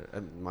don't think they're,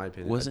 in my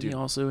opinion. Wasn't he dude,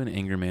 also in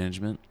Anger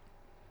Management?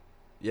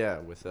 Yeah,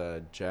 with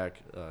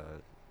Jack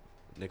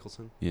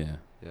Nicholson. Yeah,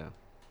 Yeah.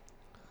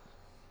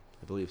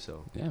 I believe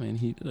so. yeah, man.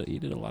 He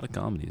did a lot of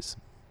comedies.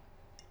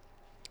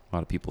 A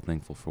lot of people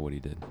thankful for what he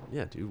did.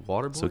 Yeah, dude.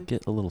 Waterboy. So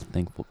get a little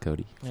thankful,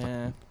 Cody.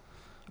 Yeah.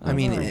 I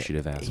mean,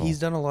 appreciative asshole. he's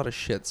done a lot of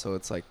shit, so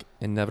it's like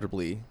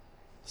inevitably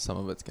some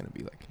of it's gonna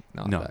be like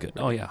not no that good.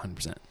 great. Oh yeah,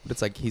 100%. But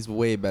it's like he's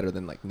way better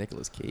than like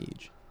Nicolas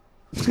Cage.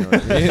 You know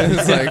what I mean?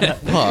 It's like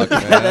fuck,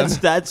 man.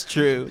 that's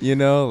true. You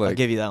know, I'll like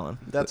give you that one.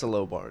 That's a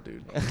low bar,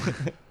 dude.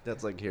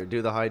 That's like here,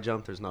 do the high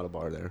jump. There's not a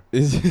bar there.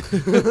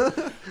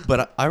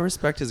 but I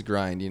respect his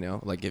grind. You know,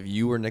 like if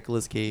you were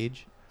Nicolas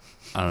Cage,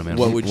 I don't know, man.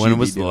 What would when you be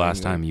was the doing,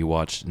 last man? time you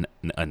watched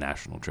A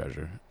National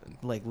Treasure?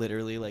 Like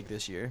literally, like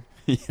this year.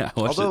 Yeah, I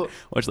watched Although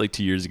it like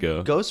 2 years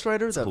ago. Ghost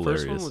Rider, that first one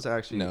hilarious. was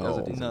actually that was a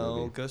No. decent No,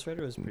 movie. Ghost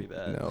Rider was pretty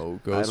bad. no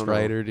I Ghost don't know.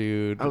 Rider,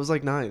 dude. I was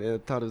like 9. I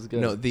thought it was good.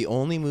 No, the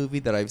only movie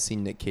that I've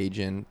seen Nick Cage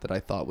in that I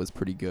thought was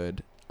pretty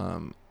good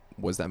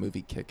was that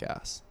movie Kick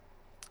Ass.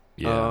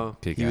 Yeah,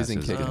 Kick-Ass he was in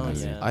is a good Kick-Ass.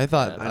 movie. I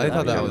thought I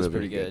thought that was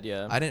pretty movie. good.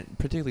 Yeah. I didn't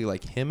particularly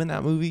like him in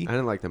that movie, I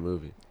didn't like the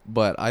movie.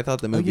 but I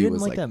thought the Oh, you movie didn't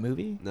was like like that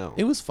movie? No.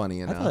 it was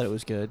funny I enough. thought it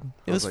was good.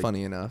 It I was was like-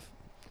 funny enough.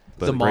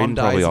 But the Braden mom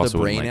probably dies of also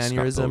the brain wouldn't like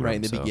Scott aneurysm right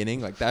in the Pilgrim, so-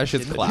 beginning. Like that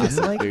shit's Didn't-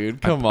 classic, like- dude.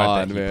 I- Come I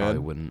on, bet he probably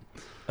man. wouldn't.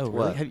 Oh, What?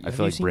 really? Have I you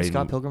feel like seen Braden-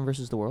 Scott Pilgrim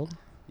versus the World?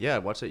 Yeah, I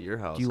watched it at your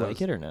house. Do you That like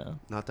was it or no?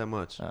 Not that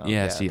much. Oh,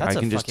 Yeah, see, that's I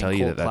a can just fucking tell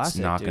you cult that that's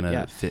classic, not dude. gonna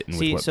Yeah. fit in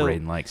See, with what so-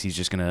 Braden likes. He's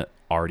just gonna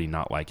already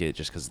not like it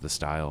just because of the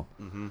style,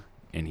 Mm-hmm.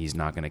 and he's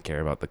not gonna care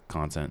about the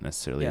content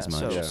necessarily Yeah, as much.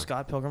 so Yeah.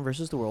 Scott Pilgrim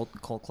versus the World,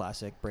 cult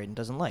classic. Braden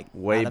doesn't like.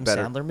 Way Adam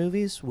better. Sandler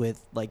movies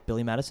with like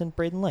Billy Madison.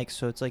 Braden likes.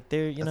 So it's like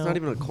they're That's know not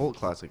even a cult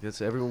classic.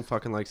 It's everyone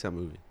fucking likes that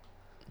movie.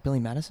 Billy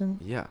Madison.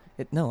 Yeah.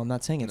 No, I'm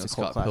not saying it's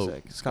No, a cult Scott Pil-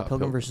 classic. Scott Scott Pilgrim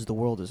Pilgrim. versus the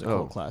World is a Oh.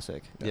 cult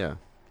classic. Yeah.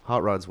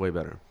 Hot Rod's way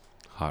better.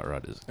 Hot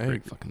Rod is a I,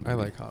 great fucking movie. I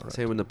like Hot Rod.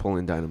 Same with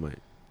Napoleon Dynamite.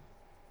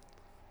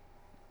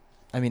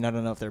 I mean, I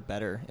don't know if they're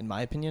better. In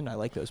my opinion, I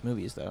like those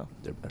movies though.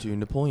 They're better. Dude,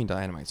 Napoleon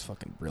Dynamite's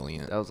fucking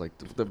brilliant. That was like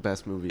the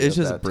best movie. It's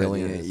of just that 10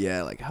 brilliant. years.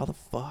 Yeah, like how the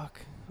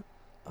fuck?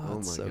 Oh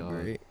it's my so God.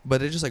 great.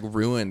 But it just like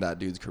ruined that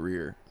dude's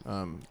career.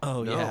 Oh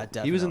No, yeah,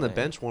 definitely. He was in the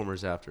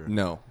Benchwarmers after.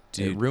 No,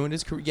 Dude. it ruined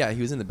his career. Yeah,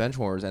 he was in the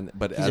Benchwarmers,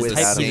 but He's as a, With the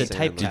type, Adam he's a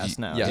Sandler. typecast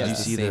now. yeah, Did you he's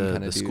the see same the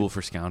kinda dude. School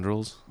for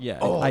Scoundrels? Yeah.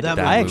 Oh, I, that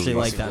I movie actually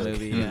was like that fucking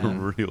movie.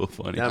 Yeah. Real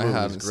funny. That I movie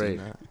haven't was great.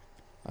 seen that.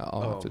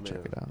 I'll Oh, have to check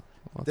man. it out.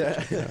 I'll have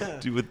to check it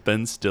out. Dude, with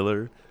Ben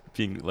Stiller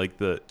being like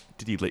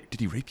did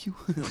he rape you?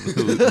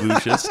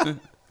 Lucius.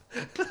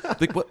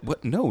 Like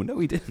what? No,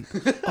 he didn't.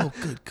 Oh,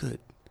 good.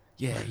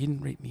 Yeah, he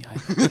didn't rape me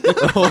either.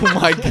 Oh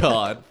my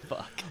god.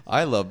 Fuck.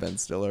 I love Ben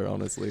Stiller,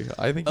 honestly.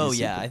 I think he's Oh,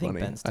 yeah, super I think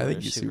funny. Ben I Stiller's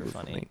think he's super super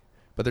funny. funny.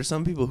 But there's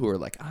some people who are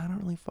like, I don't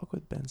really fuck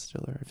with Ben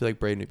Stiller. I feel like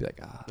Braden would be like,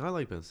 I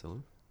like Ben Stiller.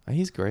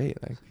 he's great.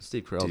 Like,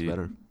 Steve Carell's Dude.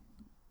 better.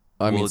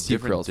 I mean, Well,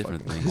 Steve Carell's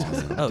different fucking things.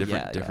 awesome. Man. Oh,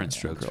 different yeah, different yeah.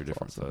 strokes for Carell's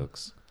different awesome.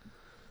 folks.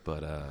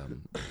 But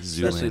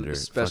Especially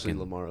Zoolander, fucking,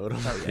 Lamar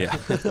Odom. Oh,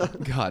 yeah.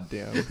 God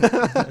damn.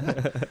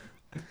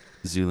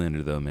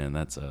 Zoolander though, man,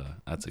 that's a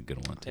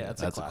good one too. Yeah,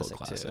 it's that's a classic,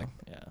 cult classic. too.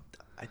 Yeah.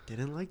 I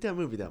didn't like that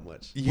movie that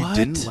much. You What?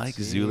 didn't like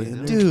Dude.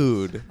 Zoolander?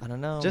 Dude. I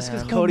don't know. Just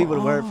because man. Cody Come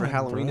would wear it for on,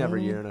 Halloween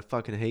every bro. year, and I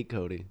fucking hate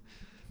Cody.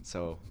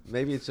 So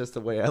maybe it's just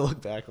the way I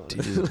look back on it.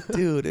 Dude,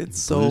 Dude,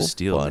 it's Blue so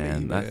Steel, funny,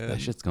 man.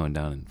 That shit's going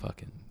down in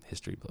fucking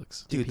history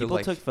books. Dude, Dude, the, people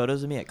like- took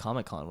photos of me at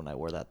Comic-Con when I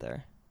wore that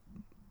there.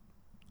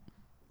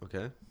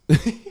 Okay.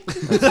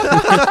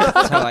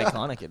 That's how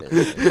iconic it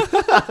is. dude.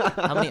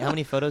 How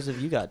many photos have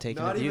you got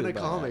taken Not of you? even a by,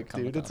 comic,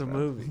 dude. It's a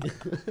Comic-Con,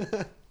 bro?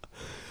 movie.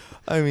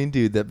 I mean,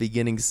 dude, that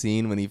beginning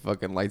scene when he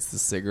fucking lights the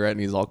cigarette and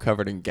he's all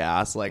covered in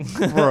gas, like,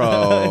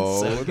 bro,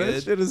 so that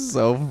good. shit is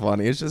so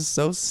funny. It's just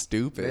so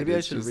stupid. Maybe I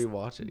It's should just-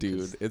 rewatch it.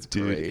 'cause Dude, it's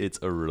Dude, great. it's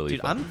a really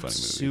Dude, fucking I'm funny movie.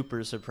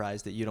 super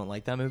surprised that you don't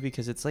like that movie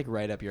because it's like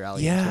right up your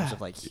alley in Yeah. terms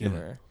of like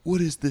humor.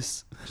 What is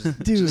this?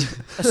 dude,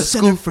 A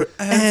school for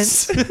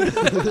ants.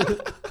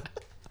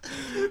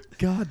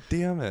 God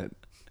damn it.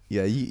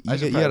 Yeah, you I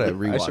should gotta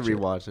probably- rewatch I should it.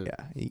 rewatch it.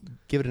 Yeah,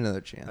 give it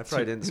another chance. I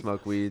probably didn't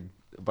smoke weed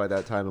by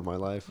that time in my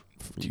life.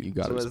 You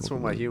got So to. that's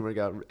when my humor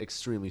got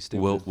extremely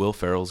stupid. Will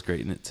Ferrell's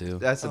great in it too.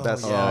 That's the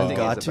best. Yeah, I think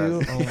got he's the to.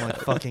 best. Oh my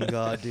fucking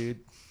god, dude.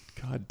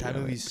 God That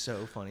damn movie's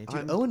so funny. Dude,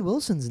 I'm- Owen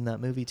Wilson's in that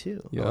movie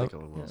too. Yeah. I like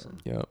Owen Wilson.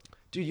 Yep.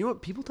 Dude, you know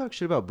what? People talk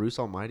shit about Bruce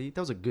Almighty. That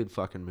was a good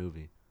fucking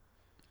movie.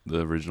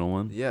 The original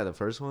one. Yeah, the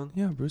first one.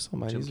 Yeah, Bruce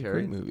Almighty's a Jim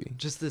great Carrey? movie.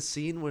 Just the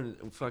scene when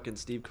fucking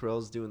Steve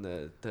Carell's doing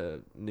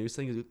the news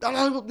thing. He's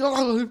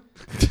that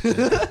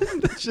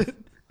shit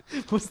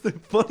was the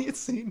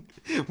funniest scene.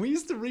 We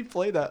used to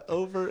replay that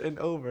over and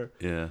over.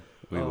 Yeah,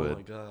 we oh would.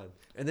 my god!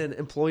 And then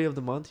Employee of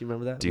the Month. You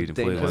remember that? Dude, With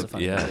Dane Employee of the Cook?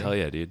 Month. Yeah, hell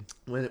yeah, dude.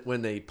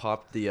 When they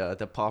popped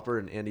the popper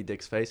in Andy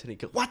Dick's face and he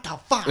go, "What the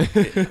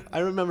fuck?" I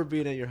remember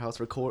being at your house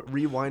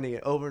rewinding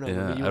it over and over.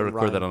 Yeah, You I and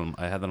record that Ryan. on.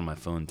 I had that on my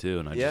phone too,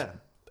 and I Yeah. just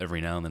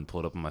every now and then pull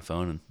it up on my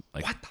phone and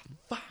like. What the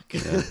fuck?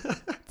 Yeah.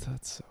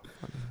 That's so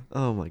funny.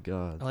 Oh my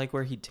god. I like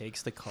where he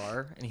takes the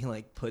car and he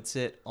like puts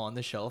it on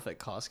the shelf at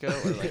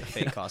Costco or like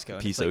fake Costco.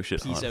 And Piece it's, like, of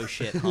shit Piece Honda. of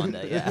shit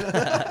Honda.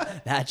 Yeah,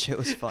 that shit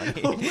was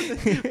funny. when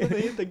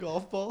they hit the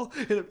golf ball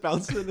and it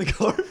bounces in the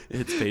car.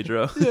 It's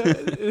Pedro. Yeah,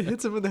 it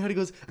hits him in the head. He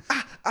goes,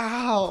 ah,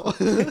 ow.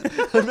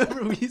 I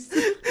remember we used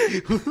to.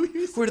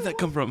 Where did that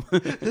come from?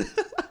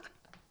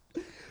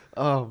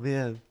 Oh,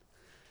 man.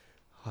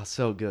 Oh,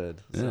 so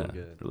good. So Yeah,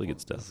 good. really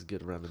good stuff. This is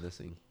good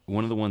reminiscing.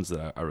 One of the ones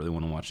that I really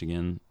want to watch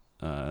again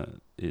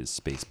is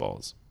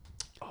Spaceballs.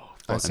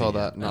 I saw mean,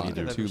 that I not need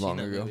to- too long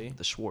ago.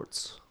 The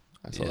Schwartz.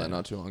 I saw Yeah. that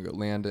not too long ago.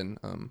 Landon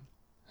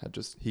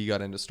he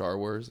got into Star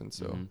Wars, and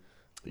so Mhm.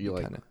 You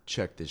like, kinda-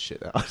 check this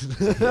shit out.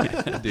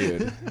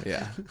 dude,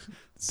 yeah, Big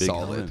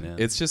solid. helmet, man.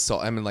 It's just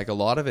I mean, like a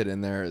lot of it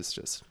in there is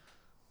just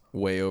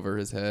way over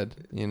his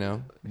head, you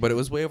know. But it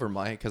was way over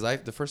my because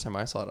the first time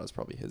I saw it, I was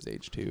probably his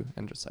age too,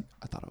 and just like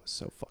I thought it was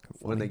so fucking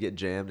funny. When they get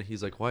jammed,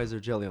 he's like, why is there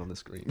jelly on the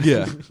screen?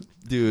 yeah,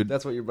 dude,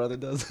 That's what your brother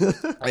does.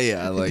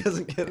 yeah, He like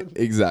doesn't get it.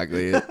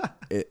 exactly.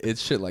 It's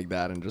shit like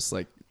that, and just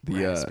like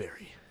the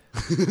Raspberry.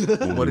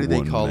 what do they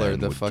One call her? man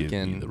The would give me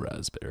fucking the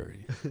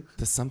raspberry.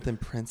 the something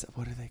prince.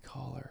 What do they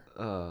call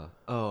her?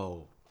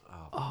 Oh,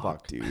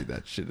 fuck. Dude,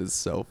 that shit is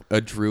so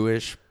a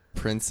Druish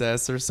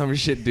princess or some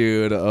shit,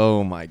 dude.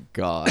 Oh my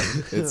god,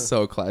 it's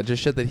so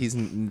just shit that he's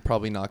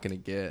probably not gonna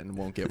get and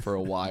won't get for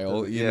a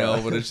while, you Yeah.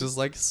 know. But it's just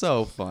like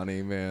so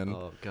funny, man,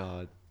 Oh,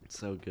 God.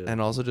 So good.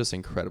 and also just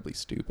incredibly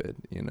stupid,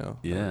 you know.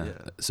 Yeah. yeah.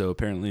 So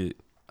apparently,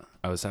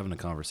 I was having a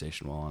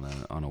conversation while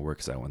on a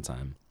work site one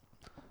time,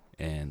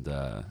 and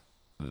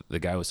the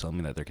guy was telling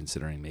me that they're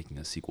considering making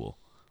a sequel,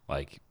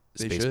 like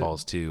They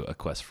Spaceballs 2: A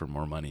Quest for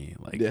More Money,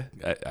 like Yeah.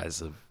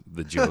 as of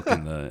the joke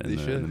in the They in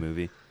the should.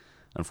 movie.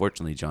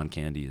 Unfortunately, John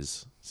Candy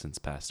has since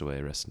passed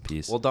away. Rest in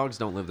peace. Well, dogs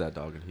don't live that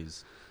dog, and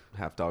he's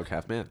half dog,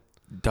 half man.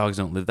 Dogs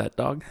don't live that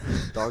dog.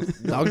 Dogs,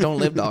 Dog don't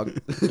live, dog.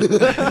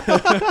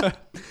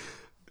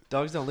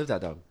 dogs don't live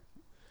that dog.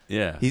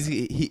 Yeah.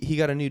 He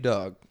got a new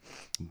dog.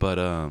 But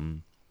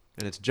And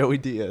it's Joey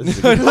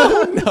Diaz. no,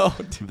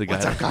 the guy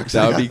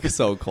that would be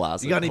so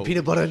classic. You got any Holy-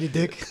 peanut butter on your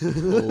dick?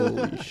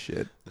 Holy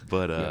shit!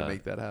 but You gotta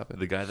make that happen.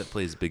 the guy that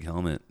plays Big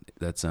Helmet,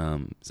 that's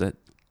is that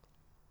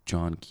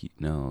John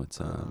No, it's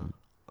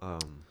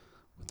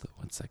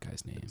what's that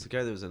guy's name? It's the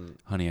guy that was in.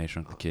 Honey, I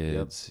Shrunk the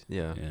Kids.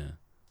 Yeah. Yeah.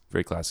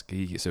 Very classic.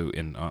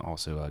 And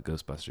also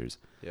Ghostbusters.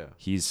 Yeah.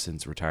 He's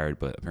since retired,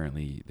 but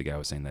apparently the guy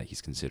was saying that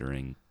he's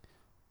considering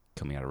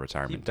coming out of He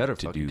retirement better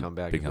to fucking do come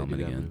back Big and they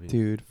do Helmet that again. movie.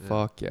 Dude, Yeah.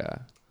 fuck yeah.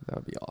 That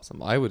would be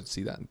awesome. I would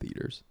see that in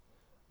theaters.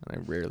 And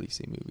I rarely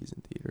see movies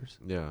in theaters.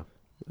 Yeah.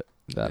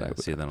 That Yeah, I would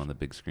see that on the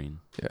big screen.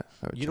 Yeah.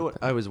 I would You know check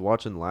what that. I was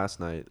watching last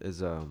night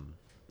is on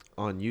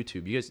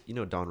YouTube. You guys, you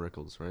know Don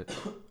Rickles, right?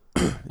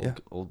 Yeah.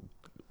 Old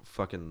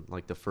fucking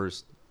like the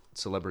first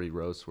celebrity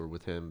roasts were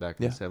with him back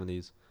in Yeah. the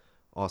 70s.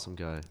 Awesome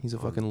guy. He's a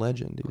On- fucking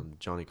legend, dude. on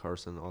Johnny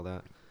Carson, all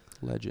that.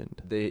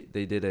 Legend. They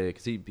did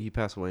because he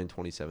passed away in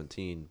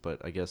 2017,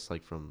 but I guess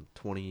like from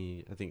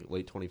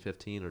late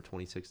 2015 or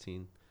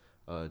 2016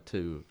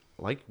 to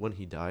like when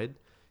he died,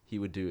 he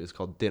would do it's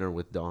called Dinner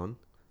with Don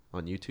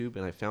on YouTube,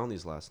 and I found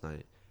these last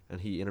night,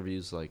 and he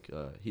interviews like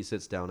he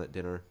sits down at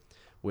dinner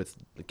with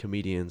the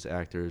comedians,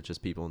 actors,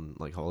 just people in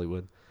like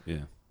Hollywood,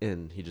 Yeah.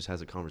 and he just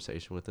has a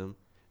conversation with them,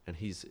 and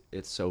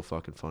it's so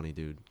fucking funny,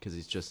 dude, because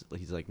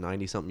he's like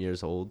 90 something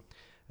years old.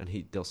 And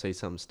they'll say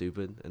something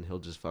stupid, and he'll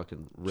just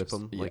fucking rip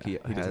them like he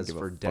doesn't has give a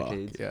for fuck,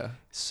 decades. Yeah.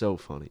 So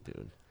funny,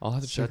 dude. I'll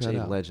have to check Such that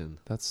a out. legend.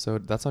 That's on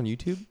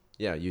YouTube?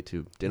 Yeah,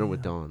 YouTube. Dinner with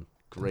Yeah. Dawn.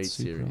 Great That's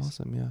super series.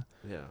 awesome,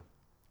 yeah. Yeah.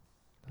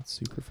 That's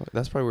super fun.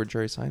 That's probably where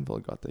Jerry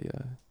Seinfeld got the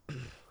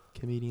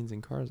comedians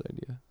in cars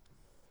idea.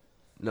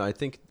 No, I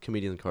think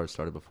Comedians in Cars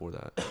started before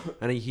that.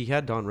 And he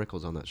had Don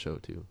Rickles on that show,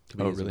 too.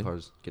 Comedians really? in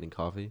Cars getting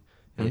coffee.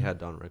 And he Mhm. had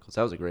Don Rickles.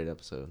 That was a great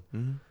episode.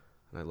 Mm-hmm.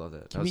 And I love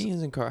that. That was-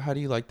 Comedians in cars. How do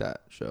you like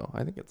that show?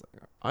 I think it's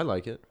I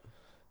like it.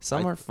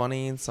 some I- are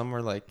funny and some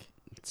are like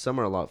Some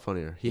are a lot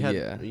funnier. He had,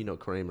 Yeah.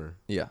 Kramer.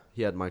 yeah.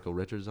 He had Michael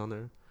Richards on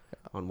there,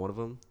 on one of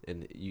them.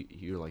 And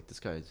you're like, this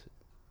guy's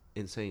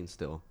insane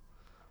still.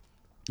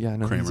 Yeah,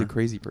 no, he's a Kramer.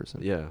 crazy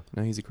person. Yeah.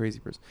 No, he's a crazy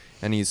person,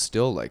 and he's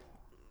still like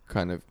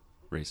kind of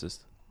Racist.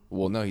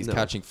 Well, no, he's No.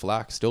 catching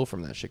flack still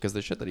from that shit because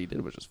the shit that he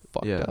did was just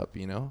fucked Yeah. up,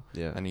 you know.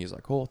 Yeah. And he's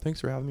like, "Oh,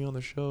 thanks for having me on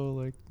the show."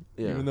 Like,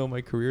 Yeah. even though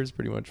my career's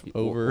pretty much Well,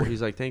 over.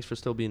 he's like, thanks for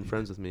still being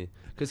friends with me,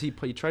 because he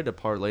tried to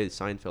parlay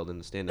Seinfeld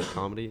into stand-up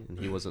comedy, and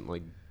he wasn't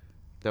like,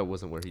 that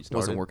wasn't where he started.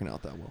 wasn't working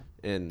out that well.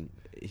 And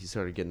he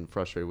started getting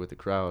frustrated with the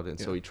crowd, and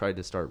so Yeah. he tried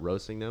to start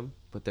roasting them,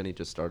 but then he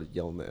just started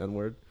yelling the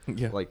N-word,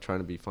 Yeah. like trying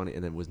to be funny,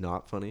 and it was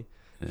not funny.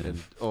 Yeah. And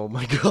oh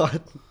my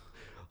god,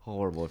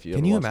 horrible. If you Can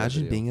ever you watch that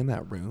imagine video. being in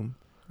that room,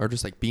 or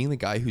just like being the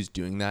guy who's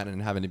doing that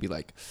and having to be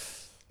like,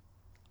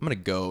 "I'm gonna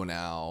go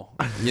now,"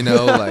 you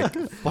know, like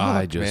I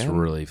fuck, just man.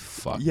 really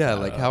fucked. Yeah,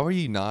 that like up. how are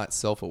you not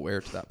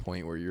self-aware to that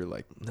point where you're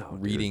like No,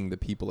 dude. reading the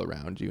people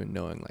around you and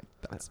knowing like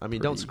that's I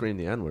mean, don't pretty- scream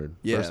the N-word.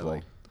 Yeah, first of all,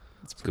 like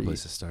it's It's a good pretty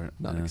place to start.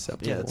 not Yeah.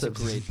 acceptable. Yeah, it's a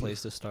great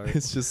place to start.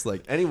 It's just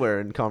like, anywhere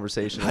in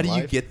conversation. how in do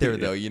you life, get there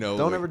though? You know,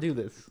 Don't like, ever do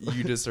this.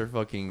 You just are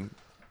fucking,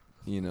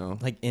 you know,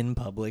 Like in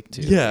public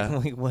too. Yeah.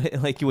 Like what?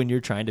 Like when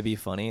you're trying to be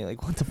funny.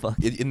 Like what the fuck?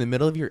 in the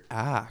middle of your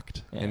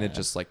act, and it Yeah.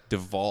 just like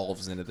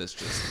devolves into this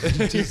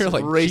just, you're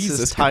like racist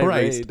Jesus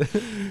tirade.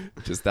 Christ.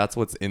 Just that's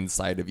what's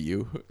inside of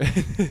you.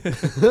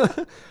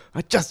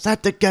 I just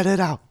had to get it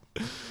out.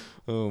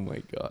 Oh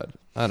my god,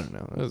 I don't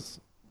know.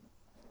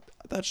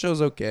 That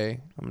show's okay.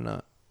 I'm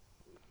not.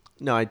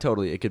 No,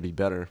 it could be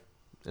better.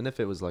 And if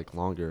it was like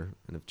longer,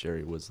 and if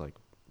Jerry was like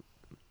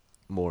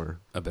more,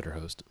 A better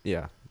host.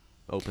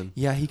 open.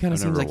 Yeah, he kind of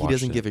I've seems never like he watched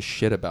doesn't it. give a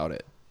shit about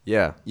it.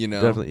 Yeah, You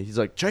know? definitely. He's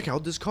like, check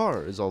out this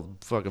car. Is all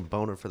fucking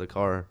boner for the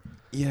car.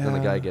 Yeah. Then the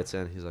guy gets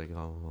in. He's like,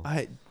 oh,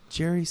 well.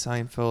 Jerry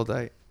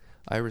Seinfeld.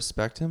 I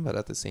respect him, but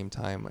at the same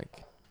time,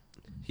 like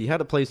He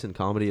had a place in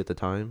comedy at the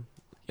time,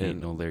 He ain't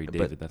and no Larry but-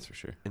 David, that's for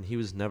sure. and he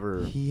was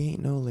never. he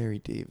ain't no Larry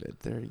David.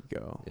 There you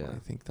go. Yeah. I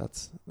think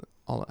that's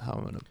all how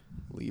I'm gonna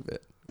leave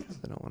it. 'Cause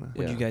I don't want to.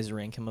 Would Yeah. you guys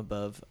rank him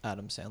above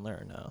Adam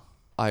Sandler or no?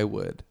 I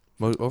would.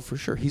 Oh, for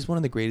sure. He's one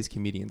of the greatest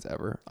comedians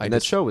ever. And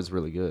that show was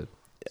really good.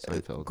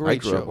 Seinfeld. Great I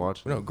grew show. up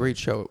watching. No, it. great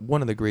show.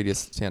 One of the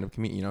greatest stand-up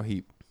comedians. You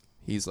know,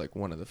 he's like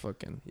one of the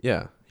fucking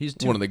Yeah, he's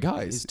one of the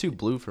guys. He's too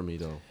blue for me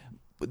though.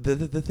 But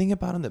the thing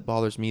about him that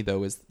bothers me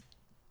though is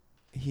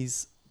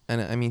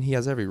and I mean he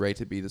has every right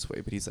to be this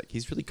way, but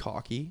he's really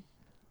cocky,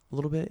 a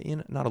little bit.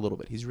 Not a little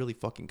bit. He's really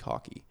fucking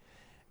cocky.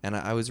 And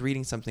I was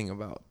reading something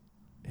about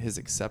he's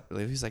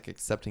like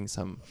accepting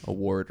some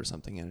award or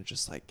something, and it's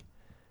just like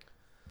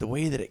the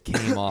way that it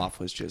came off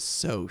was just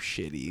so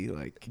shitty.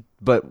 Like,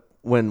 But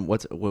what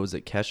was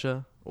it,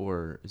 Kesha,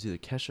 or is it either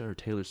Kesha or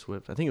Taylor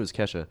Swift? I think it was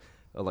Kesha.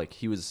 Like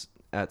he was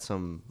at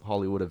some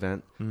Hollywood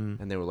event,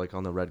 and they were like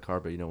on the red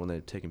carpet, when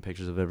they're taking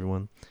pictures of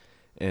everyone.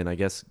 And I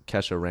guess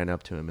Kesha ran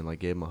up to him and like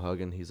gave him a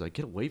hug, and he's like,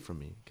 "Get away from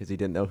me," because he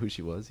didn't know who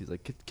she was. He's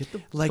like, "Get the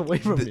fuck away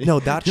from me." No,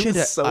 that It shit.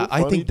 was so I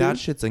funny, think that dude.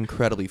 shit's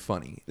incredibly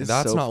funny. It's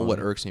That's so not what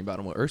funny. irks me about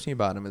him. What irks me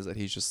about him is that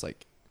he's just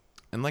like,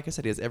 and like I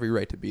said, he has every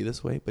right to be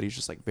this way, but he's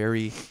just like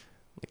very,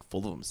 like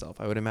full of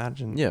himself. I would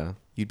imagine. Yeah.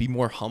 You'd be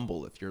more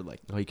humble if you're like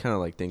Oh, he kind of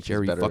like thinks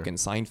Jerry he's better. fucking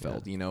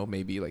Seinfeld.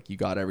 Maybe like you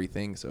got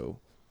everything, so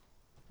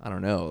I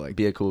don't know. Like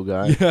Be a cool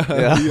guy. be a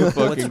What's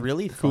fucking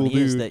really cool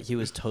funny is dude. that he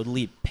was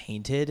totally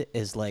painted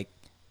as like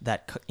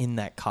in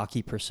that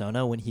cocky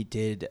persona when he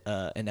did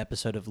an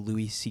episode of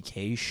Louis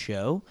C.K.'s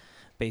show.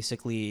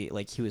 Basically,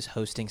 like he was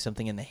hosting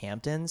something in the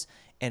Hamptons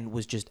and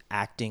was just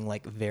acting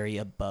like very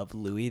above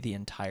Louis the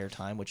entire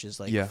time, which is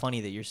like Yeah.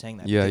 funny that you're saying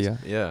that. Yeah,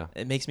 because yeah.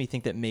 Yeah. It makes me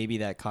think that maybe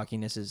that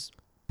cockiness is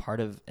part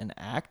of an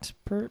act.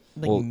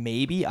 Well-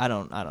 maybe I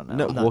don't know. No, I'm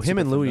not well, him super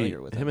and Louis,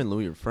 familiar with him and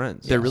Louis are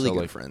friends. They're really So, good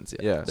like, friends.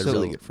 yeah, They're so,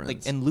 really good friends.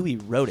 like, and Louis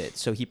wrote it,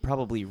 so he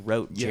probably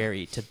wrote Yeah.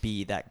 Jerry to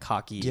be that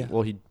cocky. Yeah.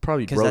 Well, he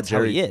probably 'Cause wrote that's how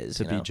Jerry he is,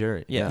 to you be know?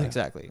 Jerry. Yeah,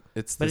 exactly.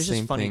 it's But the it's same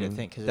just funny thing. to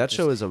think because That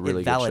show is a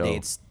really it good show.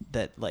 validates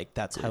that like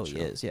that's how he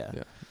show. is. Yeah,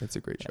 Yeah, it's a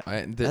great show.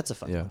 that's a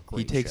fucking yeah. great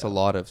He takes show. a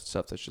lot of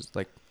stuff that's just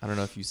like I don't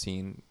know if you've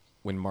seen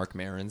when Mark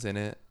Maron's in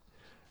it.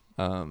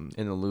 In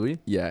the Louis.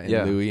 Yeah,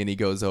 Yeah. Louis, and he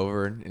goes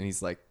over and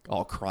he's like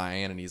all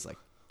crying, and he's like,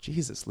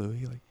 "Jesus,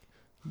 Louis, like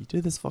you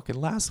did this fucking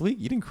last week.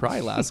 You didn't cry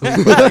last week."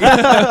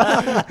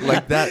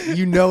 Like that,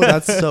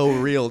 that's so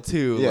real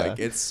too. Yeah. Like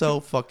it's so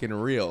fucking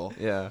real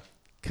Yeah.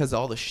 because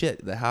all the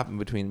shit that happened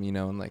between him,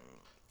 and like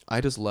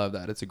I just love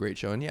that. It's a great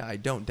show, and yeah, I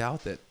don't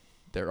doubt that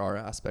there are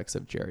aspects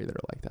of Jerry that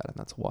are like that, and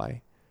that's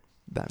why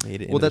that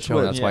made it. Well, into that's the show. what-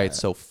 and that's why yeah. it's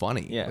so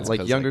funny. Yeah. It's Like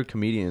 'cause, younger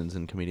comedians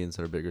and comedians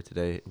that are bigger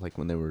today, like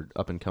when they were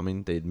up and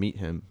coming, they'd meet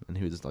him and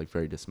he was like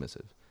very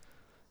dismissive.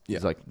 He's Yeah.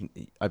 like,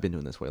 "I've been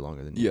doing this way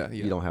longer than you. Yeah,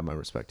 yeah. You don't have my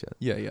respect yet."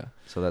 Yeah, yeah.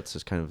 So that's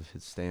just kind of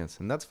his stance,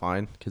 and that's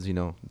fine because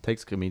it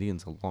takes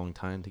comedians a long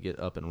time to get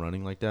up and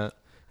running like that,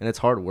 and it's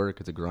hard work.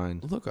 It's a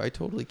grind. Look, I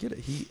totally get it.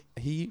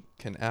 He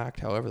can act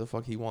however the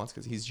fuck he wants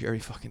because he's Jerry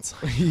fucking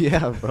Seinfeld.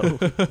 Yeah,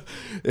 bro.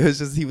 It was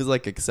just he was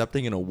like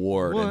accepting an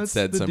award and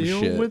said some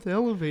shit.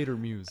 elevator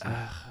music?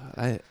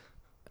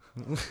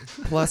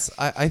 Plus,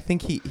 I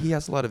think he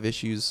has a lot of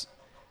issues.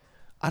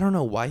 I don't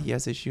know why he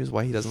has issues.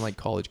 Why he doesn't like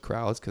college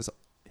crowds because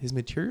his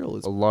material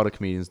is. A lot of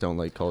comedians don't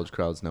like college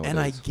crowds nowadays. And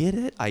I get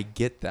it. I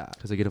get that.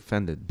 because they get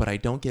offended. But I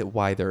don't get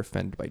why they're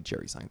offended by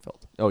Jerry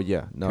Seinfeld. Oh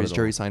yeah, no. Because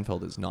Jerry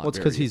Seinfeld is not. Well, it's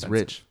very because he's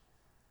offensive. rich,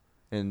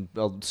 and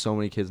so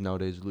many kids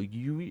nowadays are like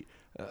you.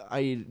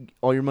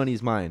 all your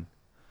money's mine.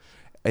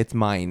 It's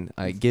mine.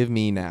 Give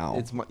me now.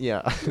 It's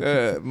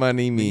yeah.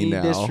 Money We me need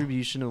now.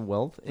 distribution of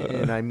wealth,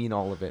 and I mean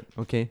all of it.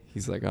 Okay.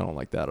 He's like, I don't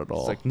like that at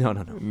all. It's like no.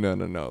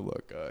 No.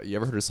 Look, you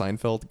ever heard of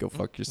Seinfeld? Go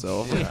fuck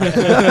yourself.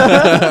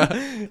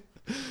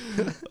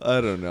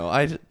 I don't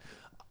know.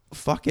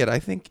 Fuck it. I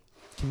think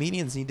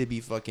comedians need to be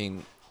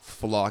fucking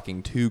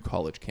flocking to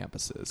college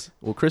campuses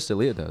Well, Chris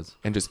D'Elia does.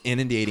 and just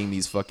inundating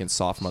these fucking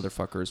soft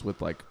motherfuckers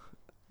with like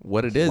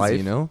what it is, Life.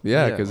 you know?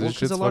 Yeah, because well, it's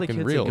just a lot of fucking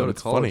kids real. that go and to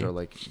it's college funny. are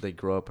like they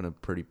grow up in a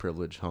pretty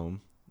privileged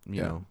home. You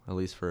Yeah. know, at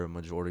least for a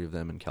majority of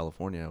them in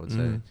California, I would say.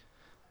 Mhm.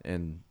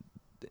 And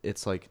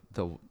it's like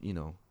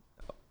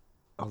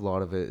a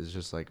lot of it is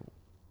just like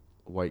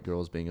white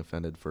girls being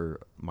offended for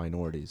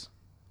minorities.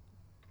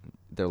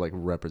 They're like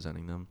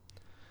representing them.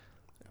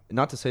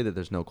 Not to say that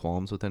there's no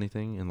qualms with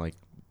anything and like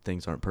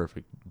things aren't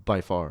perfect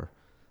by far,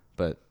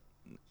 but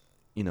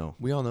you know,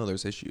 We all know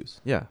there's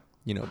issues, yeah,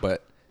 you know,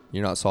 but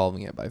you're not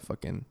solving it by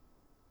fucking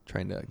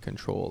trying to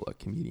control a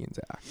comedian's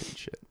act and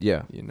shit,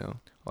 yeah. you know?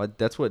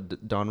 That's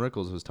what Don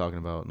Rickles was talking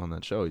about on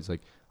that show. He's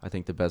like, I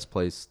think the best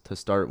place to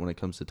start when it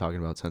comes to talking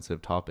about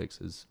sensitive topics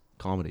is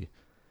comedy,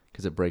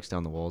 because it breaks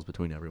down the walls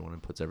between everyone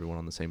and puts everyone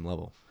on the same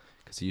level.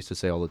 Because he used to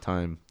say all the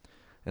time,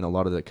 and a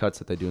lot of the cuts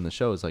that they do in the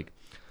show is like,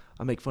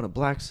 I make fun of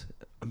blacks,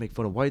 I make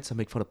fun of whites, I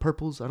make fun of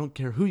purples. I don't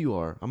care who you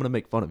are. I'm gonna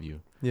make fun of you.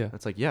 Yeah.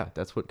 It's like, yeah,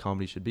 that's what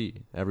comedy should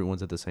be.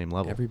 Everyone's at the same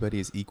level. Everybody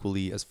is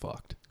equally as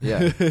fucked.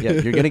 Yeah,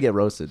 you're gonna get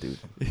roasted, dude.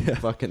 Yeah.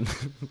 Fucking.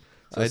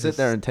 So I sit just-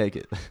 there and take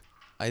it.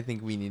 I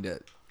think we need to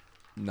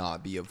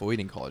not be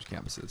avoiding college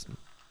campuses.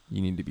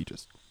 You need to be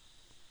just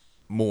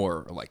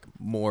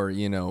more,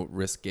 you know,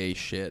 risque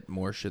shit,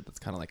 more shit that's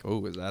kind of like,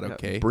 oh, is that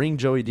okay? Bring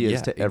Joey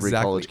Diaz to every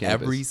exactly. college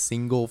campus. Every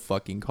single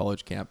fucking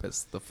college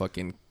campus. The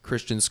fucking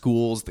Christian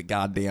schools, the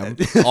goddamn,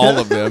 all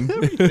of them.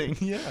 Everything.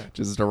 Yeah.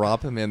 Just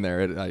drop him in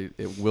there.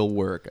 It will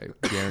work.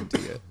 I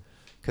guarantee it.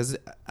 Because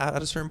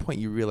at a certain point,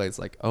 you realize,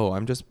 like, oh,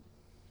 I'm just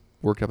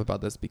worked up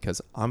about this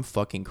because I'm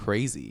fucking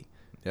crazy.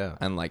 Yeah.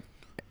 And, like,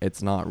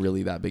 it's not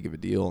really that big of a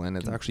deal. And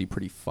it's actually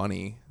pretty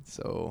funny.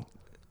 So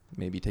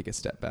maybe take a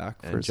step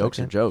back for And a jokes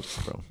are second.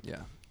 jokes, bro.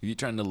 Yeah. If you're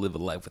trying to live a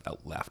life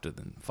without laughter,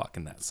 then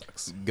fucking that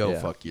sucks. Go Yeah.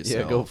 fuck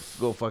yourself. Yeah,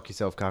 go fuck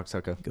yourself,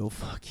 cocksucker. Go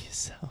fuck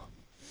yourself.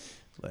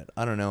 But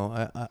I don't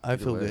know. I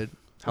feel way. good.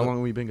 How long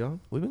have we been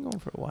going? We've been going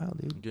for a while,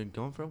 dude. We've been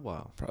going for a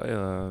while.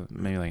 Probably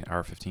maybe like an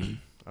hour 15.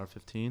 Hour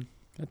 15.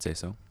 I'd say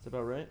so. That's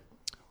about right.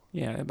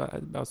 Yeah,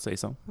 about say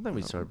so. I think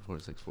we started before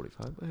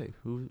 6:45. But hey,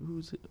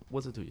 who's it?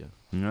 What's it to you?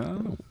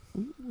 No.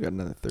 We got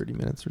another 30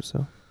 minutes or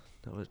so.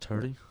 That was a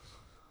 30.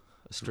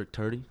 A strict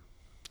 30.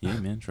 Yeah,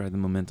 man. Try the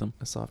momentum.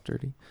 A soft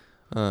dirty.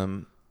 I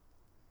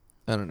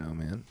don't know,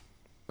 man.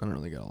 I don't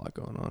really got a lot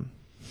going on.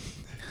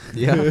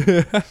 Yeah.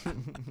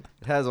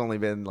 It has only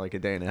been like a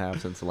day and a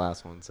half since the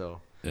last one, so.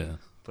 Yeah.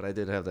 But I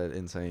did have that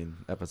insane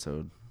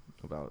episode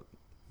about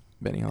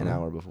Benny an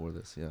hour before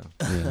this. Yeah.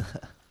 Yeah.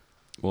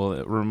 Well,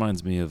 it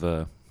reminds me of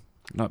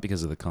not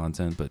because of the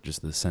content, but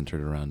just the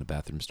centered around a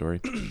bathroom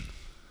story.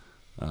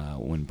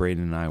 When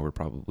Braden and I were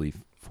probably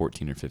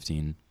 14 or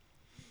 15,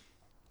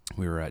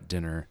 we were at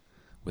dinner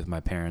with my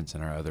parents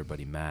and our other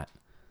buddy Matt,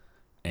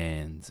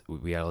 and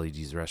we had all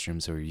these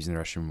restrooms, so we were using the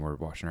restroom, we were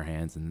washing our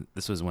hands, and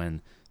this was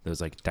when those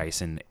like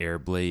Dyson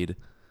Airblade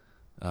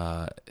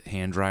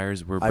hand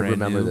dryers were I brand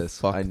remember new. this.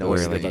 Fuck I know Where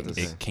what you're like about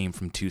to say. it came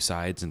from two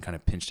sides and kind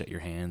of pinched at your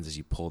hands as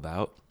you pulled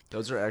out.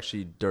 Those are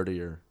actually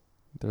dirtier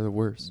They're the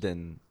worst.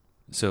 than.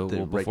 So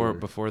The before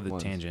regular the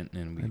ones. tangent,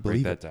 and we I break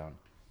believe that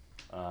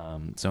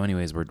down. So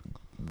anyways,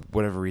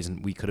 whatever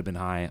reason we could have been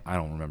high. I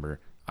don't remember.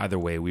 Either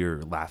way, we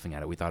were laughing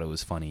at it. We thought it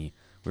was funny.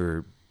 We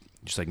were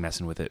just like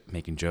messing with it,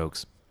 making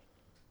jokes.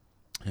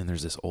 And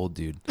there's this old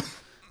dude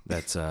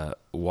that's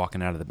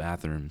walking out of the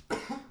bathroom,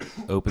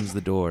 opens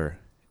the door,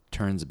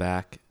 turns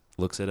back,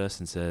 looks at us,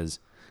 and says,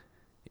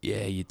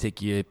 "Yeah, you take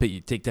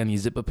down your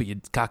zipper, put your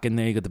cock in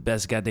there. You got the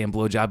best goddamn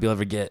blowjob you'll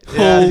ever get."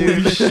 Yeah, Holy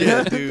dude.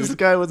 shit, dude. This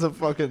guy was a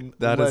fucking.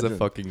 That is a legend.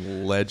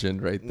 fucking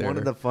legend right there. One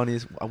of the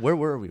funniest. Where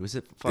were we? Was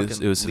it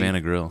fucking? It was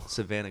Savannah Grill,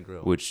 Savannah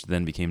Grill. which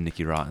then became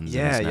Nicky Rotten's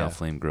Yeah, and is now yeah.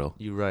 Flame Grill.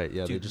 You right?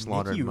 Yeah, they Dude, just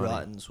laundered Nicky money.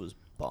 Rotten's was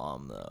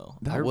bomb though.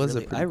 That I was a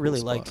really, pretty I cool really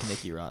spot. liked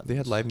Nicky Rotten's. They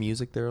had live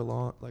music there a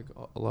lot, like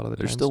a lot of the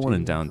There's times, still one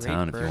in too.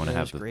 downtown if Great you want to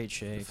have burgers, the great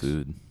shakes.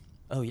 food.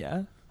 Oh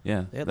yeah,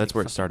 Yeah, They had, that's like,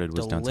 where it fucking started.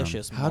 Was downtown.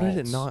 delicious How did it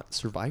malts. not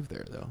survive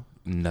there though?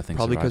 Nothing.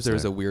 Probably because there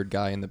was survives a weird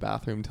guy in the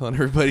bathroom telling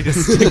everybody to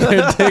stick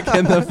their dick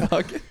in the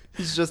fucking.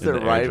 He's just there.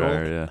 their In the air rival.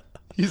 dryer, yeah.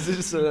 He's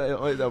just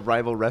a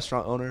rival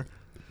restaurant owner.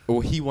 Well,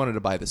 he wanted to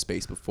buy the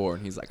space before,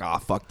 and he's like, "Ah,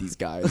 fuck these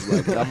guys!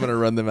 Like, I'm gonna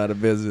run them out of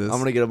business." I'm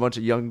gonna get a bunch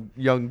of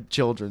young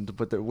children to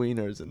put their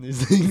wieners in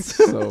these things.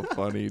 So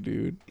funny,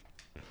 dude.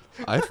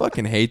 I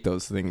fucking hate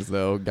those things,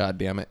 though. God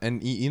damn it!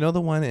 And you know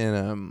the one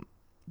in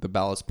the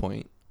Ballast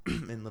Point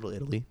in Little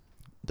Italy,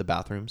 the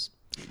bathrooms,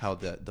 how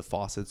the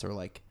faucets are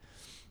like,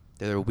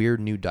 they're a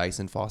weird new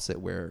Dyson faucet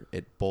where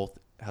it both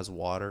has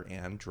water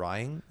and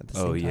drying at the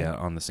same Oh time. yeah,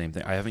 on the same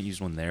thing. I haven't used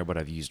one there, but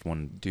I've used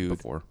one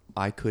before.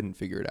 I couldn't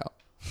figure it out.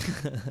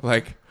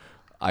 Like,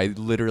 I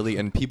literally,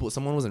 and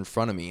someone was in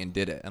front of me and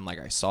did it, and like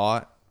I saw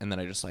it, and then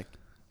I just like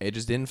it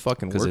just didn't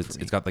fucking because work for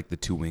me. it's got like the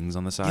two wings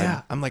on the side.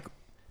 Yeah, I'm like,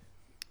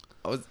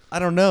 I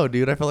don't know,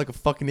 dude. I felt like a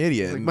fucking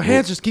idiot. Like, my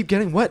hands just keep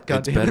getting wet. It's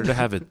Goddamn. better to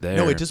have it there.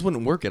 No, it just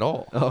wouldn't work at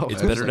all. Oh, It's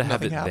okay. better to like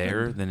have it nothing there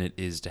happened. than it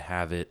is to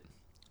have it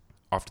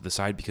off to the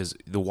side, because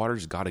the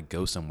water's got to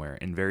go somewhere,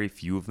 and very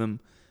few of them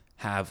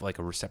have like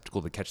a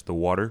receptacle to catch the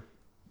water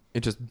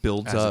It just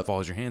builds as it up.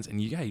 falls your hands, and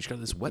you just got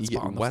this wet You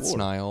spot get on the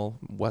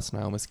West floor.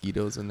 Nile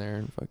mosquitoes in there,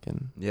 and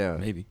fucking Yeah.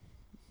 Maybe.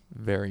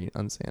 very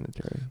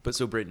unsanitary. But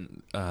so,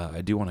 Brayden,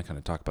 I do want to kind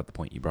of talk about the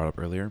point you brought up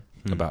earlier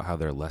about how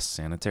they're less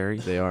sanitary.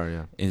 They are.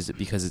 Yeah. Is it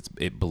because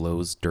it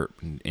blows dirt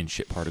and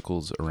shit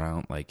particles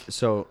around? Like,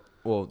 So,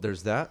 well,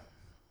 there's that.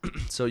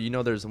 So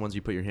there's the ones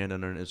you put your hand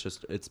under, and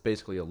it's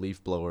basically a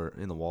leaf blower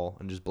in the wall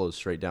and just blows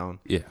straight down.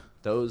 yeah,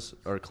 Those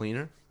are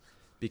cleaner,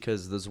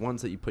 because those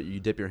ones that you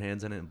dip your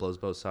hands in it and blows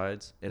both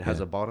sides. It has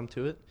Yeah. a bottom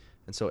to it,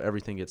 and so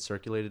everything gets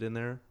circulated in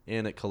there,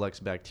 and it collects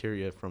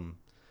bacteria from,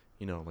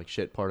 like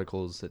shit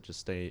particles that just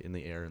stay in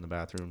the air in the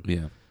bathroom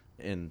yeah.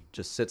 and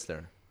just sits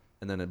there,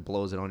 and then it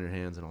blows it on your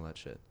hands and all that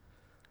shit.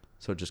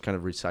 So it just kind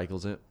of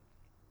recycles it,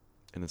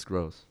 and it's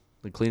gross.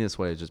 The cleanest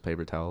way is just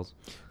paper towels.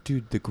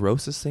 Dude, the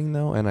grossest thing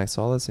though, and I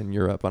saw this in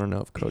Europe. I don't know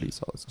if Cody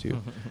saw this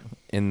too.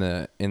 in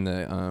the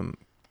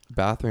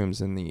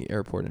bathrooms in the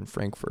airport in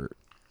Frankfurt,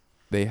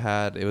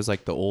 it was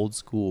like the old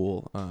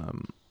school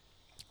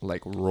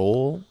like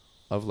roll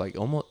of like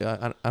almost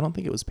I don't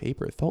think it was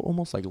paper. It felt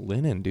almost like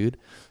linen, dude.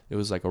 It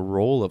was like a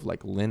roll of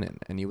like linen,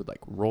 and you would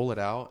like roll it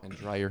out and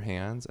dry your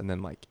hands, and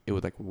then like it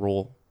would like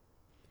roll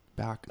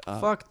back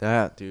up. Fuck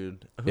that,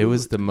 dude. It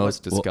was the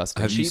most Well,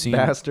 disgusting. have you Cheap seen-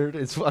 bastard.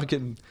 It's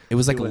fucking. It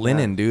was like doing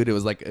linen, that. dude. It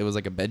was like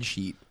a bed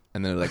sheet,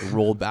 and then it like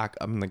rolled back.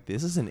 I'm like,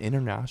 this is an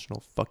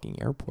international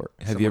fucking airport.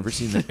 Have you ever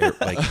seen the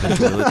the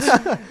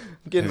toilets?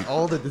 Getting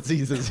all the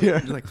diseases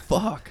here. You're like,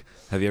 fuck.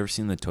 Have you ever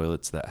seen the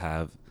toilets that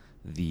have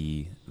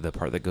the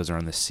part that goes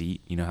around the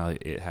seat? You know how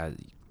it has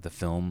the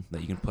film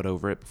that you can put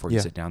over it before you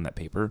Yeah. sit down, that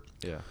paper?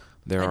 Yeah.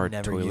 There I are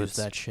never toilets. use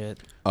that shit.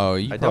 Oh,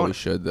 you I probably don't-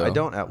 should though. I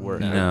don't at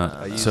work. No,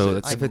 I use so it.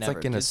 that's- If it's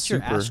like in a it's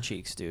your super- ass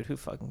cheeks, dude. Who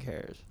fucking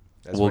cares?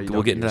 That's why We'll you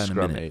we'll don't get into your that in a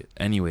scrub minute. mate.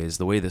 Anyways,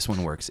 the way this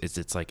one works is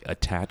it's like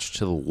attached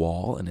to the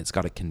wall, and it's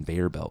got a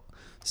conveyor belt.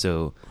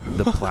 So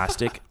the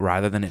plastic,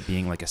 rather than it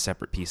being like a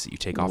separate piece that you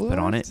take off, put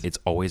on it, What? it's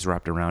always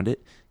wrapped around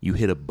it. You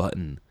hit a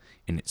button,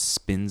 and it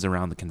spins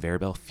around the conveyor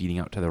belt, feeding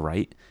out to the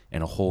right,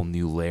 and a whole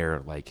new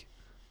layer like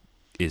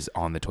is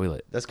on the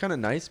toilet. That's kind of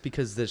nice,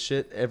 because the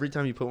shit, every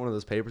time you put one of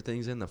those paper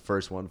things in, the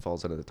first one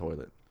falls into the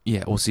toilet.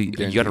 Yeah, well, see, you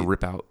got to Guaranteed.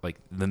 rip out like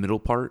the middle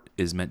part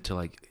is meant to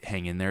like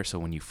hang in there, so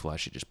when you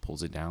flush, it just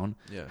pulls it down.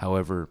 Yeah.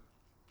 However,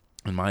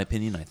 in my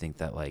opinion, I think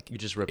that like You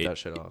just rip that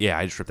shit off. Yeah,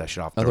 I just rip that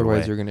shit off. throw it Otherwise,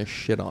 away. you're gonna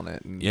shit on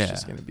it, and Yeah. it's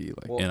just gonna be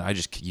like Well- And I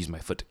just use my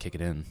foot to kick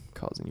it in,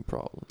 causing you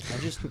problems. I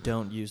just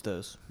don't use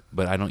those.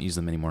 but I don't use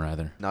them anymore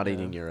either. Not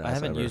eating your ass. I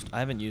haven't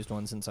ever. used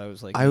one since I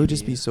was like. I would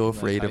just maybe be so in, like,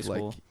 afraid high of like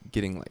school.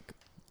 getting like,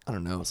 I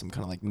don't know, some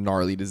kind of like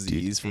gnarly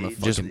disease from a it-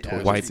 fucking Just fucking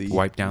toilet wipe seat.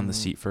 wipe down the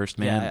seat first,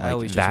 Yeah, man. I like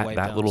always just that wipe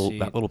that down the little seat.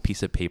 that little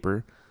piece of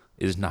paper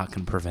is not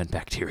gonna prevent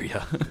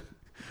bacteria.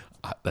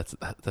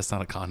 That's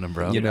not a condom,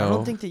 bro. You I know-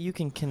 don't think that you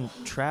can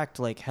contract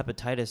like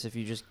hepatitis if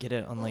you just get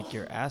it on like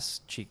your ass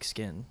cheek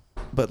skin.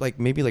 But like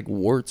maybe like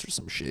warts or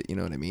some shit. You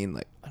know what I mean?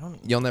 Like I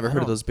don't. y'all never I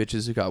heard of don't- those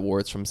bitches who got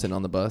warts from sitting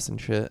on the bus and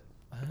shit.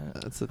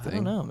 That's the I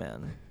thing. don't know,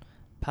 man.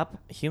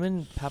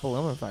 Human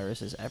papilloma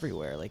virus is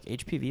everywhere. Like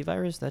HPV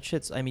virus, that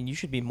shit's. I mean, you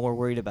should be more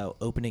worried about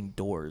opening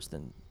doors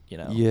than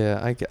Yeah,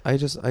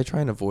 I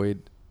try and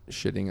avoid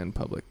shitting in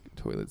public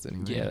toilets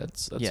anyway. Yeah,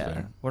 that's yeah,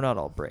 fair. we're not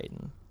all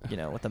Brayden,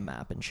 with a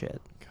map and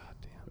shit. God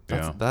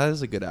damn. Yeah. That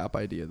is a good app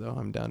idea though.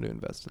 I'm down to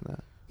invest in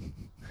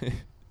that.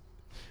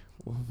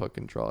 We'll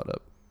fucking draw it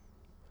up.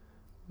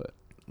 But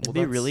It'd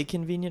be really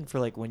convenient for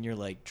like when you're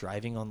like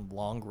driving on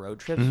long road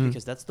trips Mhm.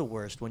 because that's the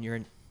worst when you're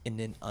in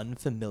an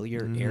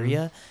unfamiliar Mhm.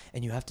 area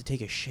and you have to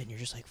take a shit and you're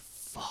just like,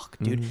 fuck,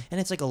 dude. Mhm. And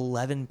it's like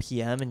 11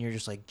 p.m. and you're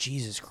just like,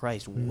 Jesus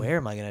Christ, where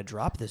am I going to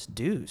drop this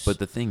deuce? But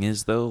the thing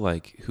is, though,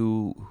 like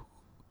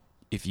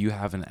if you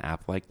have an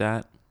app like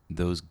that,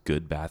 those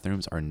good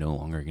bathrooms are no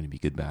longer going to be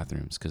good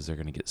bathrooms because they're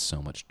going to get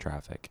so much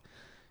traffic.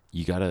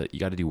 You gotta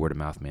do word of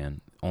mouth,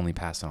 man. Only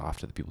pass it off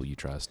to the people you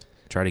trust.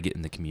 Try to get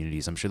in the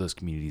communities. I'm sure those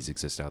communities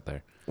exist out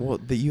there. Well,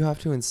 you have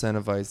to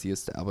incentivize the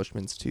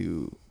establishments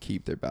to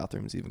keep their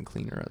bathrooms even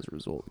cleaner as a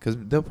result, because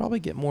they'll probably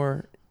get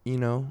more,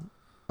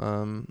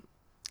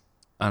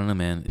 I don't know,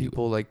 man.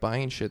 people like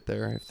buying shit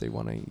there if they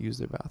want to use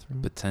their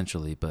bathroom.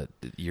 Potentially, but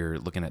you're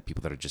looking at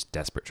people that are just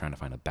desperate trying to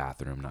find a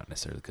bathroom, not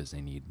necessarily because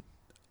they need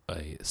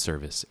a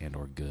service and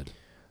or good.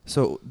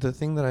 So the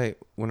thing that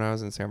when I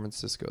was in San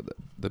Francisco,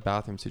 the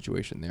bathroom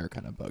situation there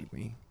kind of bugged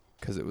me,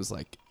 because it was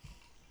like,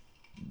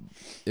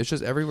 it's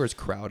just everywhere's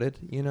crowded,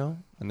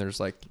 and there's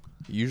like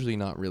usually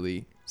not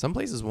really, some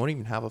places won't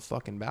even have a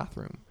fucking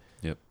bathroom.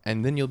 Yep.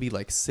 And then you'll be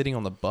like sitting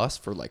on the bus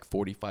for like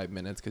 45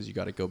 minutes because you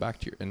got to go back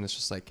to your, and it's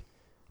just like,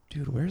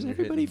 dude, where's You're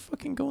everybody hitting-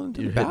 fucking going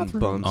to you're the hitting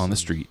bathroom? bumps. On the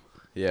street.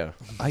 Yeah.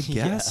 I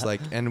guess Yeah.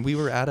 like, and we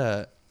were at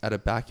a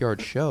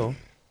backyard show.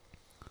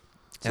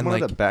 Someone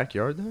and had like, a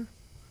backyard there?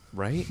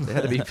 right? They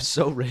had to be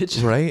so rich.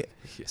 Right?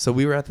 So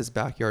we were at this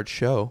backyard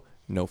show,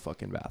 no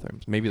fucking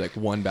bathrooms. Maybe like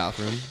one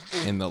bathroom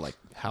in the like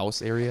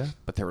house area,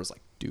 but there was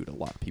like, dude, a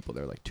lot of people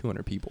there, like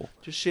 200 people.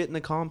 Just shit in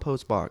the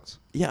compost box.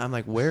 Yeah, I'm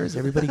like, where is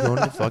everybody going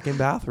to the fucking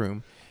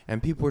bathroom?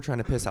 And people were trying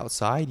to piss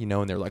outside, you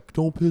know, and they're like,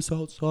 don't piss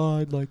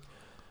outside. Like,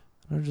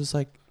 and I'm just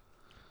like,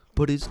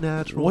 But it's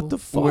natural. what the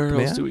fuck, Where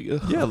man? else do we go?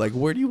 Yeah, like,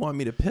 where do you want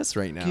me to piss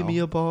right now? Give me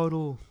a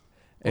bottle.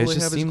 It All I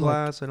just have is seemed like,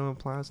 glass. I don't have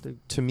plastic.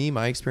 to me,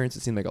 my experience, it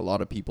seemed like a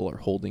lot of people are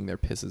holding their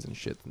pisses and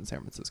shit in San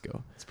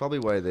Francisco. It's probably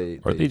why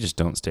Or they just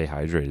don't stay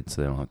hydrated,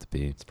 so they don't have to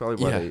pee. It's probably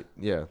why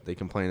Yeah. they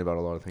complain about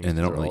a lot of things. And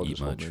they 'cause don't they're really all eat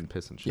just holding much. in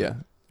piss and shit. Yeah.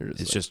 They're It's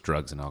like- just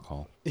drugs and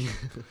alcohol.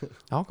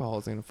 alcohol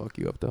is going to fuck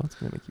you up, though. It's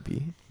going to make you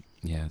pee.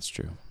 Yeah, it's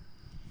true.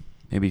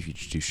 Maybe if you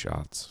just do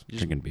shots, You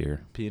just- drinking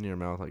beer. Pee in your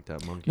mouth like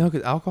that monkey. No,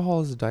 because alcohol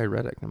is a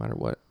diuretic no matter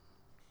what.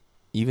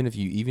 Even if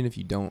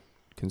you don't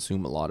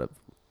consume a lot of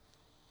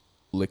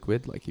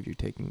liquid, like if you're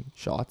taking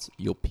shots,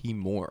 you'll pee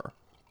more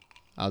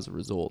as a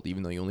result.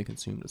 Even though you only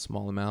consumed a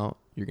small amount,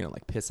 you're gonna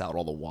like piss out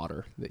all the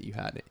water that you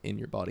had in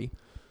your body.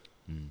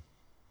 Mm.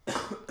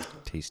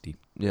 Tasty.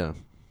 Yeah.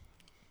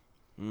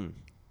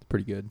 It's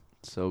pretty good.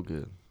 So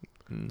good.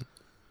 Mm.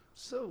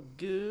 So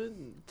good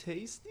and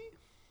tasty.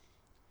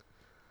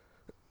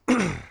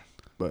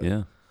 But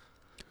Yeah.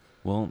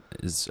 Well,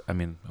 I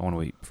want to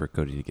wait for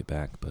Cody to get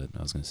back, but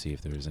I was going to see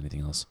if there was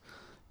anything else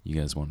you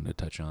guys wanted to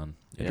touch on,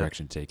 a Yeah.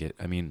 direction to take it.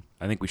 I mean,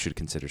 I think we should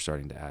consider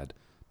starting to add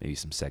maybe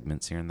some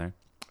segments here and there,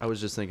 I was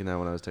just thinking that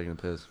when I was taking a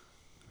piss.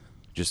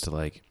 just to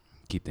like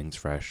keep things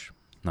fresh,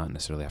 not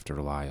necessarily have to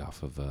rely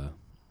off of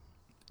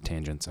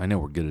tangents. I know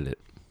we're good at it.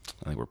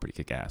 I think we're pretty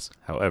kick-ass.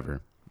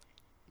 However,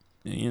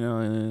 let's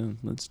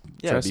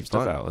Yeah, try it'd be some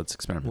stuff fun. out. Let's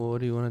experiment. well,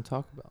 what do you want to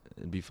talk about?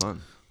 It'd be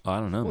fun. I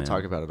don't know, We'll man.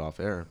 talk about it off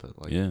air,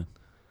 but like, yeah.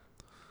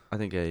 I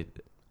think I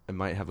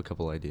might have a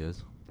couple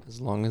ideas. As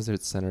long as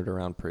it's centered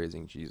around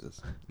praising Jesus.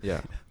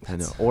 Yeah, I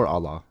know. Or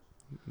Allah.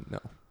 No.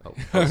 Oh,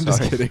 I'm just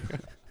sorry. kidding.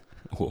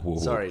 Whoa, whoa, whoa.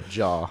 Sorry,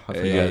 Jaw. I You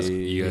forgot. guys,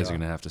 you guys Yeah. are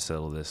gonna have to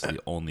settle this the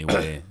only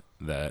way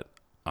that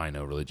I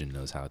know religion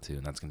knows how to,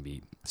 and that's gonna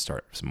be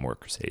start some more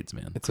crusades,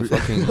 man. It's a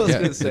fucking I was yeah.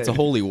 gonna It's say. a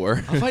holy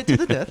war. I'll fight to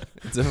the death.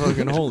 It's a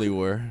fucking holy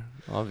war.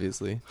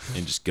 Obviously.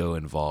 And just go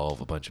involve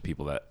a bunch of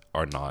people that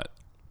are not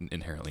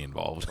inherently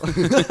involved.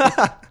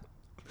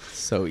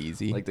 So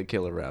easy. Like the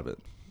killer rabbit.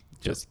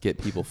 Just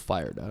get people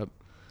fired up.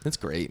 It's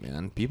great,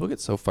 man. People get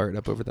so fired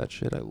up over that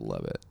shit. I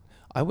love it.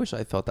 I wish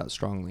I felt that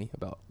strongly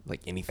about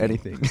like anything.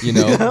 Anything. You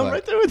know? Yeah, I'm Like,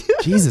 right there with you.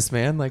 Jesus,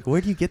 man. Like, where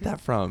do you get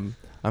that from?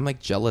 I'm like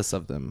jealous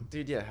of them.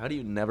 Dude, yeah. How do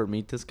you never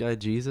meet this guy,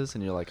 Jesus?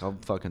 And you're like, I'll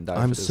fucking die.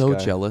 I'm for this so guy.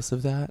 jealous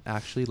of that.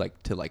 Actually,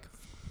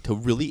 to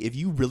really, if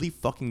you really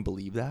fucking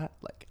believe that,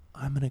 like,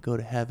 I'm gonna go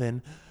to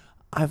heaven.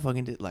 I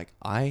fucking did. Like,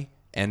 I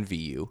envy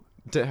you.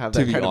 To have To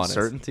that be kind honest.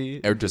 of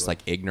certainty, Or just like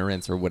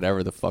ignorance or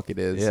whatever the fuck it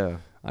is. yeah.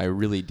 I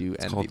really do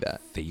It's envy called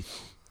that.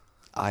 faith.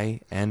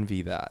 I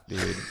envy that,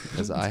 dude,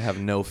 because I have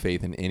no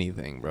faith in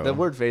anything, bro. That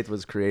word faith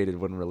was created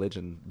when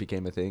religion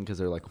became a thing because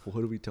they're like, what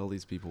do we tell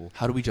these people?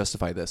 How do we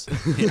justify this?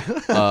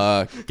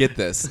 Get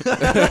this.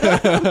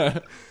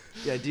 The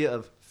idea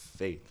of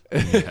faith.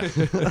 Yeah.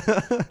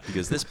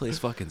 Because this place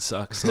fucking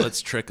sucks, so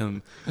let's trick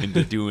them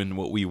into doing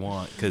what we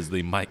want because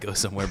they might go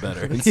somewhere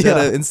better.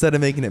 Instead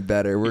of making it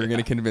better, we're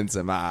gonna convince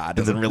them. It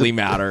doesn't really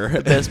matter.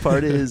 The best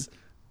part is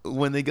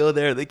when they go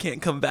there, they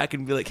can't come back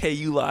and be like, "Hey,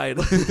 you lied."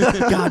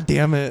 God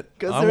damn it!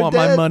 'Cause I they're want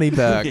my dead. money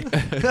back.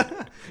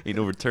 Ain't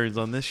no returns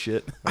on this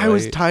shit. I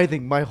was Right.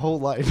 tithing my whole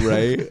life.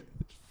 Right?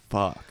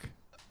 Fuck.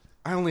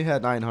 I only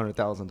had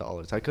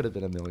 $900,000. I could have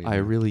been a million. I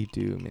really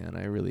do, man.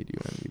 I really do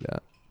envy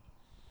that.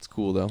 It's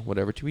cool though.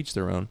 Whatever. To each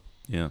their own.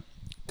 Yeah.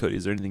 Cody,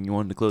 is there anything you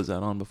wanted to close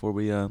out on before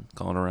we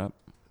call it a wrap?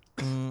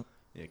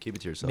 Yeah, keep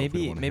it to yourself. We don't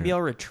Maybe wanna maybe hear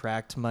I'll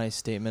retract my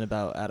statement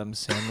about Adam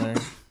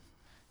Sandler.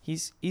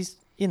 he's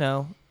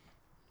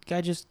guy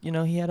just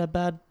he had a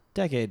bad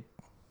decade.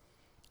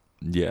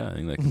 Yeah, I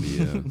think that can be.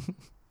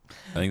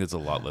 I think that's a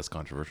lot less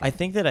controversial. I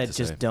think that I to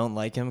just say. don't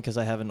like him because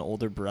I have an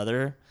older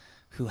brother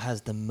who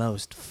has the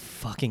most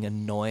fucking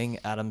annoying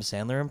Adam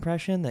Sandler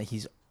impression that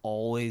he's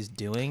always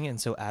doing, and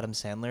so Adam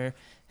Sandler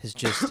has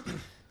just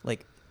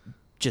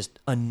just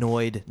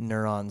annoyed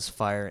neurons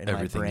fire in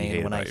Everything my you hate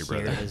brain when I about your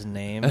hear brother. his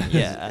name.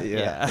 Yeah,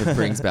 Yeah. It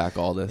brings back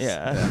all this.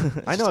 Yeah.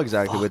 I know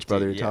exactly which Fuck,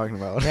 brother dude, you're yeah. talking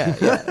about.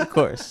 yeah, of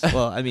course.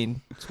 Well, I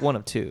mean, it's one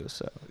of two,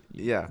 so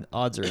Yeah. the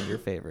odds are in your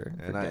favor.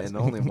 And, for I, guys. and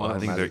only Well, one I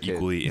of think them they're has a kid.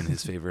 equally in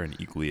his favor and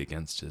equally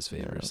against his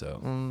favor. Yeah.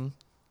 So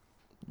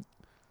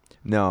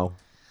No.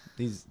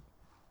 He's.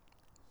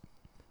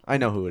 I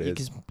know who it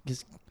is.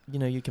 because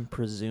you can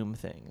presume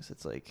things.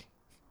 It's like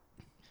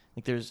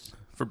there's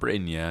for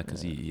Braden, yeah,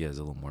 because he has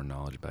a little more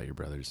knowledge about your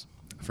brothers.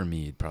 For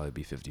me, it'd probably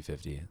be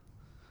 50-50.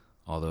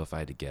 Although if I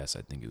had to guess,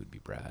 I think it would be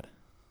Brad.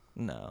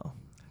 no.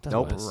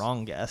 Nope. That's a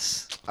wrong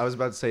guess. I was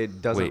about to say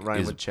it doesn't Wait,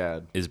 rime is- with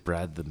Chad. Is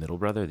Brad the middle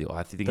brother? I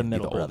think The it'd be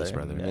middle the oldest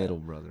brother, brother. yeah. Middle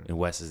brother. And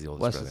Wes is the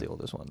oldest Wes brother. is the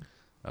oldest one.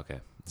 Okay,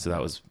 so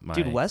that was my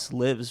Dude, Wes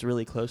lives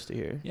really close to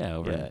here. Yeah,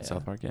 over in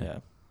South Park. Yeah,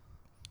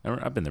 yeah.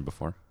 I've been there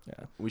before.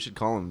 Yeah. We should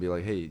call him and be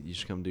like, hey, you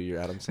should come do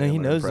your Adam Sandler No, he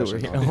knows that we're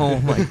impression here. on- Oh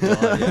my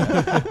god.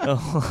 Yeah.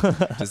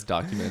 Oh. Just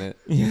document it.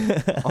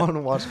 Yeah. I want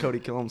to watch Cody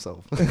kill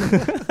himself.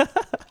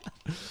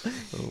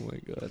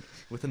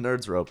 with a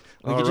Nerds rope.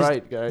 We All could just-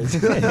 right, guys.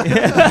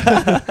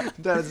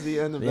 That's the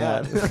end of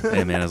Yeah. that.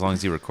 Hey man, as long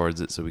as he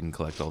records it, so we can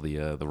collect all the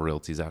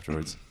royalties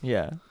afterwards.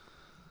 Yeah.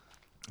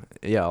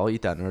 Yeah, I'll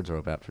eat that Nerds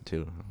rope after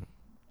too.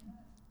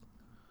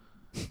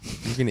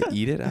 You're gonna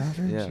eat it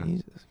after? Yeah.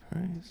 Jesus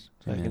Christ.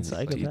 Fucking Man,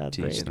 psychopath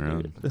to each brain, their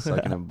own. dude. It's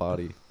like in a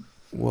body.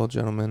 Well,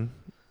 gentlemen.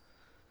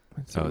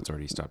 Oh, it's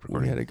already stopped We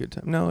recording. had a good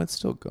time. No, it's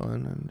still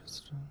going. I'm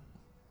just.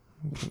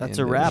 That's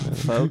a wrap,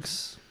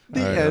 folks.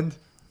 The All right. end.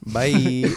 Bye.